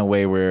in a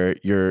way where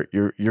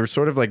you're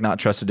sort of like not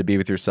trusted to be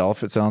with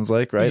yourself. It sounds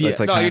like, right? Yeah. That's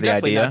like no, kind you're of the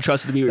definitely idea. not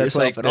trusted to be with That's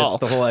yourself like at that's all.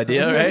 the whole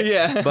idea, right?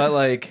 Yeah. But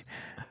like,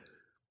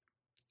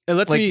 it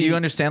lets Like, me. do you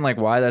understand like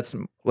why that's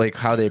like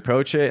how they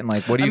approach it, and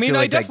like what do you I mean, feel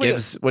I like that definitely-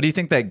 gives? What do you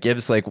think that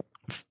gives like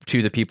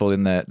to the people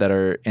in that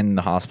are in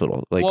the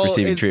hospital, like Well,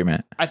 receiving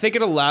treatment? I think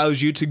it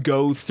allows you to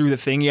go through the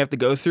thing you have to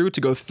go through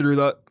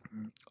the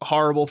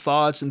horrible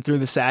thoughts and through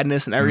the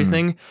sadness and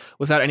everything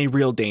without any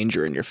real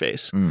danger in your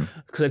face.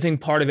 Because I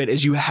think part of it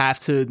is you have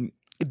to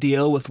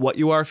deal with what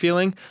you are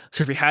feeling.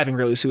 So if you're having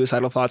really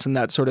suicidal thoughts and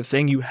that sort of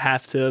thing, you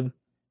have to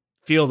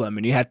feel them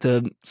and you have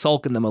to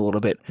sulk in them a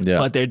little bit. Yeah.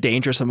 But they're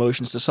dangerous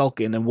emotions to sulk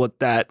in. And what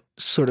that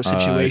sort of I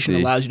situation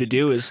see. allows you to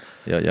do is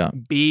Yeah.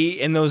 be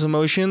in those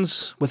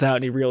emotions without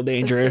any real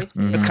danger.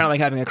 safety. It's kind of like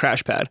having a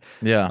crash pad,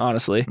 Yeah.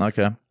 honestly.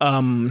 Okay.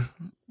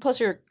 Plus,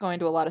 you're going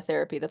to a lot of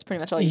therapy. That's pretty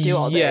much all you do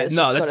all day. Yeah, is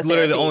no, just go that's to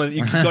literally the therapy. only.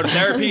 You can go to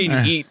therapy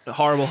and you eat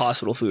horrible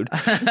hospital food.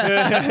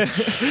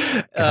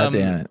 God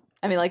damn it.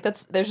 I mean, like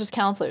there's just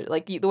counselors.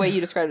 Like the way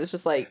you described it is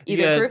just like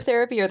either Yeah. group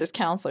therapy or there's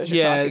counselors.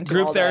 You're Yeah, talking to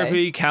group all day.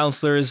 therapy,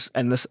 counselors,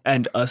 and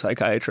a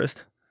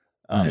psychiatrist.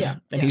 Nice. Yeah.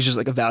 And he's just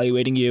like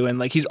evaluating you and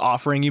like he's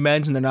offering you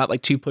meds and they're not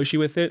like too pushy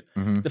with it,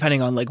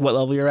 depending on like what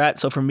level you're at.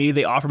 So for me,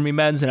 they offered me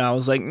meds and I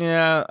was like,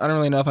 yeah, I don't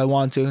really know if I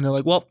want to. And they're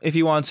like, well, if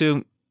you want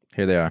to,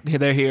 Here they are.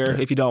 they're here.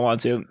 If you don't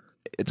want to,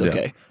 it's Yeah.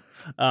 okay.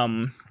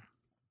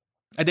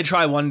 I did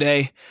try one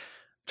day,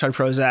 tried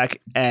Prozac,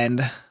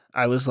 and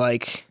I was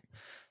like,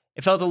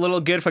 it felt a little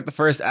good for like the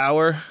first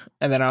hour,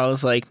 and then I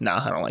was like,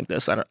 nah, I don't like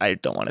this. I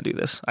don't want to do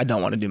this. I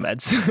don't want to do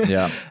meds.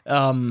 Yeah.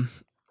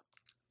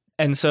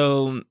 And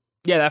so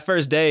yeah, that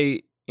first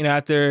day, you know,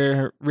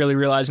 after really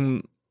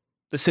realizing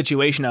the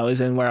situation I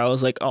was in, where I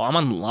was like, oh, I'm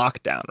on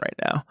lockdown right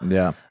now.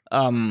 Yeah.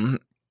 I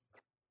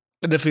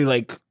definitely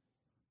like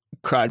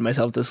cried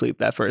myself to sleep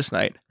that first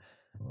night.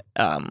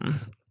 And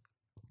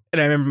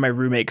I remember my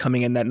roommate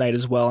coming in that night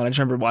as well. And I just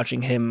remember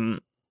watching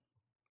him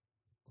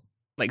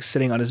like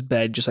sitting on his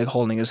bed, just like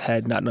holding his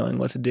head, not knowing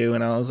what to do.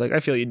 And I was like, I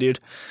feel you, dude.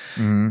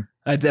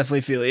 I definitely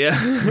feel you.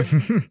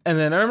 And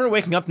then I remember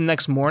waking up the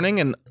next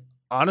morning and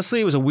honestly,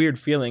 it was a weird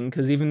feeling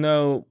because even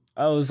though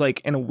I was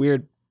like in a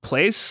weird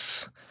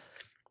place,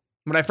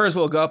 when I first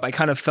woke up, I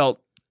kind of felt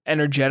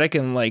energetic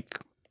and like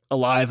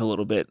alive a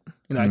little bit.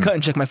 You know, I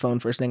couldn't check my phone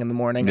first thing in the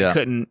morning. Yeah. I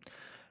couldn't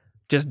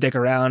just dick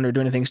around or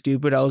do anything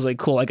stupid. I was like,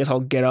 cool, I guess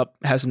I'll get up,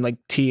 have some like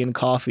tea and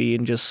coffee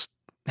and just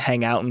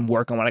hang out and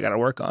work on what I got to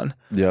work on.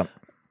 Yeah.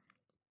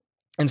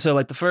 And so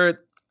like the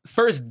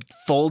first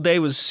full day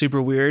was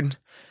super weird.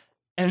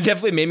 And it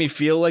definitely made me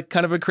feel like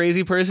kind of a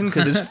crazy person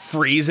because it's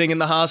freezing in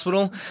the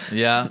hospital.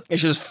 Yeah.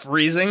 It's just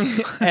freezing.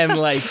 And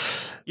like,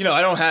 you know,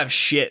 I don't have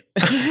shit.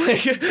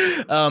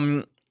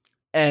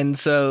 And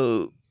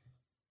so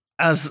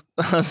I was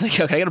like,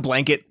 okay, I got a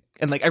blanket.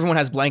 And like everyone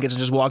has blankets and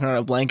just walking around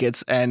with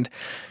blankets. And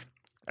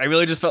I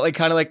really just felt like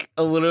kind of like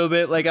a little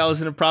bit like I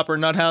was in a proper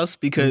nut house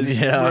because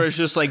where it's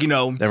just like, you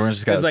know, Everyone's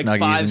just got there's like snuggies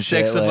 5, and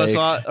 6 shit, of us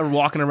like- are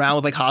walking around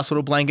with like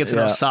hospital blankets and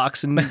Yeah. our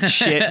socks and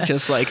shit,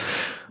 just like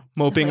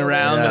moping So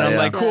around. Yeah, and I'm yeah.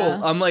 like, cool.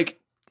 Yeah. I'm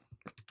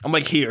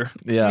like here.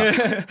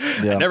 Yeah.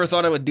 Yeah. I never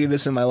thought I would do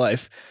this in my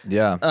life.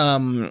 Yeah.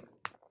 And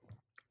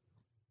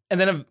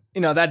then,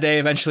 you know, that day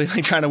eventually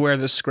like trying to wear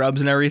the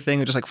scrubs and everything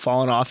and just like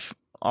falling off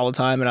all the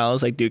time. And I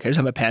was like, dude, can I just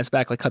have my pants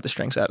back? Like cut the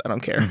strings out. I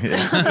don't care. Take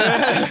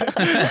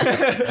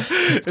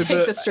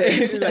the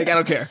strings. Like, I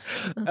don't care.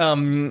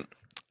 And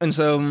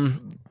so, you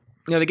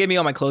know, they gave me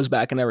all my clothes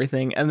back and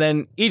everything. And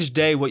then each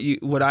day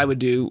what I would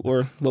do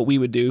or what we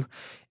would do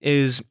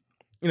is,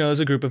 you know, there's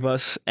a group of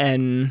us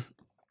and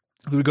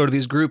we would go to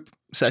these group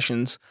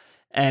sessions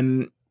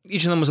and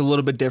each of them was a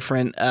little bit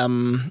different.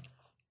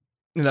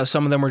 You know,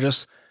 some of them were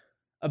just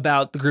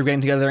about the group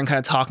getting together and kind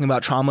of talking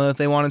about trauma if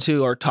they wanted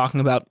to, or talking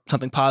about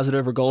something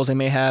positive or goals they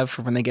may have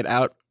for when they get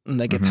out and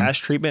they get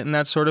past treatment and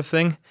that sort of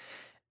thing.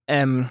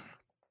 And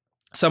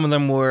some of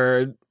them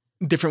were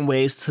different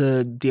ways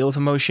to deal with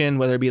emotion,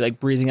 whether it be like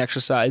breathing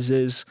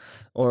exercises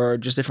or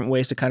just different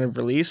ways to kind of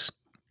release.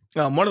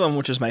 One of them,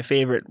 which was my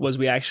favorite, was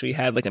we actually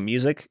had like a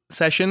music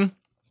session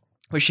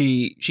where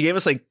she gave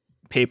us like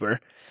paper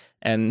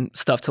and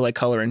stuff to like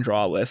color and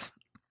draw with.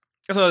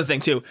 That's another thing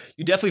too.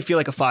 You definitely feel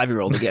like a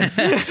 5-year-old again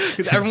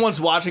because everyone's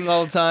watching you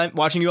all the time.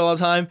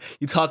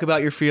 You talk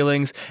about your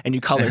feelings and you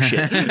color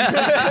shit.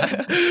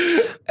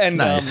 And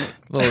Nice.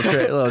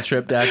 little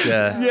trip back to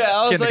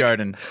I was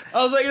kindergarten.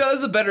 I was like, you know, this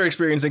is a better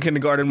experience than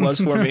kindergarten was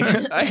for me.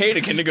 I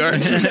hated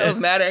kindergarten. I was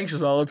mad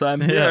anxious all the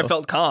time. Here I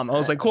felt calm. I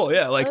was like, cool,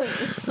 yeah, like,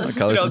 Color you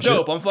know, some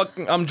shit. dope.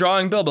 I'm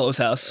drawing Bilbo's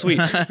house. Sweet.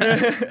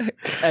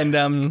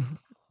 And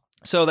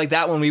so like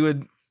that one, we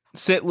would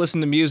sit,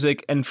 listen to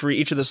music, and for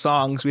each of the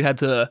songs, we had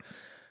to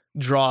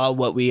draw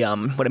what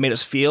it made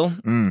us feel,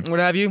 what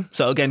have you.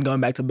 So again,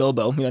 going back to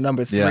Bilbo, you know,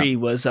 number 3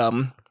 was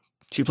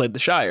she played the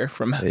Shire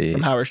from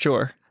Howard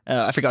Shore.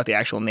 I forgot what the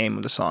actual name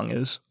of the song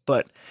is,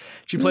 but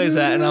she plays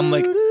that, and I'm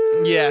like,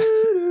 yeah.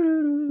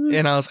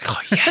 And I was like, oh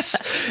yes.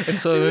 And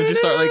so then just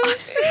start like,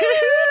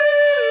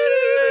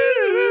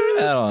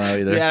 I don't know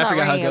either. Yeah. It's I not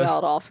forgot how it ringing a goes. bell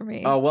at all for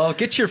me. Oh well,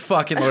 get your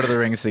fucking Lord of the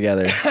Rings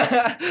together.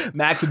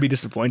 Max would be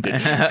disappointed.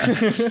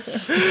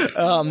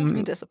 I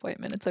mean,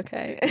 disappointment. It's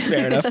okay.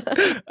 Fair enough.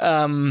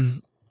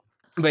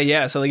 But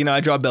yeah, so I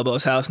draw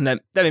Bilbo's house, and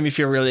that made me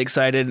feel really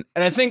excited.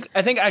 And I think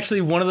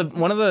actually one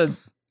of the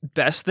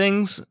best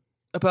things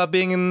about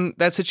being in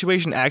that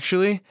situation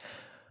actually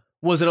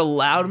was it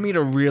allowed me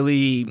to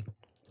really,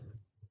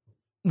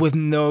 with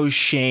no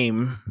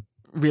shame,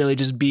 really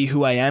just be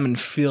who I am and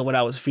feel what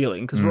I was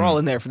feeling, because we're all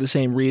in there for the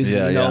same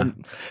reason. Yeah,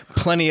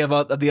 Plenty of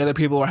the other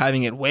people were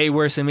having it way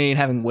worse than me and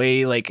having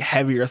way like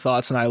heavier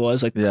thoughts than I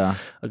was. Like a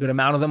good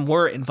amount of them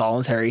were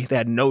involuntary. They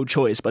had no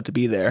choice but to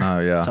be there. Oh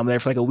yeah. So I'm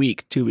there for like a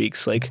week, 2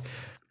 weeks, like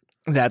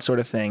that sort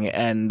of thing.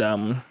 And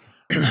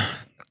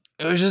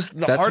it was just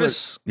the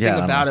hardest thing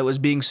about it was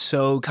being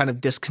so kind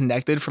of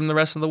disconnected from the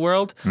rest of the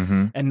world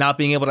and not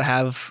being able to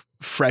have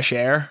fresh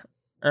air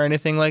or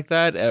anything like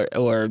that,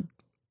 or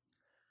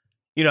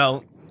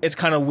it's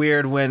kind of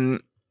weird when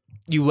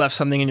you left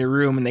something in your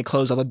room and they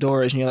close all the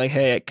doors and you're like,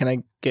 hey, can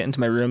I get into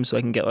my room so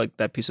I can get like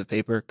that piece of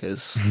paper?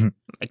 Because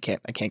I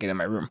can't get in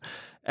my room.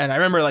 And I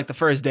remember like the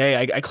first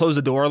day I closed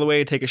the door all the way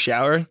to take a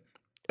shower, and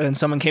then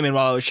someone came in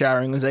while I was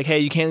showering and was like, hey,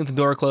 you can't leave the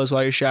door closed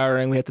while you're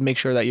showering. We have to make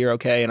sure that you're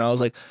okay. And I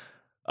was like,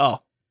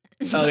 oh,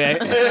 okay.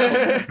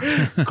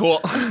 Cool.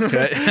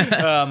 Okay.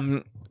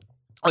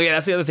 Oh yeah,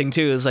 that's the other thing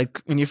too, is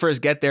like when you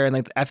first get there and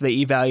like after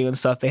they eval you and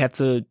stuff, they have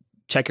to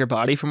check your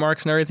body for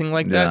marks and everything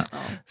like that.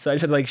 So I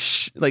just had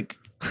to like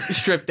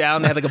strip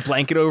down. They had like a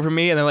blanket over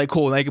me, and they're like,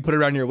 cool, now you can put it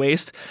around your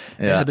waist.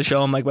 I just had to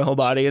show them like my whole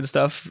body and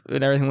stuff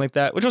and everything like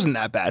that, which wasn't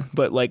that bad,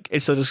 but like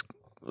it still just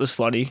was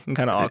funny and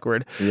kind of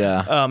awkward.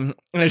 And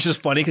it's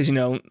just funny because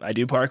I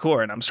do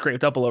parkour and I'm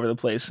scraped up all over the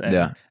place.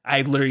 And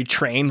I literally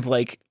trained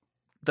like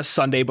the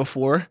Sunday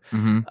before.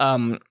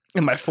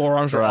 And my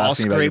forearms were all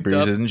scraped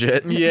up. And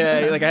shit.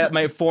 Yeah, like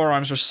my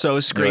forearms were so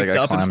scraped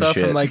up and stuff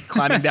from like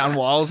climbing down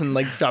walls and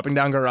like dropping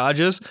down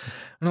garages.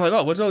 And I'm like,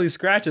 oh, what's all these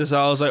scratches? So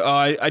I was like,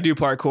 oh, I do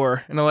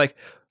parkour. And I'm like,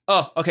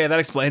 oh, okay, that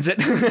explains it.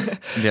 And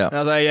I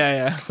was like,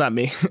 yeah, it's not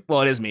me.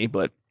 Well, it is me,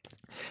 but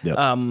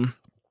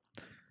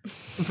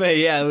but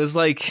yeah, it was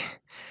like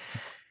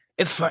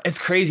it's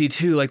crazy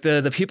too. Like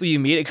the people you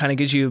meet, it kind of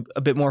gives you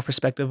a bit more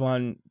perspective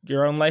on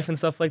your own life and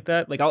stuff like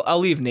that. Like I'll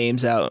leave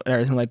names out and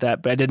everything like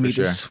that, but I did meet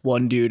this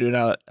one dude, and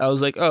I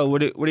was like, oh,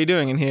 what are you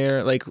doing in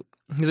here? Like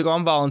he's like, oh,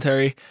 I'm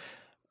voluntary.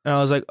 And I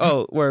was like,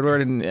 oh,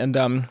 word.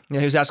 And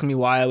he was asking me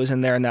why I was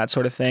in there and that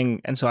sort of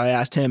thing. And so I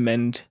asked him,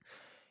 and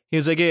he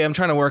was like, hey, I'm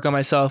trying to work on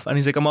myself. And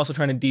he's like, I'm also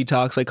trying to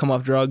detox, like come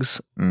off drugs.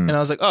 And I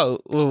was like, oh,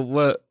 well,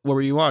 what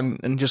were you on?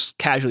 And just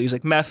casually, he's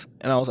like, meth.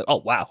 And I was like,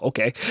 oh, wow,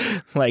 okay.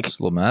 Like, just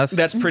a little meth.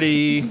 That's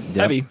pretty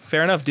heavy.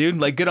 Fair enough, dude.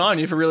 Like, good on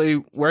you for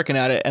really working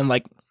at it. And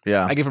like,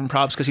 I give him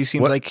props because he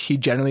seems like he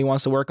genuinely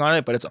wants to work on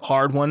it, but it's a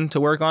hard one to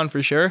work on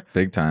for sure.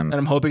 Big time. And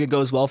I'm hoping it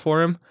goes well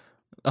for him.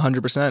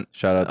 100%.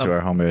 Shout out to our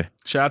homie.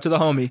 Shout out to the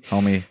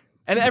homie.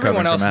 And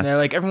everyone else in there,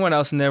 like everyone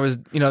else in there was,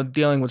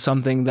 dealing with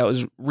something that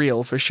was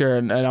real for sure.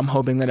 And I'm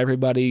hoping that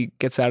everybody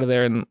gets out of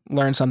there and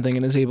learns something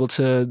and is able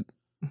to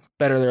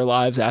better their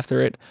lives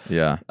after it.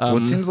 Yeah. Well,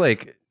 it seems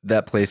like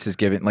that place is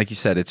given, like you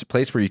said, it's a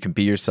place where you can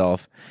be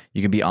yourself.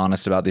 You can be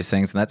honest about these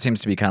things. And that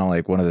seems to be kind of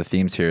like one of the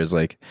themes here is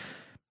like,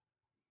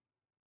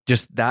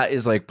 just that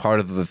is like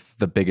part of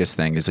the biggest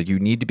thing is like, you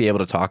need to be able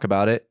to talk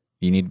about it.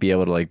 You need to be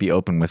able to like be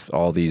open with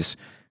all these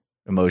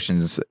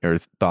emotions or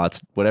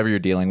thoughts, whatever you're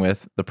dealing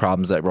with, the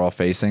problems that we're all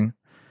facing.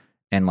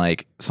 And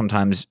like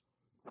sometimes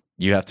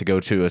you have to go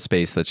to a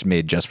space that's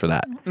made just for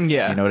that.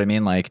 Yeah. You know what I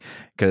mean? Like,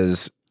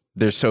 because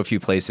there's so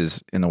few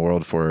places in the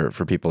world for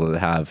people to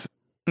have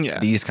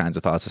these kinds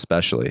of thoughts,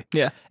 especially.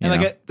 Yeah. And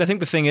like, I think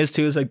the thing is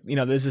too, is like,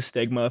 there's a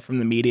stigma from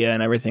the media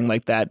and everything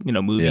like that,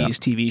 movies,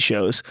 TV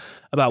shows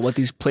about what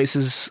these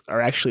places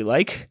are actually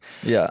like.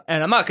 Yeah.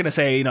 And I'm not going to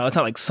say, it's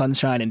not like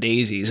sunshine and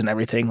daisies and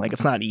everything. Like,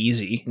 it's not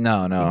easy.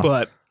 No.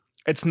 But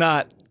it's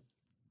not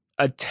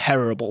a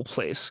terrible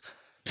place.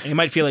 And you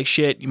might feel like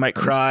shit. You might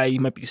cry. You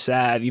might be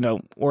sad,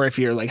 or if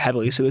you're like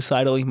heavily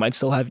suicidal, you'll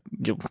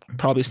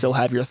probably still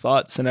have your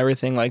thoughts and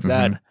everything like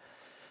that.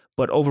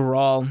 But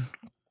overall,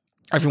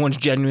 everyone's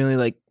genuinely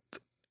like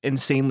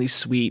insanely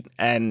sweet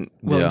and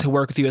willing to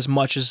work with you as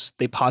much as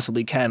they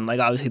possibly can.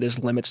 Like obviously there's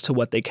limits to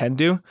what they can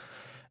do.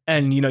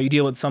 And, you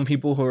deal with some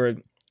people who are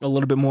a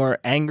little bit more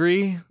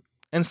angry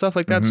and stuff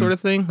like that sort of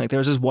thing. Like there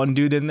was this one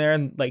dude in there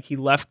and like he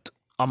left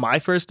on my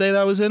first day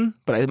that I was in,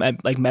 but I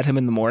like met him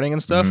in the morning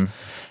and stuff,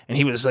 and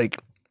he was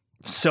like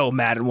so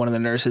mad at one of the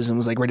nurses and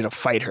was like ready to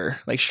fight her,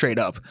 like straight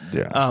up.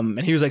 Yeah.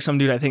 And he was like some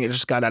dude I think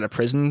just got out of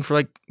prison for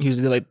like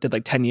did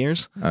like 10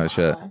 years. Oh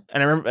shit.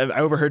 And I remember I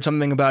overheard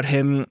something about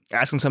him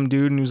asking some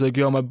dude, and he was like,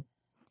 "Yo, my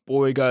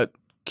boy got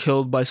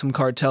killed by some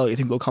cartel. You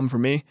think they'll come for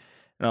me?"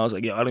 And I was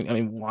like, yo, I don't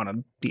even want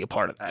to be a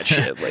part of that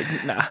shit. Like,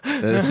 nah.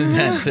 That's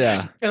intense,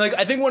 yeah. And like,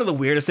 I think one of the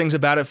weirdest things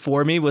about it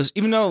for me was,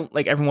 even though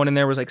like everyone in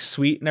there was like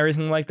sweet and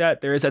everything like that,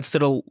 there is that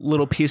still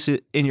little piece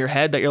in your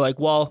head that you're like,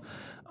 well,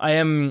 I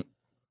am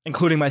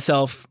including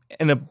myself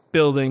in a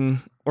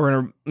building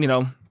or in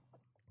a,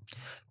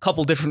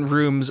 couple different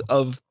rooms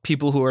of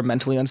people who are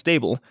mentally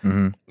unstable.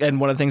 And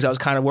one of the things I was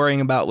kind of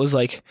worrying about was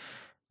like,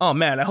 oh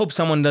man, I hope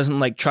someone doesn't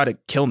like try to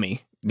kill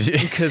me.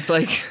 Because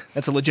like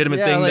that's a legitimate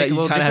thing that you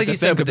kind of have to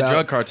think about. The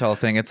drug cartel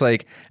thing, it's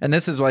like, and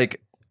this is like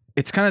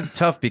it's kind of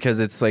tough because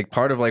it's like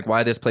part of like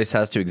why this place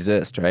has to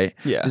exist, right?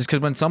 Yeah. Is because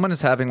when someone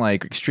is having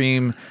like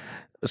extreme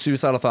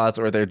suicidal thoughts,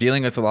 or they're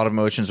dealing with a lot of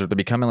emotions, or they're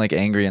becoming like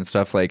angry and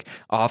stuff, like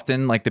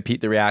often like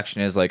the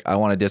reaction is like, I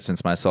want to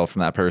distance myself from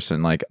that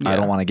person. Like I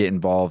don't want to get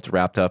involved,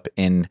 wrapped up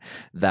in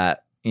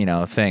that, you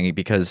know, thing,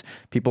 because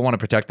people want to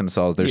protect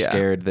themselves. They're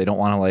scared. They don't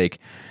want to like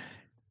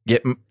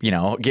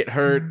get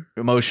hurt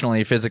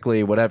emotionally,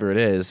 physically, whatever it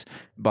is,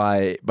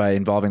 by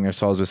involving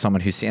themselves with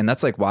someone who's, and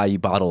that's like why you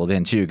bottle it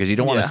in too, because you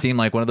don't want to seem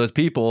like one of those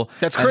people.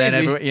 That's and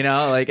crazy.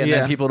 then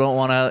then people don't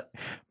want to,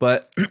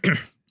 but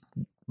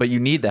you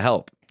need the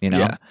help, you know?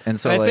 Yeah. And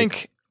so I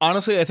think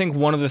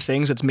one of the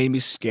things that's made me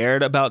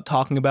scared about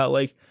talking about,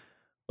 like,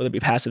 whether it be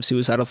passive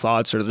suicidal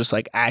thoughts or just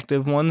like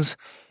active ones,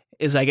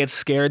 is I get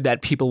scared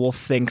that people will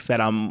think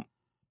that I'm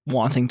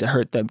wanting to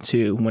hurt them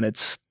too, when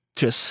it's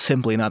just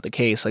simply not the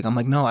case. Like, I'm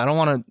like, no, I don't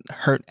want to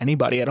hurt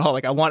anybody at all.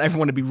 Like, I want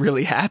everyone to be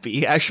really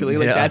happy, actually.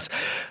 Like,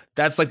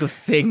 that's like the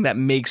thing that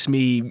makes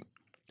me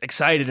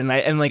excited. And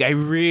I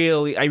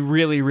really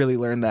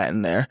learned that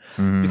in there,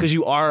 because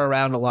you are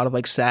around a lot of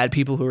like sad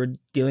people who are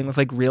dealing with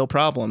like real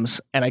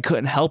problems, and I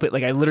couldn't help it.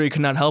 Like, I literally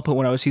could not help it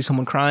when I would see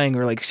someone crying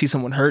or like see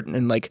someone hurt,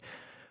 and like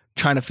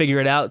trying to figure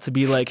it out to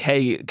be like,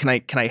 hey, can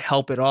I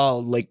help at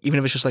all? Like, even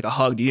if it's just like a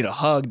hug, do you need a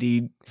hug? Do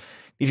you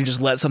need to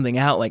just let something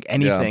out? Like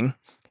anything. Yeah.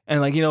 And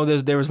like, you know,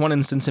 there was one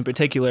instance in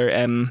particular,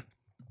 and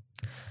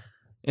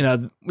you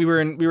know, we were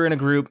in a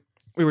group,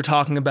 we were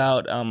talking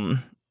about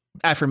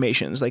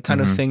affirmations, like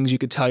kind of things you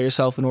could tell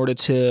yourself in order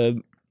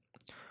to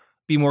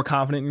be more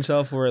confident in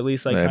yourself, or at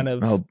least like kind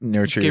of help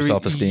nurture your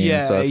self-esteem.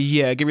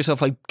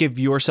 Give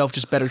yourself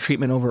just better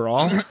treatment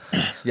overall.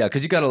 Yeah,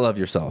 because you got to love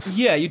yourself.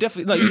 Yeah, you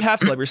definitely, like, you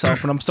have to love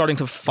yourself, and I'm starting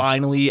to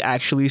finally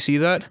actually see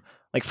that.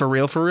 Like, for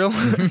real,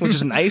 which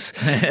is nice.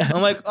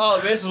 I'm like, oh,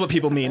 this is what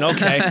people mean.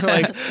 Okay.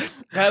 Like,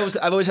 I've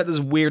always had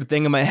this weird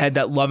thing in my head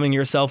that loving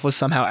yourself was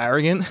somehow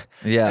arrogant.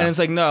 Yeah. And it's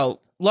like,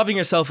 no, loving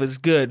yourself is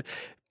good.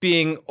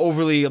 Being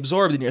overly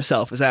absorbed in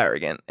yourself is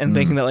arrogant. And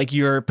thinking that, like,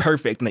 you're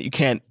perfect and that you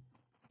can't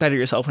better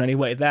yourself in any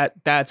way,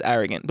 that's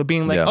arrogant. But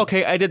being like,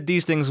 okay, I did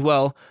these things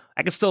well,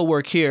 I can still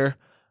work here,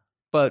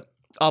 but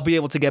I'll be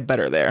able to get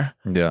better there.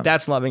 Yeah.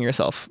 That's loving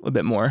yourself a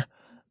bit more.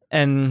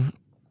 And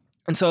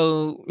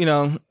so, you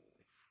know,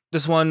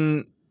 this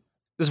one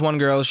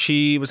girl,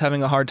 she was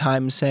having a hard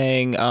time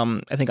saying,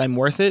 I think I'm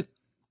worth it,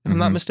 if I'm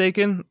not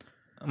mistaken.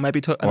 I might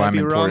be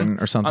wrong.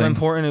 Or something. I'm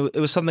important.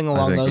 It was something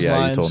along those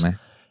lines. You told me.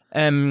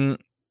 And,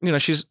 you know,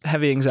 she's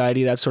heavy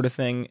anxiety, that sort of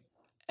thing.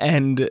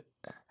 And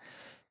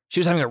she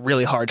was having a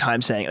really hard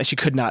time saying it. Like, she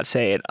could not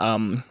say it.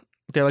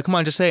 They're like, come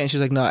on, just say it. And she's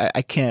like, no,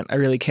 I can't. I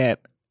really can't.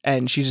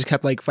 And she just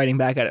kept like fighting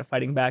back at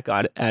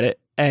it.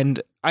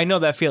 And I know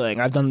that feeling.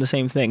 I've done the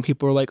same thing.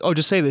 People are like, oh,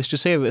 just say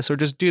this, or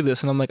just do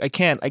this. And I'm like, I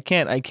can't.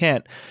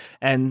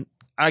 And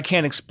I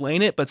can't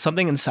explain it, but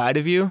something inside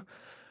of you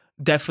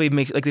definitely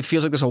makes, like, it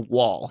feels like there's a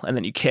wall and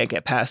then you can't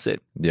get past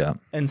it. Yeah.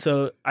 And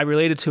so I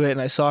related to it,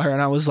 and I saw her,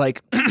 and I was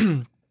like,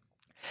 I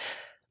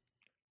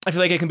feel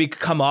like it can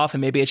come off,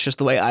 and maybe it's just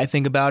the way I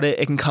think about it.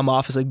 It can come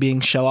off as like being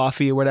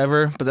show-offy or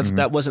whatever, but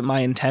that wasn't my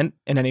intent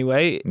in any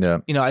way. Yeah.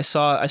 You know, I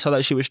saw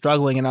that she was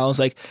struggling, and I was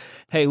like,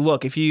 hey,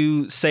 look, if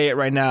you say it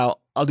right now,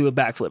 I'll do a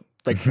backflip,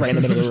 like right in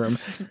the middle of the room.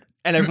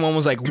 And everyone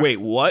was like, wait,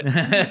 what? And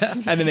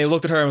then they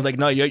looked at her and was like,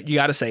 no, you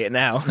got to say it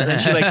now. And then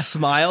she like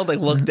smiled, like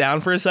looked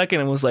down for a second,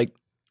 and was like,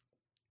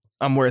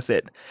 I'm worth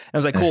it. And I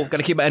was like, cool, got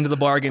to keep my end of the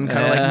bargain,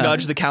 kind of like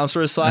nudged the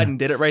counselor aside and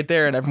did it right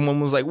there. And everyone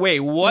was like,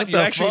 wait, what? You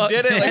actually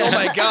did it? Like, oh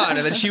my God.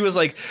 And then she was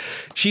like,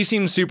 she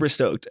seemed super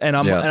stoked. And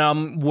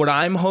what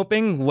I'm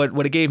hoping,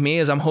 what it gave me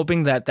is, I'm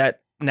hoping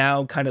that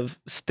now kind of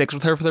sticks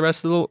with her for the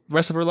rest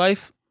of her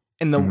life,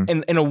 in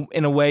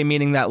a way,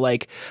 meaning that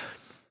like,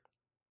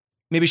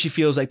 maybe she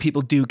feels like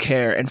people do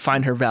care and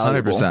find her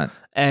valuable. 100%.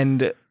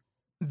 And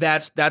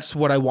that's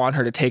what I want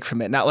her to take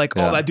from it. Not like,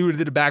 oh, that dude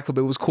did a backflip,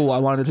 it was cool. I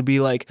wanted it to be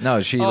like, no,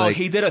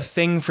 he did a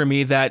thing for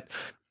me that,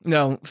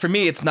 no, for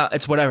me it's not,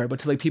 it's whatever. But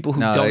to like people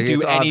who don't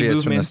do any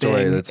movement from the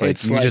story, thing, it's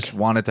like, you just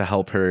wanted to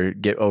help her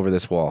get over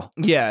this wall.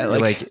 Yeah,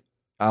 like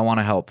I want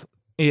to help.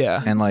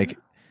 Yeah, and like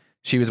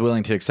she was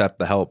willing to accept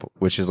the help,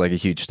 which is like a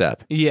huge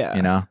step. Yeah,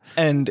 you know,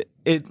 and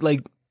it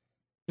like.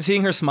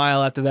 Seeing her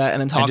smile after that,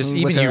 and then talking, and just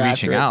even with her you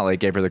reaching out,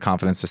 like gave her the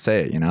confidence to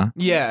say it. You know,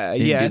 yeah,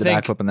 you did the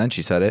backflip, and then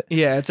she said it.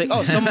 Yeah, it's like,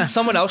 oh,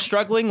 someone else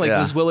struggling, like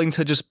was willing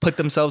to just put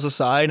themselves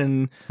aside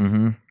and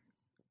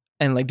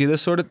like do that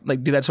sort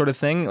of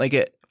thing. Like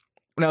it.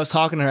 When I was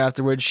talking to her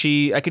afterwards,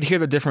 I could hear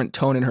the different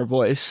tone in her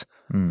voice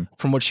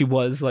from what she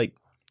was like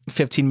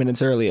 15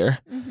 minutes earlier,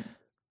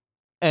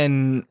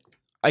 and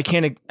I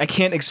can't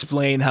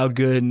explain how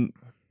good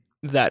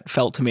that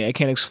felt to me. I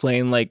can't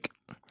explain like.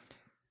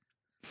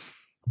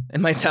 It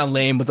might sound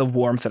lame, but the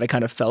warmth that I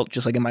kind of felt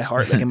just like in my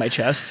heart, like in my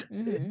chest,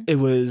 it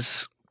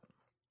was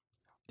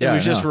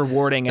just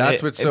rewarding. And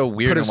that's what's so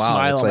weird and wild.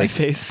 Smile on my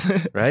face.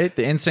 Right?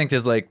 The instinct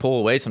is like pull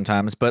away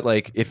sometimes, but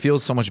like it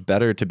feels so much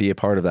better to be a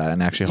part of that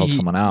and actually help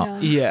someone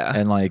out. Yeah.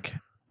 And like,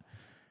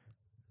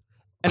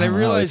 and I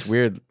realized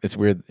it's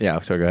weird. Yeah.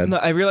 So go ahead. No,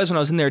 I realized when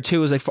I was in there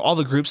too, is like for all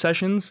the group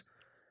sessions,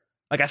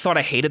 like I thought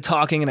I hated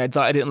talking and I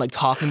thought I didn't like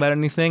talking about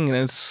anything.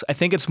 And I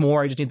think it's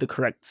more, I just need the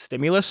correct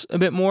stimulus a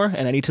bit more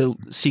and I need to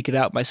seek it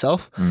out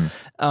myself.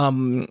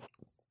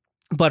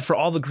 But for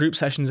all the group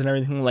sessions and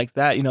everything like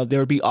that, you know, there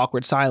would be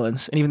awkward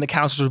silence. And even the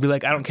counselors would be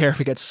like, I don't care if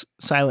it gets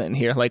silent in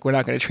here. Like, we're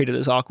not going to treat it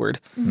as awkward.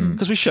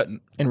 Because we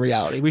shouldn't, in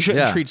reality. We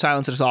shouldn't treat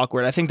silence as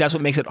awkward. I think that's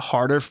what makes it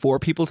harder for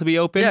people to be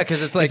open. Yeah,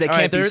 because it's like, they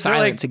can't be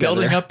silent like together.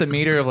 building up the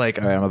meter of like,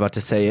 all right, I'm about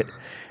to say it.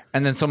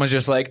 And then someone's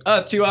just like, oh,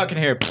 it's too awkward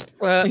here.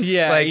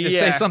 Yeah, like, just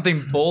say yeah.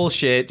 something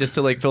bullshit just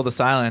to like fill the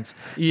silence.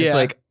 Yeah. It's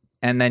like,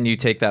 and then you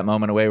take that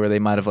moment away where they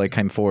might have like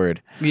come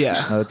forward.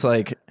 Yeah. So it's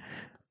like,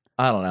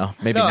 I don't know,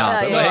 maybe No,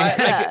 not. But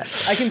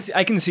like,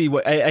 I can see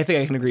what I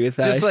think I can agree with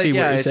that. Just I like, see what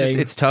you're it's saying.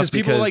 it's tough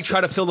people like because-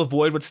 try to fill the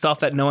void with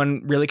stuff that no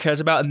one really cares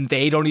about, and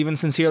they don't even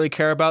sincerely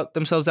care about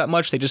themselves that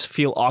much. They just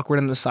feel awkward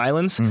in the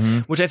silence,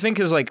 which I think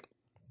is like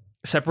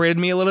separated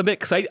me a little bit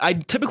because I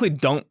typically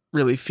don't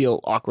really feel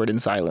awkward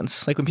in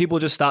silence. Like when people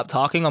just stop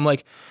talking, I'm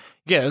like,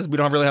 yeah, we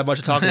don't really have much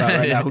to talk about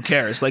right now. Who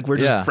cares? Like, we're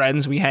just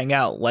friends. We hang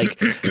out. Like,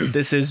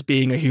 this is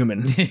being a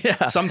human.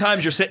 Yeah.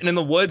 Sometimes you're sitting in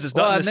the woods. There's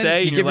Well, nothing and to then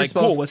say. you And give you're like,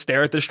 yourself- cool, let's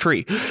stare at this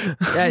tree.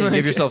 yeah, you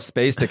give yourself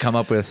space to come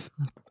up with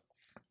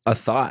a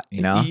thought,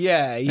 you know?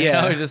 Yeah, You yeah.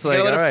 know, it's just You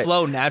gotta like, let all it right.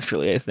 flow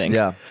naturally, I think.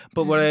 Yeah.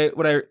 But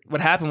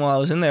what happened while I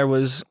was in there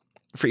was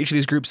for each of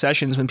these group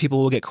sessions, when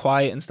people will get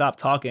quiet and stop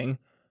talking,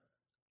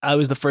 I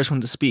was the first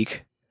one to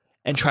speak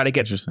and try to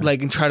get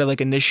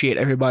initiate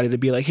everybody to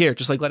be like, here,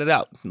 just like let it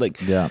out.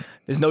 Like, Yeah.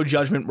 there's no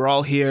judgment. We're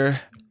all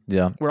here.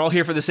 Yeah. We're all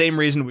here for the same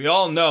reason. We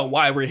all know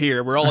why we're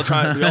here. We all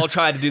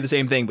tried to do the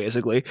same thing,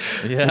 basically.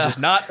 Yeah. Which is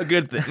not a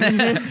good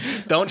thing.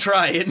 Don't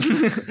try it.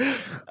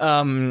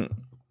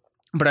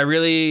 But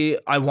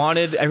I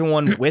wanted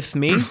everyone with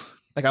me.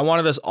 Like, I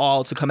wanted us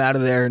all to come out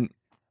of there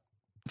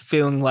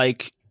feeling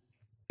like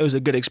it was a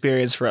good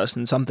experience for us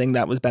and something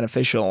that was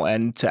beneficial,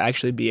 and to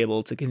actually be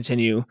able to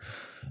continue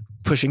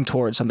pushing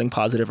towards something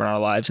positive in our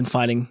lives and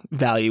finding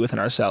value within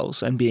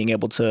ourselves and being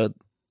able to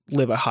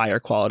live a higher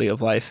quality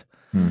of life.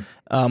 And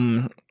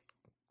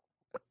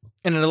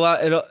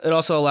it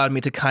also allowed me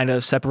to kind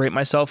of separate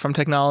myself from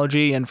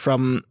technology and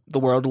from the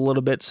world a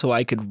little bit, so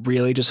I could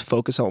really just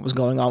focus on what was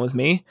going on with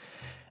me.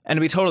 And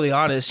to be totally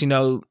honest, you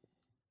know,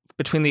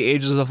 between the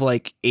ages of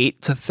like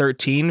 8 to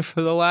 13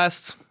 for the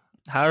last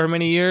however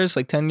many years,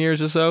 like 10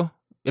 years or so,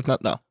 if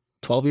not, no,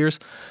 12 years,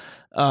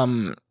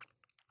 a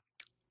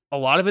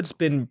lot of it's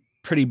been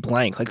pretty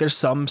blank. Like, there's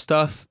some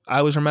stuff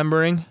I was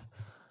remembering,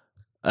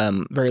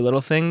 very little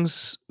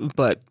things,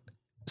 but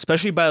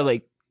especially by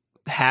like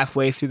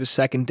halfway through the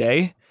second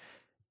day,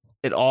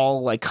 it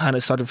all like kind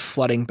of started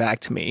flooding back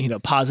to me, you know,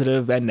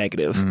 positive and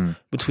negative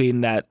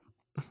between that.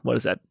 What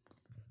is that?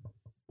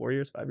 4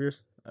 years, 5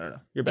 years? I don't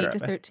know. You're better 8 to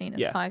at math. 13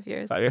 is 5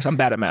 years. 5 years. I'm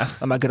bad at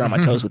math. I'm not good on my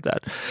toes with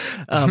that.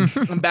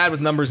 I'm bad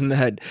with numbers in the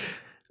head.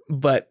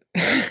 But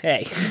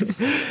hey.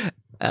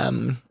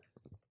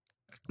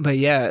 But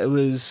yeah,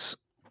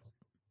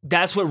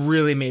 that's what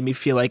really made me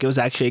feel like it was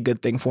actually a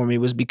good thing for me,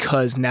 was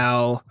because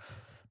now,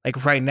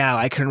 like right now,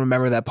 I can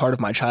remember that part of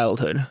my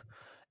childhood.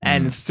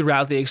 And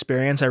throughout the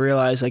experience, I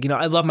realized, like, you know,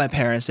 I love my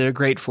parents. They're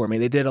great for me.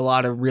 They did a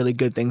lot of really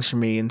good things for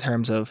me in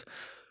terms of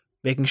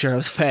making sure I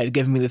was fed,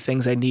 giving me the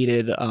things I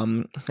needed,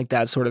 like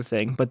that sort of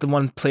thing. But the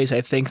one place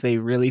I think they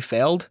really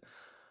failed,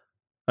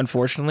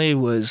 unfortunately,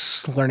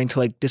 was learning to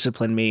like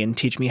discipline me and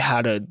teach me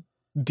how to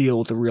deal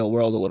with the real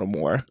world a little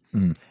more.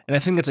 And I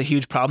think that's a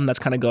huge problem that's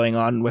kind of going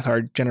on with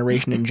our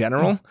generation in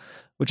general,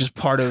 which is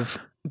part of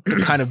the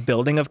kind of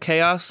building of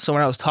chaos. So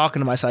when I was talking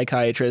to my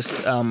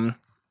psychiatrist,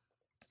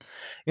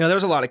 you know, there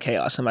was a lot of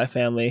chaos in my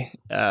family.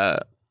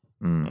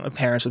 My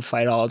parents would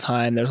fight all the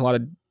time. There's a lot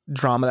of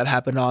drama that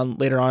happened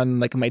later on,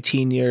 like in my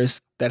teen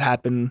years, that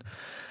happened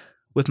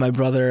with my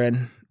brother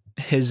and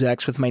his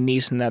ex, with my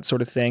niece and that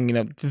sort of thing, you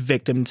know,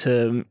 victim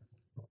to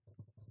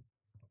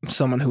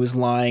someone who was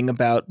lying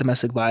about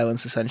domestic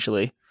violence,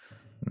 essentially.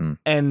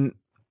 And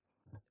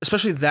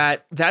especially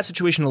that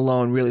situation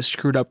alone really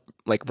screwed up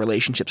like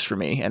relationships for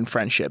me and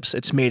friendships.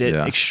 It's made it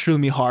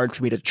extremely hard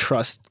for me to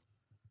trust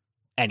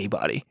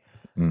anybody,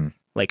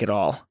 like at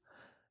all.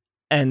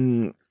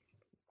 And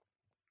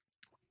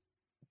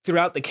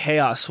throughout the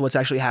chaos, what's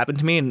actually happened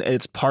to me, and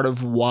it's part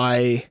of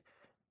why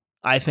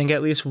I think,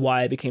 at least,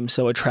 why I became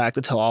so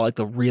attracted to all like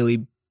the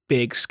really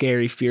big,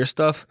 scary fear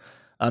stuff.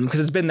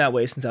 Because it's been that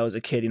way since I was a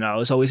kid. You know, I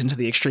was always into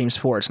the extreme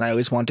sports, and I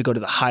always wanted to go to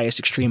the highest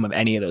extreme of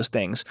any of those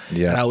things.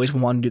 Yeah. And I always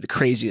wanted to do the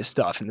craziest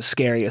stuff and the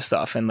scariest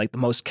stuff and like the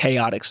most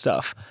chaotic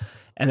stuff.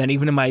 And then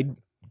even in my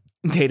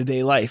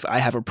day-to-day life, I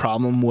have a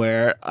problem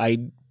where I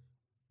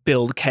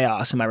build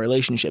chaos in my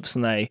relationships,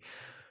 and I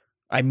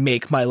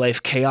make my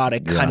life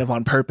chaotic kind of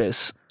on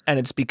purpose. And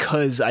it's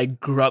because I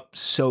grew up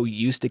so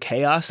used to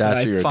chaos.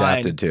 That's that what you're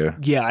adapted to.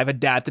 Yeah, I've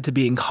adapted to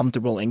being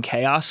comfortable in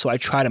chaos, so I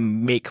try to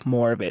make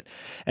more of it.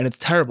 And it's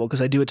terrible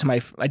because I do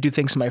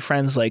things to my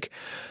friends, like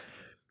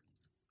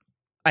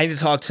I need to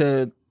talk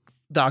to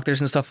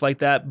doctors and stuff like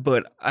that,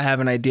 but I have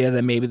an idea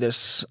that maybe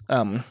there's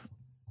some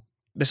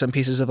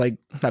pieces of like,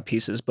 not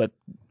pieces, but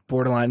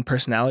borderline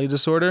personality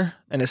disorder.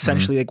 And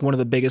essentially like one of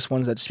the biggest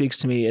ones that speaks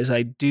to me is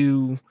I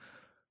do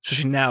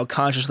especially now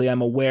consciously,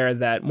 I'm aware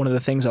that one of the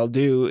things I'll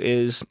do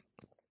is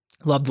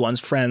loved ones,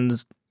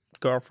 friends,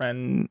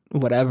 girlfriend,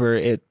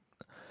 whatever,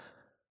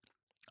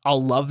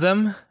 I'll love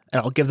them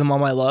and I'll give them all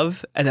my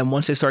love. And then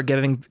once they start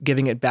giving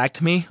it back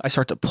to me, I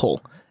start to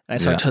pull. And I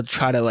start to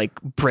try to like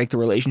break the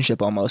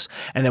relationship almost.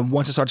 And then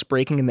once it starts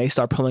breaking and they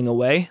start pulling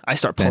away, I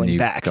start pulling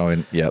back.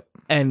 Yep.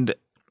 And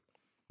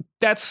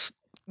that's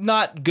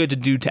not good to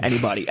do to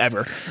anybody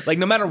ever. Like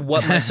no matter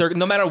what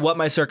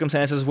my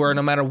circumstances were,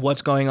 no matter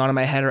what's going on in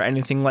my head or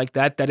anything like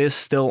that, that is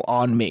still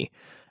on me.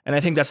 And I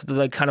think that's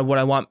like kind of what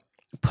I want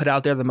put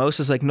out there the most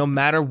is like no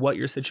matter what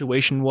your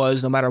situation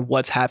was, no matter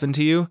what's happened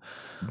to you,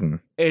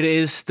 it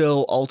is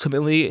still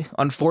ultimately,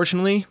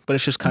 unfortunately, but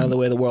it's just kind of the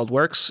way the world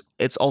works.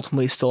 It's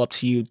ultimately still up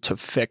to you to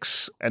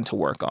fix and to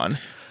work on.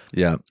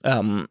 Yeah.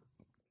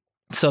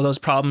 So those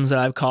problems that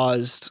I've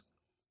caused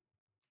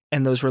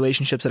and those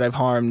relationships that I've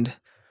harmed,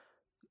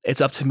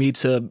 it's up to me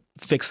to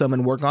fix them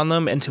and work on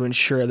them and to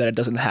ensure that it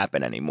doesn't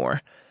happen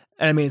anymore.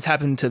 And I mean, it's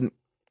happened to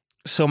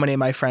so many of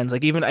my friends.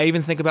 Like I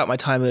even think about my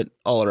time at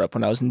Ollerup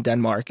when I was in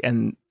Denmark,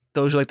 and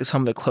those are like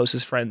some of the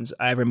closest friends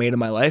I ever made in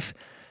my life.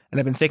 And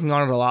I've been thinking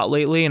on it a lot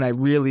lately, and I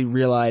really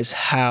realize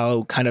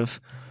how kind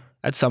of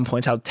at some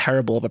points how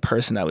terrible of a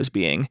person I was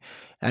being,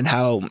 and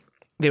how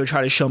they would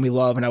try to show me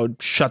love and I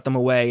would shut them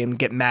away and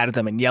get mad at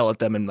them and yell at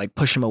them and like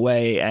push them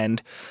away.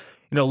 And,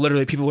 you know,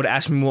 literally people would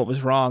ask me what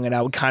was wrong and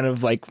I would kind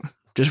of like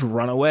just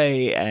run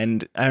away.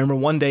 And I remember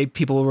one day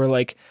people were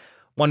like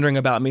wondering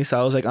about me. So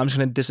I was like, I'm just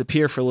going to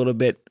disappear for a little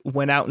bit,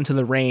 went out into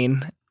the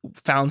rain,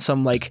 found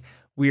some like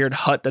weird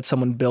hut that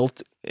someone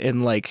built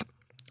in like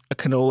a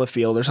canola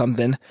field or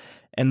something,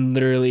 and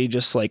literally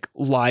just like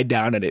lied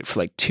down at it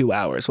for like 2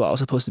 hours while I was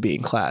supposed to be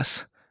in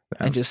class.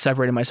 Yeah. And just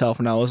separated myself.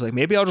 And I was like,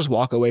 maybe I'll just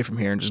walk away from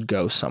here and just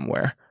go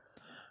somewhere.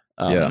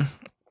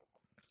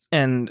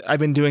 And I've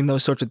been doing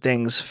those sorts of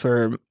things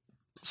for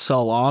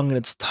so long, and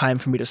it's time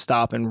for me to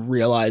stop and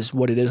realize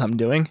what it is I'm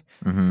doing.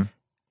 Mm-hmm.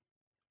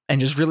 And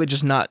just really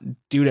just not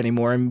do it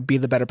anymore and be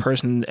the better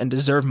person and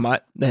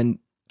then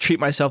treat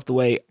myself the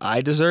way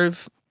I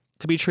deserve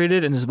to be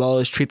treated, and as well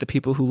as treat the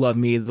people who love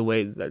me the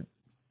way that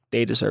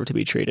they deserve to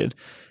be treated,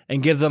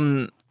 and give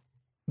them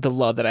the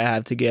love that I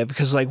have to give.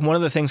 Because like one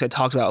of the things I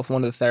talked about with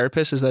one of the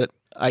therapists is that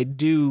I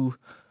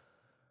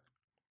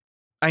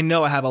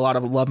know I have a lot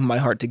of love in my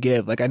heart to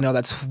give. Like I know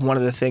that's one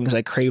of the things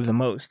I crave the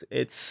most.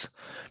 It's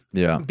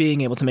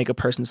being able to make a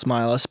person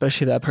smile,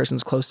 especially if that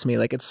person's close to me.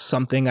 Like it's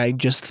something I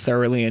just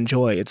thoroughly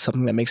enjoy. It's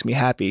something that makes me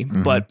happy.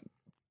 Mm-hmm. But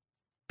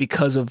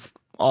because of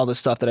all the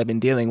stuff that I've been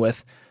dealing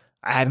with,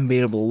 I haven't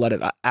been able to let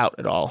it out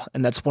at all.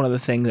 And that's one of the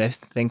things I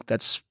think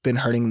that's been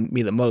hurting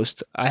me the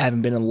most. I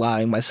haven't been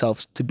allowing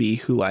myself to be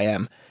who I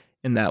am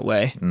in that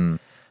way.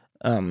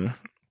 And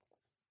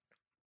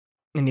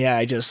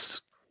yeah,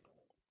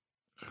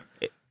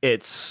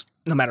 it's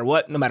no matter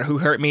what, no matter who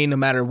hurt me, no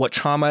matter what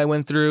trauma I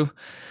went through.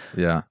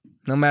 Yeah.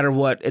 No matter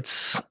what,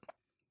 it's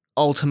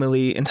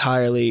ultimately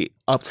entirely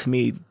up to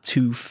me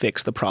to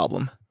fix the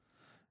problem.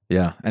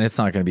 Yeah, and it's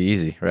not going to be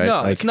easy, right?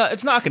 No, like,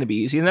 it's not going to be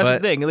easy, and that's the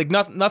thing. Like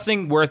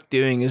nothing worth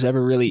doing is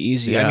ever really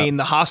easy. Yeah. I mean,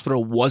 the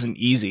hospital wasn't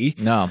easy.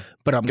 No,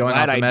 but I'm going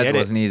glad off the I meds did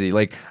wasn't easy.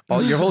 Like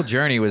your whole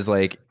journey was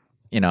like,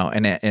 you know,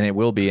 and it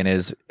will be and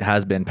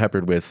has been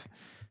peppered with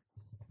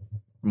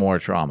more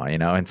trauma, you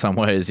know, in some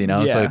ways, you know.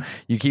 Yeah. So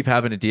you keep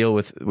having to deal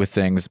with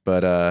things,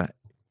 but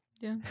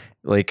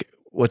like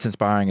what's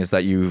inspiring is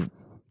that you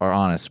are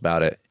honest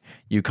about it.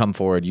 You come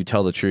forward, you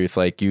tell the truth,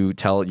 like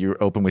you're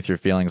open with your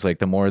feelings. Like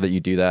the more that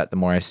you do that, the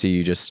more I see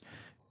you just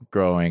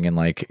growing and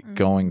like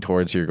going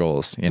towards your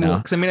goals, you know?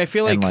 Because I mean, I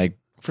feel like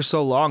for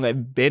so long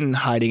I've been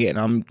hiding it,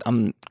 and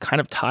I'm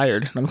kind of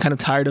tired. I'm kind of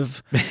tired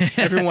of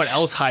everyone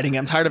else hiding it.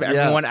 I'm tired of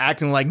everyone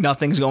acting like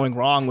nothing's going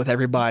wrong with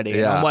everybody.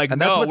 Yeah. I'm like, and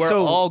that's we're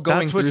all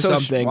going through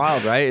something.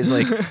 Wild, right? Is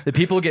like the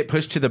people get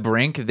pushed to the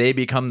brink, they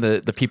become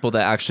the people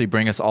that actually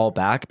bring us all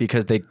back,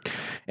 because they,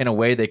 in a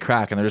way, they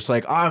crack and they're just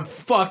like, I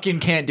fucking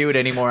can't do it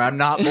anymore. I'm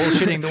not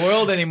bullshitting the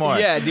world anymore.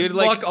 Yeah, dude.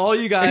 Like, fuck all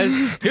you guys.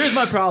 Here's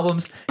my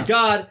problems.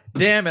 God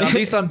damn it. At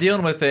least I'm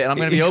dealing with it, and I'm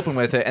gonna be open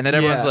with it. And then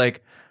everyone's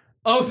like,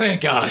 oh, thank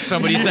God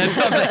somebody said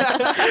something.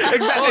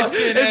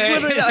 Exactly. It's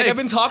literally like I've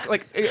been talking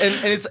like,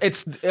 and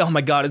it's oh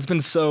my God, it's been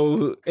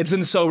so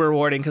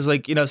rewarding, because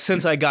like, you know,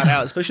 since I got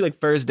out, especially like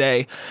first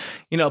day,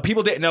 you know,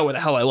 people didn't know where the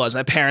hell I was.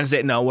 My parents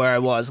didn't know where I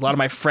was. A lot of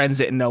my friends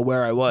didn't know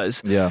where I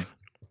was. Yeah.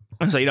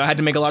 And so, you know, I had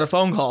to make a lot of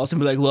phone calls and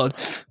be like, look,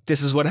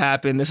 this is what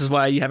happened. This is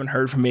why you haven't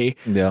heard from me.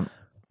 Yeah.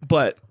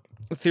 But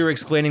through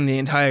explaining the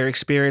entire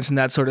experience and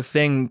that sort of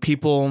thing,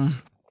 people,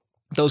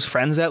 those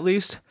friends at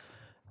least,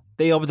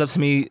 they opened up to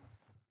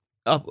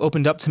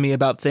me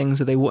about things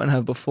that they wouldn't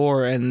have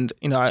before. And,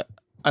 you know,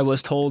 I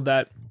was told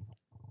that,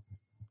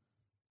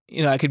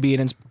 you know, I could be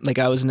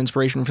I was an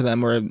inspiration for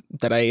them, or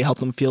that I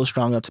helped them feel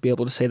strong enough to be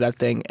able to say that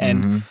thing.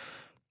 And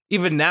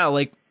even now,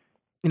 like,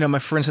 you know,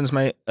 for instance,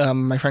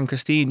 my friend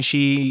Christine,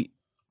 she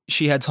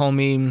had told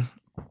me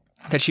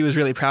that she was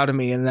really proud of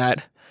me, and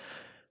that,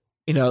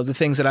 you know, the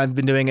things that I've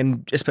been doing,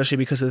 and especially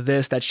because of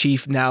this, that she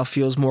now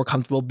feels more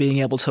comfortable being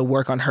able to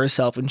work on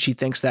herself. And she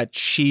thinks that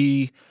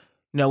she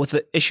with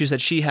the issues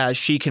that she has,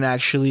 she can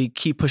actually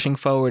keep pushing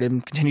forward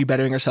and continue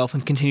bettering herself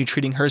and continue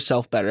treating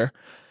herself better.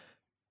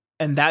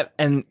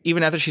 And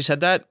even after she said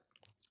that,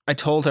 I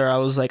told her, I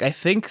was like, I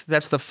think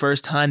that's the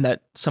first time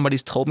that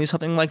somebody's told me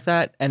something like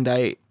that, and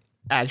I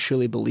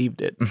actually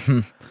believed it.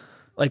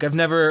 Like I've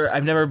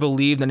never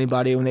believed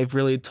anybody when they've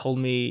really told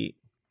me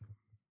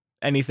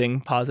anything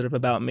positive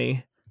about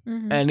me.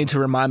 And I need to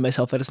remind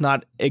myself that it's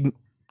not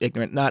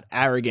ignorant, not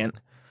arrogant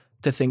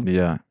to think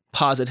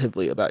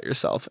positively about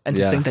yourself and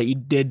to think that you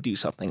did do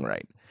something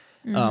right.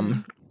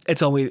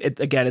 It's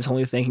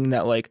only thinking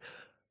that like,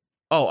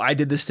 oh, I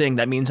did this thing,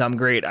 that means I'm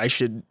great, I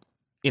should,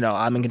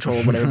 I'm in control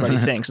of what everybody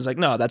thinks. It's like,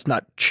 no, that's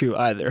not true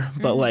either.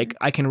 But like,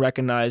 I can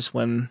recognize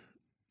when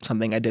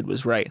something I did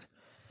was right.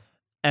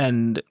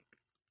 And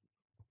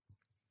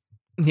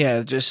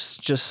yeah,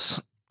 just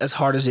as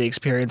hard as the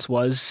experience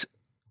was,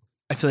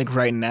 I feel like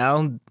right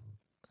now,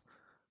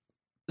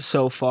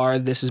 so far,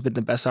 this has been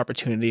the best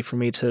opportunity for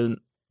me to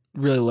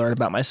really learn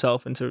about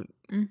myself and to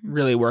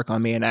really work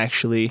on me and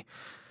actually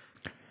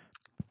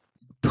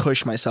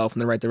push myself in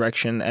the right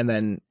direction. And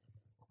then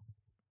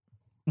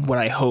what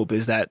I hope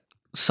is that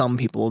some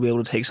people will be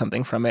able to take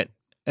something from it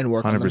and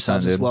work on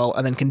themselves as well,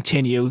 and then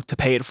continue to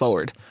pay it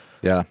forward.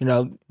 Yeah.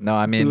 No,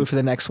 I mean, do it for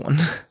the next one.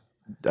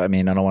 I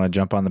mean, I don't want to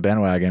jump on the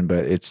bandwagon,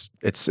 but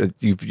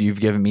you've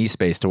given me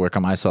space to work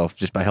on myself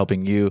just by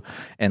helping you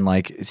and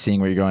like seeing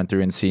what you're going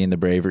through and seeing the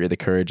bravery, the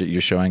courage that you're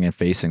showing and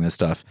facing this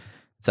stuff.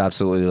 It's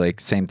absolutely like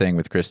same thing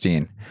with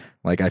Christine.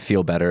 Like I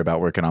feel better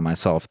about working on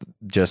myself,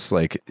 just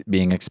like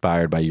being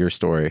inspired by your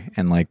story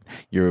and like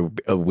your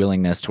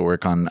willingness to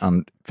work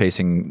on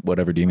facing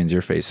whatever demons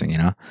you're facing,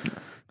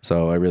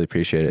 So I really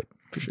appreciate it.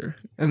 For sure.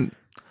 And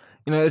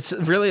it's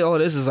really all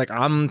it is like,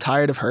 I'm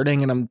tired of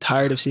hurting and I'm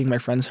tired of seeing my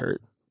friends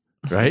hurt.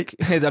 Right?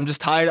 I'm just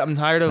tired. I'm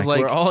tired of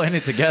like we're all in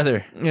it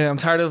together. Yeah, I'm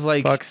tired of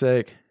like fuck's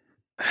sake.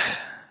 I'm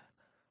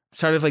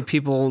tired of like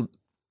people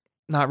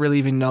not really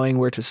even knowing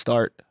where to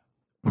start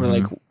or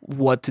like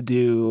what to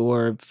do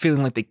or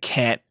feeling like they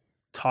can't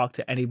talk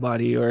to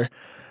anybody or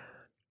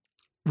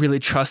really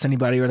trust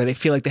anybody or that they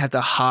feel like they have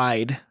to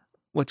hide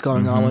what's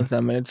going on with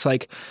them. And it's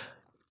like,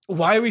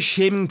 why are we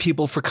shaming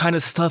people for kind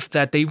of stuff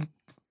that they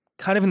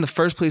kind of in the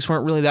first place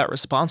weren't really that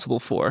responsible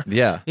for?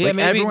 Yeah. Like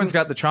maybe, everyone's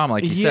got the trauma,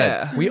 like you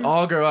said. We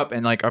all grow up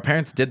and like our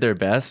parents did their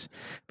best,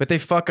 but they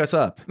fuck us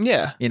up.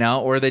 Yeah.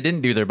 Or they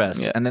didn't do their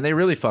best and then they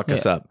really fuck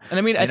us up. And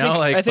I mean, I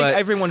think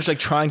everyone's like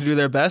trying to do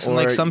their best and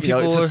like some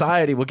people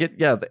society will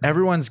get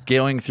everyone's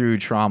going through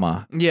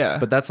trauma. Yeah.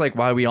 But that's like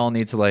why we all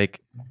need to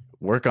like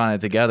work on it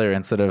together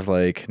instead of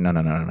like no.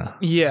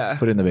 Yeah.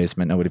 Put it in the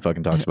basement. Nobody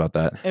fucking talks about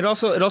that. It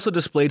also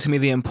displayed to me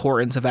the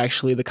importance of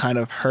actually the kind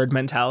of herd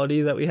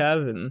mentality that we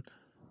have and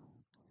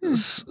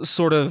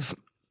sort of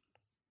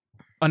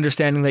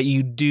understanding that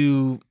you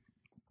do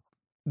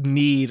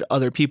need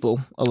other people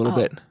a little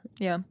bit.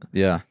 Yeah.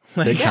 Yeah.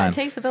 It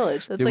takes a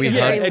village. That's like a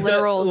very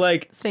literal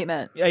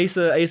statement. I used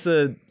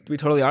to be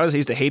totally honest, I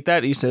used to hate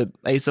that.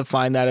 I used to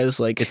find that as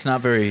like, it's not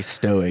very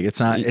stoic.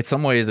 It's not, in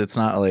some ways it's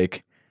not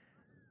like,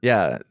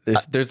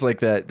 there's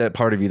like that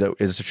part of you that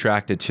is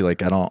attracted to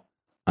like,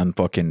 I'm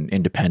fucking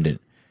independent.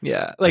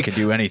 Yeah. Like I could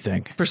do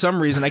anything. For some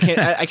reason, I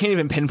can't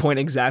even pinpoint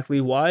exactly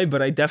why,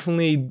 but I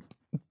definitely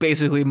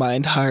basically my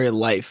entire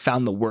life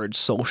found the word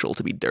social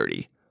to be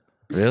dirty.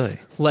 Really?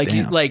 Like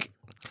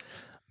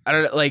I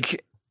don't know,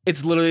 like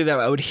it's literally that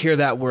I would hear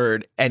that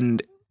word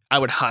and I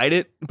would hide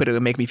it, but it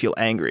would make me feel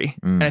angry.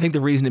 And I think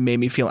the reason it made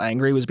me feel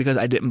angry was because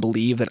I didn't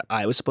believe that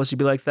I was supposed to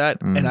be like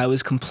that. And I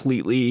was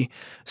completely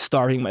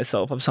starving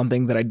myself of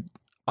something that I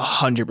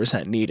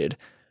 100% needed.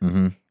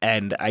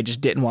 And I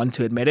just didn't want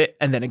to admit it.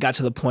 And then it got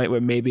to the point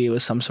where maybe it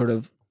was some sort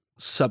of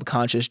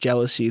subconscious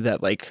jealousy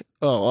that like,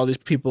 oh, all these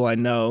people I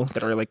know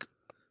that are like,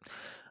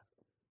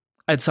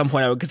 at some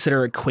point I would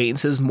consider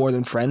acquaintances more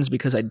than friends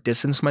because I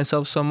distanced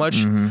myself so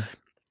much.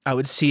 I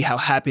would see how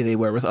happy they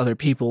were with other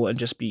people and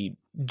just be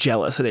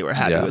jealous that they were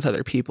happy with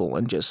other people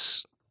and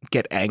just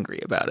get angry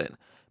about it.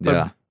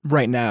 But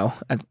right now,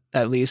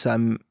 at least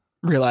I'm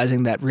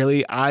realizing that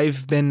really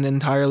I've been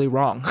entirely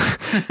wrong.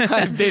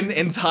 I've been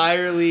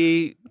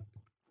entirely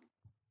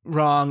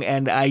wrong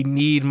and I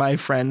need my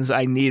friends.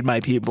 I need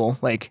my people.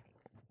 Like,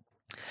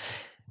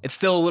 it's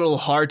still a little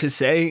hard to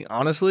say,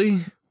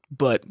 honestly.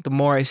 But the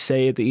more I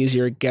say it, the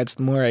easier it gets,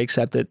 the more I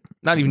accept it.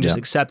 Not even just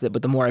accept it,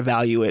 but the more I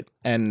value it.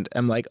 And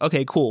I'm like,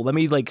 okay, cool. Let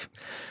me like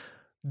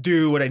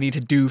do what I need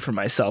to do for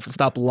myself and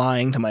stop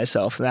lying to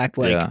myself and act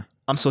like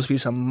I'm supposed to be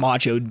some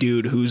macho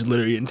dude who's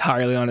literally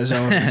entirely on his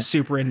own and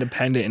super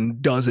independent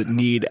and doesn't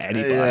need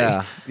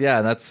anybody.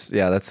 That's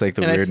like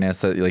the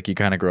weirdness that like you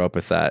kind of grow up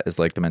with. That is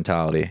like the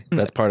mentality.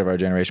 That's part of our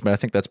generation. But I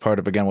think that's part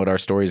of, again, what our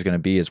story is going to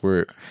be is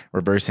we're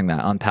reversing that,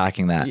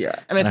 unpacking that. Yeah.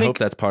 And I hope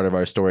that's part of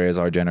our story as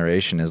our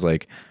generation is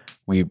like,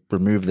 we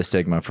remove the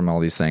stigma from all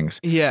these things.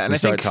 Yeah. And we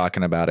start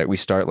talking about it. We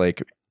start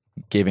like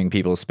giving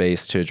people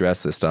space to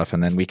address this stuff,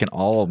 and then we can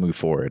all move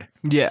forward.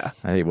 Yeah.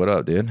 Hey, what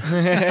up, dude?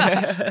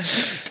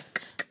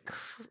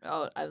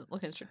 Oh, I'm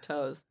looking at your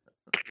toes.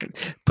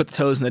 Put the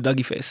toes in the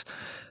Dougie face.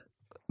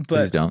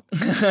 Please don't.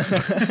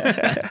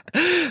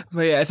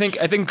 But yeah, I think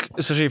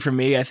especially for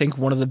me, I think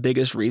one of the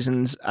biggest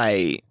reasons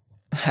I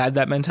had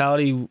that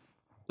mentality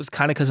was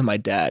kind of because of my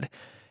dad,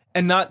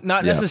 and not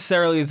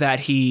necessarily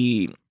that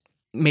he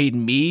made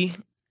me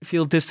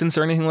feel distance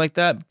or anything like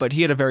that, but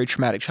he had a very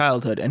traumatic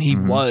childhood, and he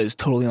was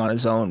totally on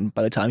his own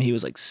by the time he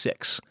was like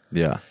 6.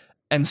 Yeah.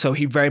 And so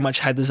he very much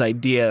had this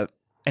idea,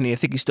 and I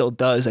think he still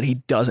does, that he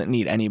doesn't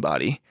need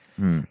anybody.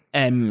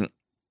 And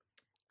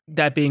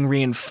that being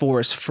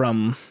reinforced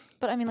from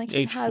But I mean, like,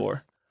 he age has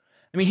 4.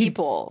 I mean,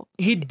 people.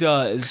 he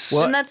does.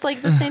 And that's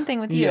like the same thing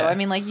with you. Yeah. I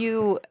mean, like,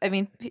 You're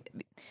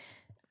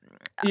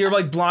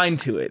like blind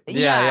to it.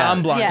 Yeah.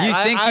 I'm blind. Yeah.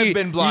 I've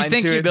been blind You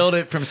think to you it. build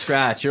it from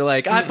scratch. You're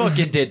like, I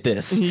fucking did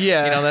this.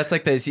 Yeah. You know, that's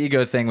like this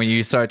ego thing when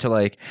you start to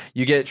like,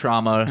 you get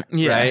trauma,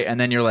 Yeah. right? And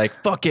then you're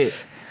like, fuck it.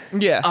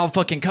 Yeah. I'll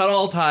fucking cut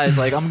all ties.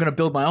 Like, I'm going to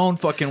build my own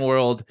fucking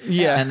world.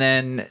 Yeah. And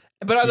then...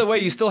 But either way,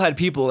 you still had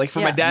people. Like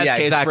for my Yeah. dad's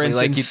case, for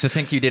Like, instance. to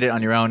think you did it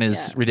on your own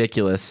is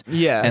ridiculous.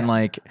 Yeah. And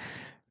like...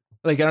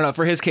 Like, I don't know,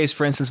 for his case,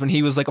 for instance, when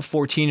he was like a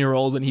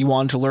 14-year-old and he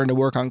wanted to learn to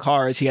work on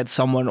cars, he had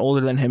someone older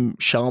than him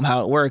show him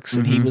how it works.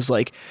 And he was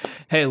like,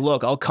 hey,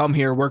 look, I'll come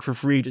here, work for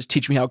free, just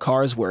teach me how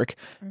cars work.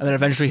 And then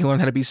eventually he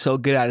learned how to be so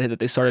good at it that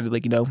they started,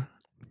 like, you know,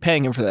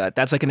 paying him for that.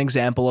 That's like an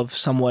example of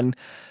someone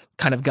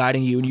kind of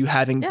guiding you and you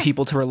having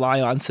people to rely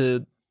on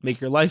to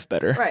make your life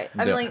better. Right.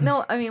 I mean, like,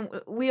 no, I mean,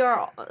 we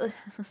are,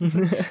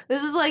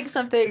 this is like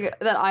something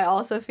that I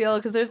also feel,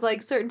 because there's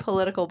like certain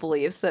political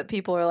beliefs that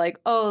people are like,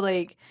 oh,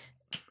 like,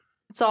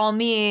 it's all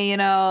me, you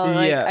know?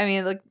 Like, Yeah. I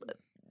mean, like,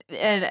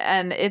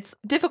 and it's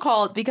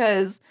difficult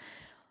because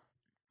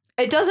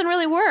it doesn't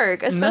really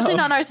work, especially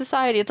not in our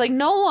society. It's like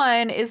no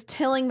one is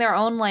tilling their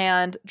own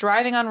land,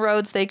 driving on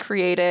roads they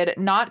created,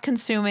 not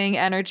consuming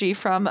energy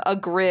from a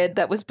grid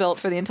that was built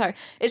for the entire.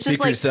 It's just Speak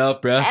for like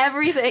yourself, bro.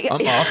 everything.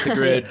 I'm off the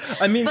grid.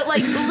 I mean, But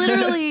like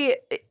literally,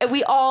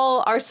 we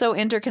all are so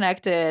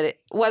interconnected,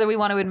 whether we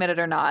want to admit it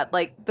or not.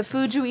 Like the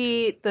food you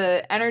eat,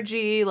 the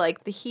energy,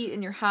 like the heat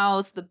in your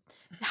house, the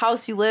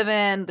house you live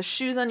in, the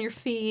shoes on your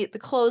feet, the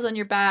clothes on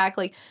your back,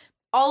 like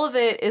all of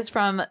it is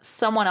from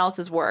someone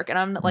else's work. And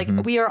I'm like,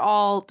 we are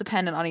all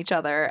dependent on each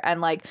other, and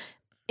like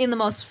in the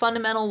most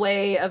fundamental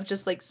way of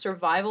just like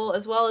survival,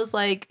 as well as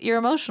like your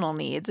emotional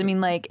needs. I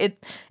mean, like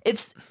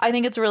it's I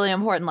think it's a really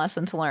important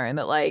lesson to learn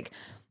that like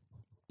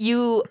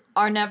you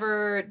are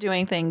never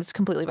doing things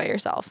completely by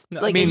yourself.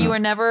 No, like I mean- you are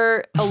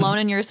never alone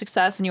in your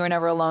success, and you are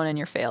never alone in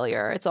your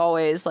failure. It's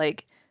always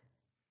like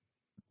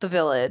the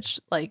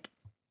village. Like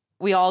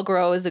we all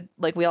grow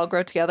we all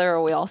grow together,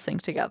 or we all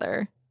sink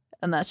together.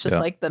 And that's just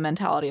like the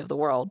mentality of the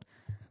world.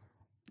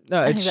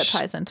 no, I think that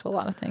ties into a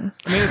lot of things.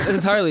 I mean, it's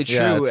entirely true.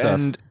 Yeah, it's tough.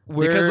 And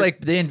Because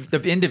like the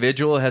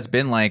individual has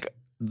been like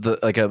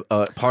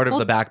a part of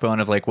the backbone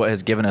of like what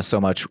has given us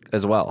so much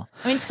as well.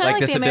 I mean, it's kind of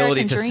like this the American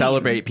ability to dream.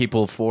 celebrate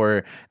people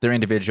for their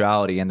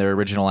individuality and their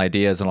original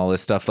ideas and all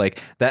this stuff,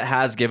 like that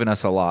has given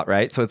us a lot,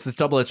 right? So it's this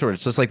double-edged sword.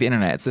 It's just like the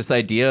internet. It's this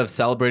idea of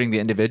celebrating the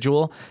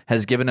individual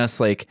has given us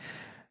like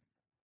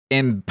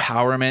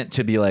empowerment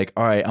to be like,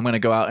 all right, I'm going to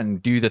go out and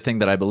do the thing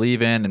that I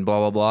believe in and blah,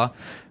 blah, blah.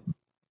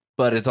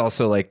 But it's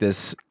also like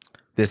this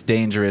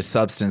dangerous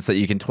substance that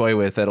you can toy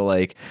with that'll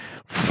like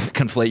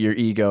conflate your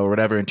ego or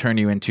whatever and turn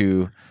you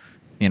into,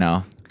 you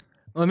know,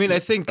 well, I mean, I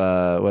think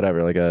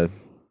whatever, like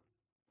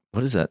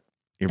what is that?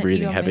 You're An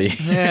breathing ego heavy.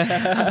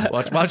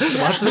 watch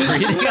the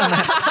breathing on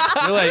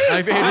that. You're like,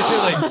 I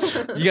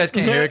feel like you guys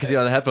can't hear it because you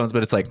have the headphones,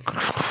 but it's like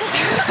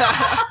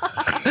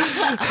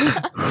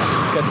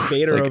got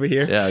Vader like, over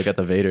here. Yeah, I got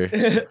the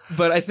Vader.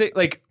 But I think,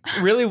 like,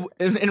 really,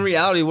 in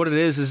reality, what it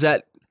is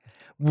that,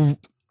 I mean,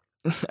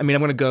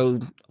 I'm going to go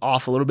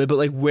off a little bit, but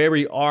like where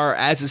we are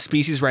as a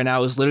species right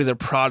now is literally the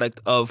product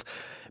of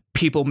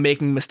people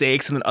making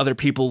mistakes and then other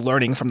people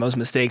learning from those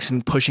mistakes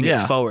and pushing it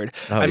forward.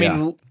 I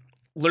mean,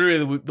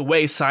 literally the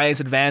way science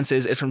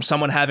advances is from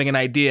someone having an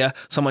idea,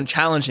 someone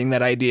challenging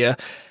that idea,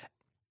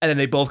 and then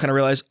they both kind of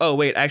realize, oh,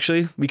 wait,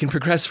 actually, we can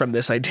progress from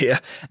this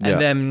idea. And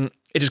then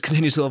it just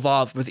continues to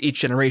evolve with each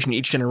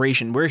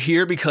generation. We're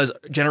here because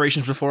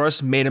generations before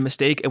us made a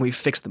mistake and we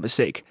fixed the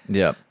mistake.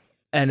 Yeah.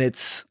 And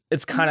it's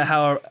kind of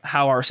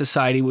how our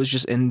society was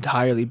just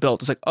entirely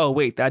built. It's like, oh,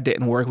 wait, that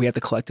didn't work. We have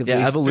to collectively figure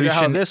out how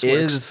evolution this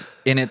is works.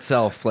 in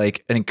itself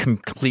like a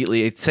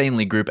completely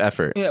insanely group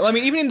effort. Yeah, well, I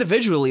mean, even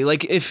individually,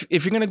 like if you're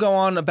going to go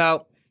on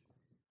about,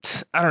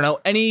 I don't know,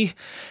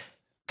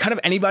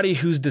 anybody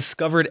who's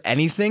discovered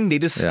anything, they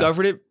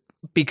discovered it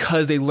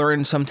because they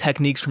learned some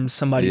techniques from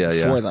somebody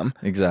before them.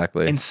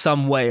 Exactly. In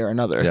some way or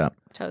another. Yeah.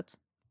 Totes.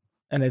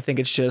 And I think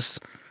it's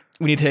just,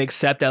 we need to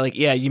accept that, like,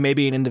 yeah, you may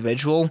be an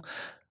individual,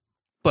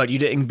 but you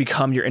didn't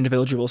become your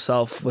individual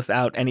self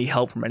without any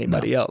help from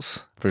anybody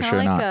else. For It's sure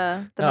kinda like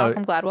not. the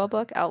Malcolm Gladwell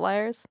book,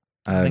 Outliers.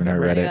 I haven't read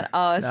Really it. good.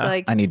 Oh, it's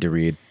like I need to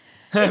read.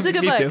 it's a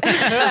good Me book. too.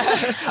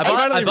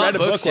 I bought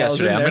books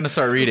yesterday. I'm going to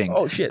start reading.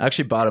 Oh, shit. I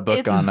actually bought a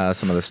book on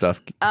some of the stuff.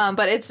 But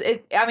I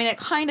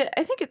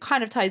think it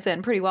kind of ties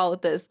in pretty well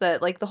with this,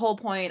 that like the whole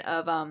point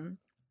of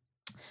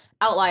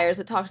Outliers,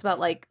 it talks about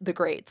like the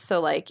greats.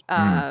 So like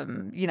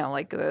you know,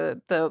 like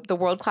the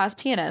world class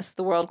pianists,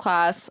 the world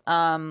class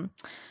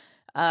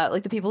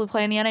like the people who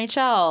play in the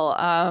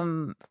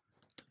NHL,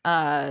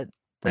 the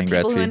Wayne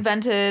people who Gretzky.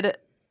 invented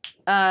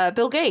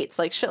Bill Gates,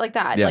 like shit like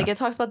that. Yeah. Like it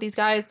talks about these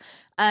guys,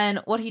 and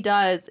what he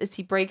does is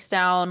he breaks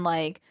down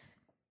like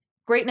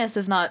greatness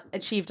is not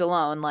achieved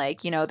alone.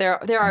 Like, you know, there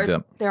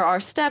are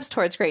steps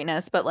towards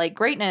greatness, but like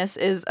greatness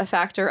is a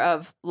factor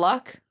of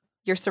luck,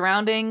 your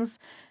surroundings,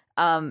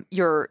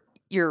 your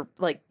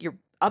like your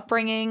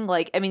upbringing.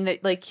 Like, I mean,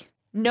 like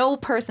no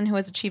person who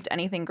has achieved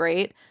anything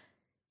great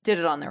did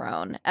it on their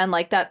own. And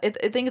like that,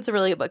 I think it's a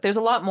really good book. There's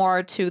a lot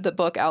more to the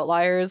book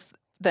Outliers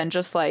than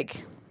just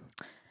like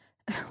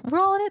we're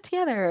all in it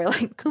together,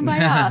 like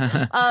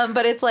kumbaya.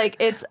 But it's like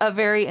it's a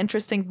very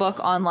interesting book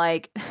on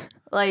like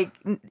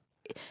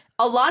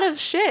a lot of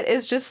shit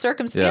is just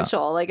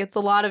circumstantial. Like it's a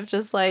lot of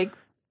just like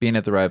being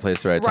at the right place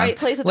at the right time. Right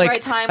place at Like, the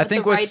right time I with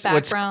think the right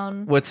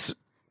background.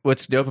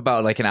 What's dope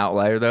about like an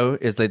outlier though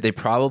is that they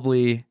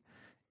probably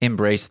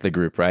embrace the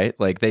group, right?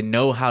 Like they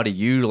know how to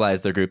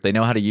utilize their group. They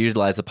know how to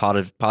utilize the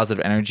positive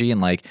energy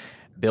and like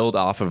build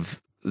off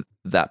of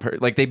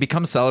that. Like they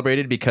become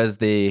celebrated because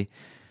they,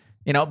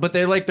 you know, but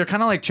they're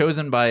kind of like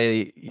chosen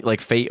by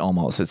like fate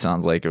almost. It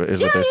sounds like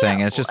is what they're saying.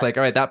 And it's just like,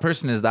 all right, that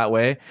person is that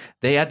way.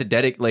 They had to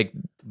dedicate, like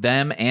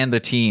them and the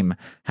team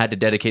had to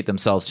dedicate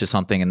themselves to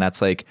something, and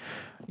that's like,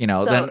 you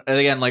know, So- then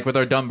again, like with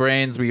our dumb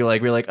brains, we're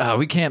like, oh,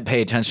 we can't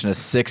pay attention to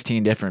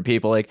 16 different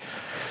people. Like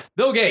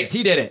Bill Gates,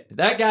 he did it.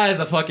 That guy's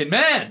a fucking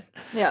man.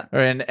 Yeah.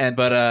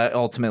 But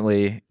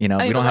ultimately, you know, I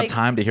mean, we don't but, have like-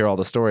 time to hear all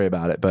the story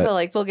about it. But But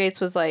like Bill Gates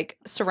was like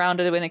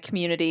surrounded in a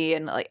community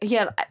and like he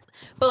had,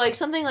 but like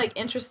something like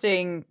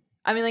interesting.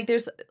 I mean, like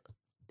there's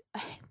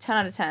 10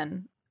 out of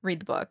 10. Read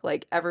the book.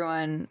 Like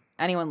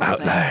anyone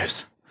listening,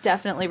 Outliers.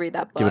 definitely read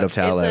that book. Give it up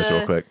to Outliers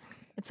real quick.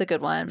 It's a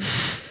good one.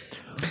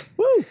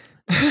 Woo!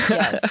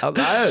 Yes.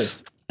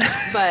 Outliers.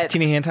 But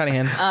Teeny hand, tiny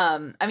hand.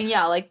 I mean,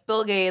 yeah, like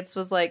Bill Gates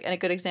was like a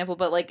good example,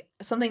 but like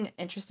something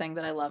interesting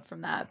that I love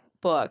from that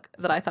book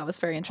that I thought was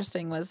very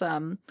interesting was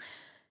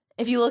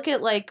if you look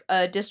at like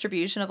a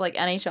distribution of like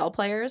NHL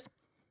players,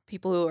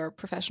 people who are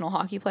professional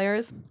hockey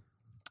players,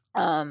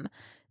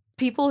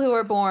 people who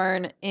are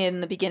born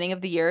in the beginning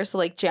of the year, so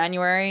like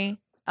January,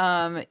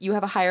 you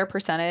have a higher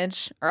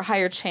percentage or a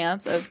higher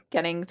chance of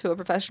getting to a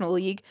professional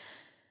league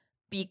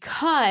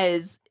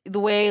because the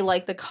way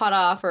like the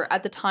cutoff, or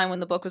at the time when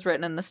the book was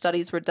written and the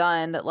studies were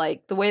done, that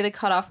like the way the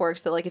cutoff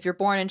works, that like if you're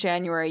born in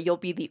January, you'll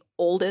be the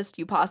oldest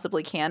you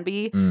possibly can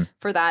be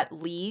for that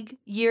league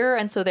year,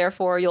 and so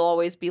therefore you'll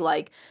always be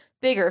like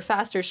bigger,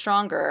 faster,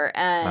 stronger,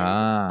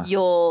 and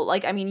you'll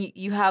like, I mean,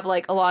 you have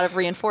like a lot of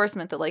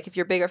reinforcement that like if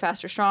you're bigger,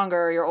 faster,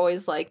 stronger, you're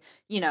always like,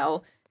 you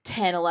know,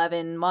 10,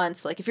 11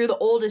 months. Like if you're the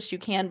oldest you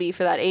can be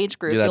for that age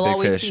group, You're that you'll big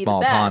always fish, be small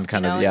the best, pond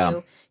kind you know, of, yeah.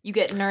 and you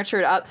get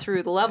nurtured up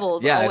through the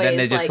levels. Yeah, always, and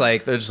then they're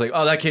just like,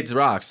 oh, that kid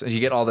rocks. You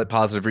get all that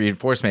positive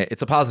reinforcement.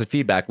 It's a positive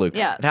feedback loop.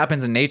 Yeah. It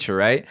happens in nature,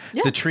 right?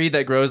 Yeah. The tree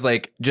that grows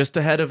like just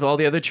ahead of all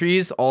the other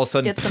trees, all of a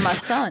sudden Gets the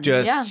most sun.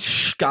 just Yeah.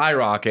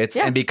 skyrockets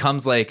Yeah. and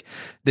becomes like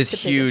this The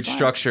biggest huge one.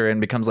 structure and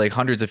becomes like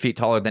hundreds of feet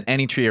taller than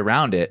any tree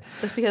around it.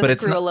 Just because But it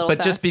it's grew not, a little but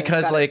faster. just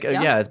because Got like it.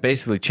 yeah, it's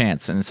basically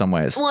chance in some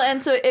ways. Well,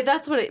 and so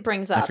that's what it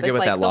brings up. forget It's what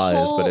like that the law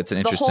is, whole, but it's an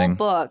The interesting-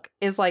 whole book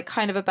is like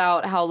kind of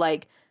about how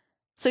like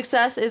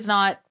success is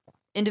not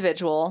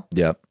individual,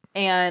 Yep.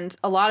 and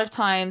a lot of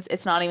times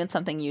it's not even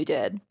something you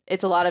did.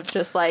 It's a lot of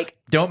just like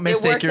Don't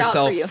mistake worked out for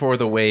yourself you. for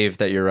the wave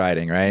that you're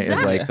riding, right? It's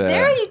Exactly. like the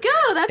there you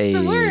go. That's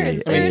the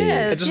words. There it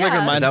is. It just, like, Yeah.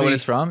 reminds Is that what me-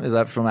 it's from? Is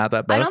that from that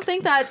book? I don't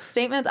think that's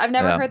statements. I've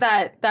never Yeah. heard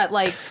that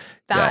like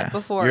that Yeah.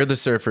 before. You're the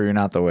surfer, you're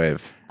not the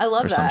wave. I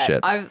love or some that.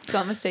 shit.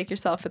 Don't mistake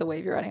yourself for the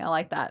wave you're riding. I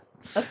like that.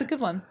 That's a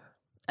good one.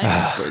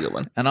 Anyway. Very good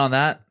one. And on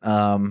that,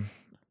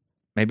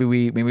 maybe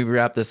we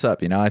wrap this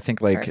up. You know, I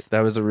think like Sure. that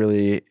was a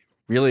really,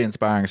 really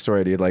inspiring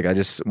story, dude. Like, I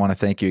just want to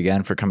thank you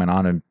again for coming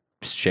on and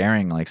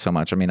sharing like so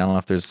much. I mean, I don't know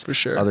if there's For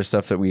sure. other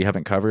stuff that we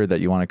haven't covered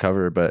that you want to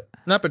cover, but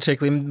Not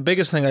particularly. The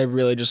biggest thing I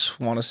really just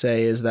want to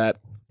say is that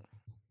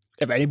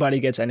if anybody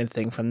gets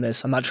anything from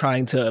this, I'm not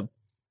trying to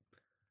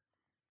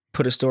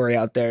put a story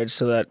out there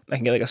so that I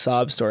can get like a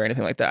sob story or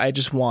anything like that. I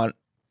just want,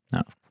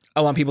 No.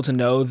 I want people to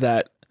know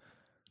that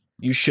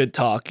you should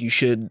talk. You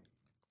should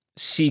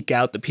seek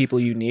out the people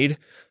you need,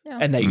 Yeah.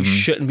 and that you Mhm.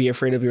 shouldn't be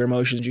afraid of your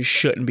emotions. You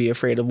shouldn't be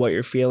afraid of what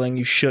you're feeling.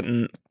 You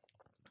shouldn't.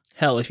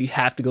 Hell, if you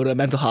have to go to a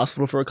mental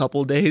hospital for a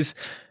couple of days,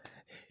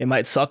 it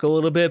might suck a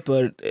little bit,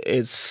 but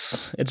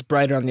it's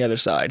brighter on the other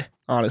side,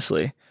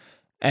 honestly.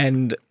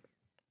 And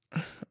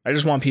I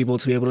just want people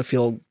to be able to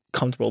feel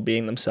comfortable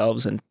being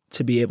themselves and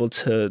to be able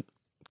to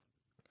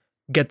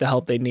get the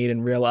help they need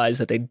and realize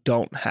that they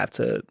don't have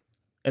to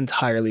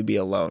entirely be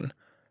alone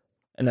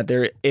and that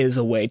there is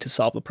a way to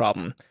solve the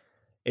problem.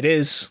 It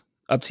is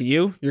up to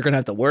you. You're going to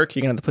have to work.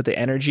 You're going to have to put the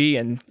energy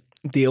and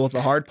deal with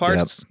the hard parts.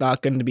 Yep. It's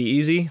not going to be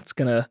easy. It's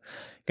going to,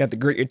 you have to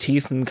grit your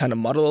teeth and kind of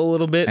muddle a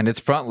little bit. and it's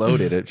front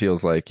loaded. It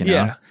feels like, you know,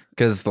 Yeah.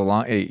 because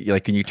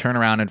like when you turn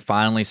around and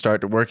finally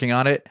start working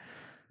on it,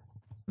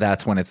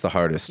 that's when it's the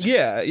hardest.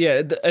 Yeah.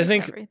 I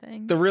think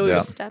everything. the really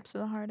Yeah. steps are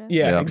the hardest.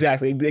 Yeah, Yeah.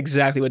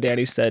 exactly what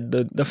Danny said.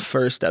 The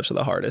first steps are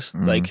the hardest.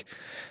 Mhm. Like,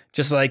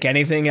 just like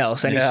anything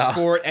else, any Yeah.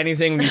 sport,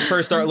 anything, when you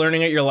first start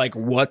learning it, you're like,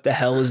 what the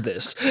hell is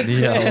this?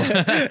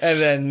 Yeah. And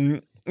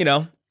then,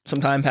 some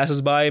time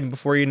passes by, and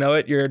before you know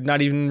it, you're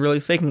not even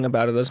really thinking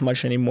about it as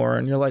much anymore.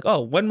 And you're like,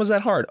 oh, when was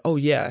that hard? Oh,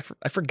 yeah,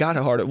 I forgot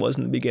how hard it was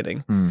in the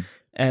beginning. Mm.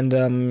 And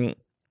You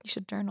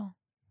should journal.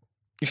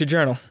 you should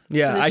journal.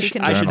 Yeah, so that I you should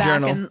can I look should back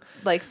journal. and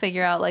like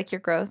figure out like your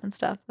growth and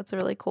stuff. That's a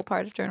really cool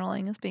part of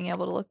journaling, is being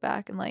able to look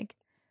back and like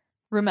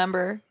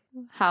remember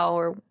how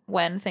or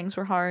when things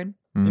were hard.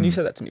 And you Mm.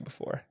 said that to me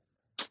before.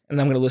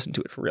 And I'm going to listen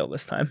to it for real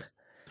this time.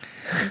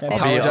 Say I'll that.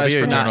 apologize I'll be for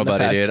your not journal in the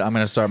buddy, past. dude. I'm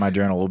gonna start my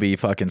journal. We'll be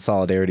fucking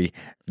solidarity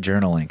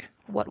journaling.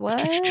 What?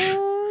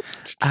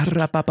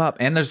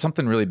 And there's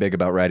something really big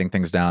about writing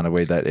things down in a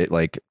way that it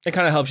like, It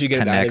kind of helps you get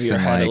it out of Connects your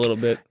and, head like, a little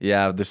bit.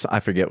 yeah, there's, I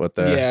forget what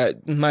the,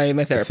 Yeah, my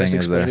therapist thing is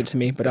explained there. it to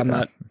me, but I'm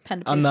not.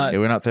 Pen to I'm paper. not. yeah,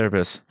 we're not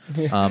therapists.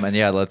 And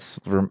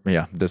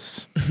yeah,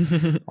 this,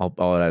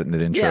 I'll add in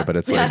the intro, Yeah. but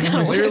it's Yeah, like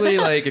don't worry. clearly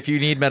like if you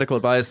need medical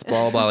advice,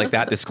 blah, blah, blah, like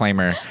that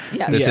disclaimer.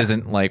 Yes. This Yeah.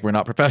 isn't like, we're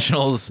not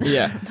professionals.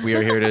 Yeah. We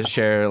are here to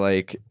share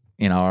like,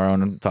 our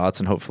own thoughts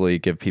and hopefully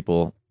give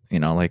people,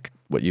 like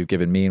what you've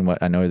given me and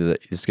what I know that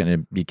is going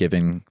to be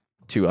given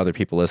to other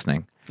people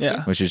listening,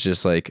 Yeah. which is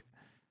just like,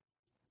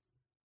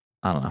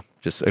 I don't know,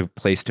 just a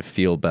place to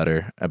feel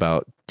better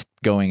about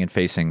going and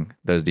facing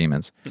those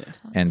demons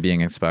and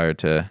being inspired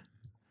to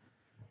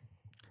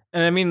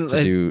And I mean,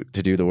 do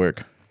the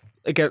work.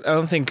 like I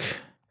don't think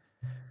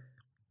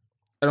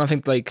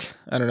like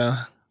I don't know,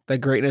 that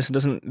greatness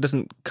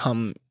doesn't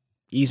come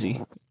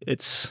easy.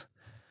 It's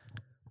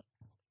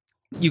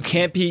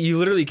you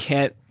literally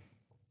can't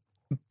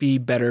be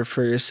better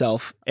for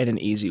yourself in an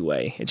easy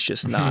way. It's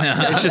just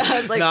not. It's just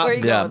I was like, not, where are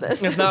you yeah. going with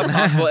this? it's not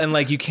possible. And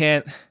like you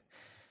can't.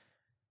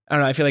 I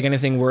don't know. I feel like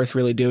anything worth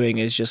really doing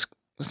is just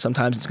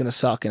sometimes it's gonna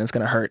suck and it's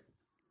gonna hurt,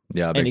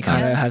 Yeah, and you big time.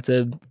 kind of have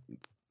to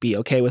be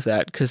okay with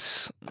that.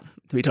 Because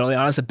to be totally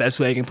honest, the best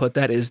way I can put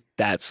that is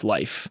that's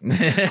life.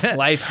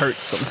 Life hurts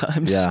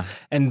sometimes. Yeah.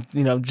 And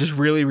just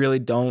really, really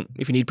don't.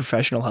 If you need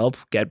professional help,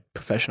 get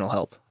professional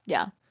help.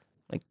 Yeah.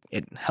 Like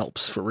it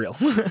helps for real.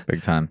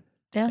 Big time.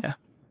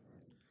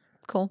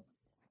 Cool.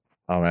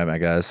 All right, my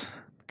guys,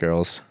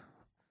 girls,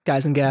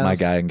 Guys and gals. my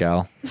guy and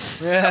gal.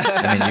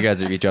 I mean, you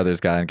guys are each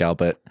other's guy and gal,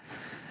 but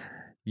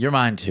you're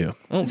mine too.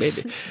 Oh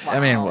baby.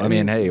 I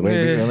mean, hey,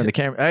 wait, we're in the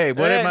camera. Hey,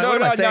 what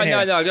am I saying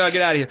here? No,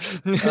 get out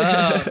of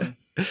here.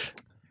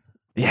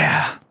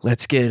 Yeah,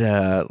 let's get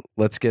a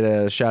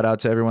shout out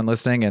to everyone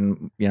listening,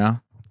 and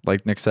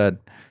like Nick said,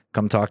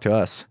 come talk to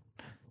us.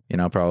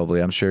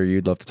 Probably I'm sure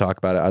you'd love to talk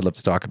about it. I'd love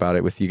to talk about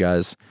it with you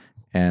guys,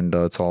 and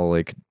let's all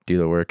like do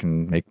the work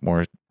and make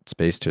more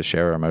space to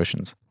share our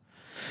emotions.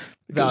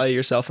 Value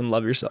yourself and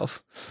love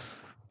yourself.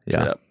 Yeah.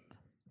 Straight up.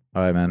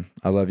 All right, man.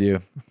 I love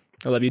you.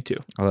 I love you too.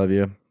 I love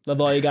you.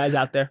 Love all you guys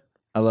out there.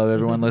 I love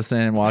everyone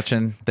listening and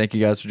watching. Thank you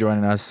guys for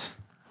joining us.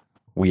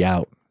 We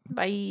out.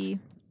 Bye.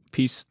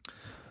 Peace.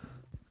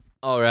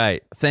 All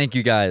right. Thank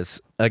you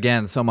guys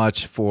again so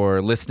much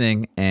for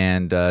listening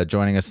and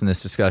joining us in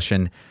this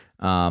discussion.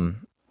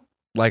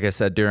 Like I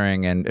said,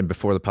 during and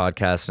before the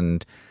podcast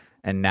and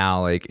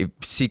now, like,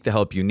 seek the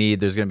help you need.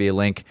 There's going to be a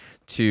link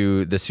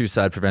to the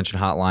suicide prevention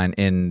hotline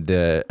in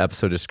the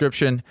episode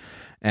description.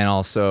 And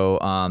also,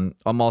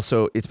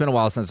 it's been a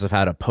while since I've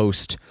had a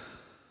post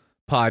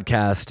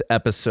podcast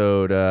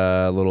episode,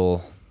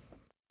 little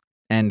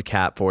end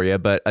cap for you,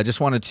 but I just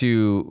wanted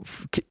to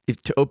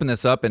open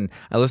this up. And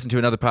I listened to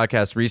another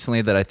podcast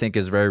recently that I think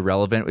is very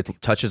relevant. It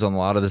touches on a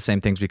lot of the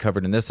same things we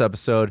covered in this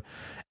episode.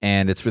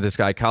 And it's for this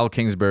guy, Kyle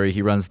Kingsbury.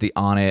 He runs the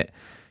On It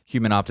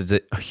Human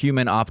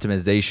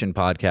Optimization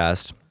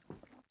podcast.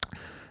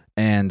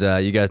 And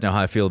you guys know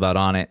how I feel about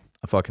On It.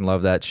 I fucking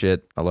love that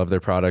shit. I love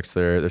their products,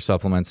 their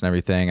supplements and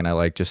everything. And I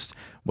like just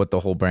what the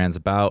whole brand's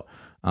about.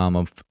 I'm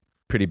a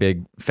pretty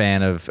big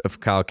fan of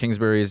Kyle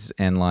Kingsbury's,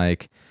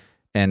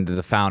 and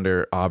the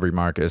founder, Aubrey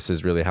Marcus,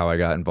 is really how I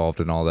got involved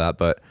in all that.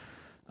 But,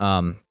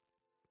 and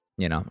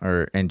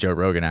Joe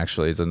Rogan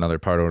actually is another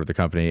part owner of the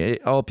company.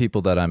 All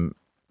people that I'm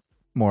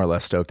more or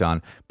less stoked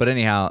on. But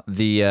anyhow,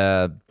 his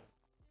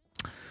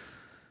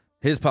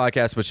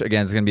podcast, which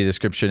again is going to be the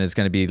description, is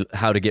going to be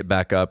How to Get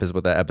Back Up, is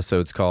what that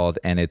episode's called.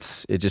 And it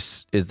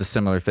just is the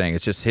similar thing.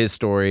 It's just his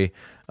story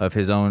of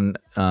his own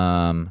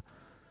bout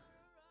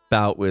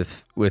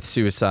with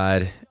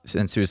suicide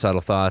and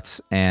suicidal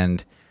thoughts.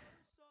 And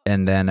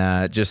then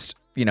just,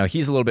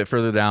 he's a little bit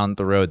further down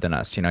the road than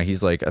us.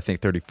 He's like, I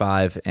think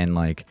 35, and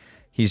like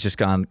he's just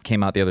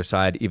came out the other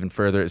side even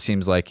further. It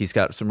seems like he's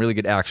got some really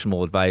good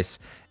actionable advice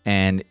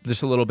and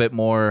just a little bit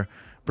more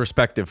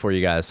perspective for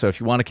you guys. So if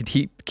you want to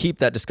keep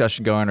that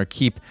discussion going, or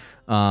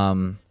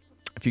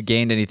if you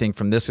gained anything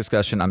from this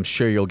discussion, I'm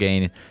sure you'll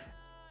gain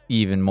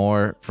even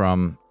more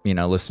from,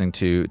 listening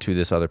to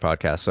this other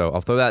podcast. So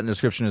I'll throw that in the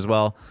description as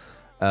well.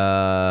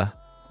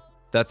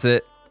 That's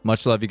it.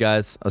 Much love, you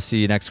guys. I'll see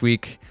you next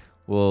week.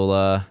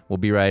 We'll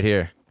be right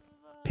here.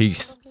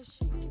 Peace.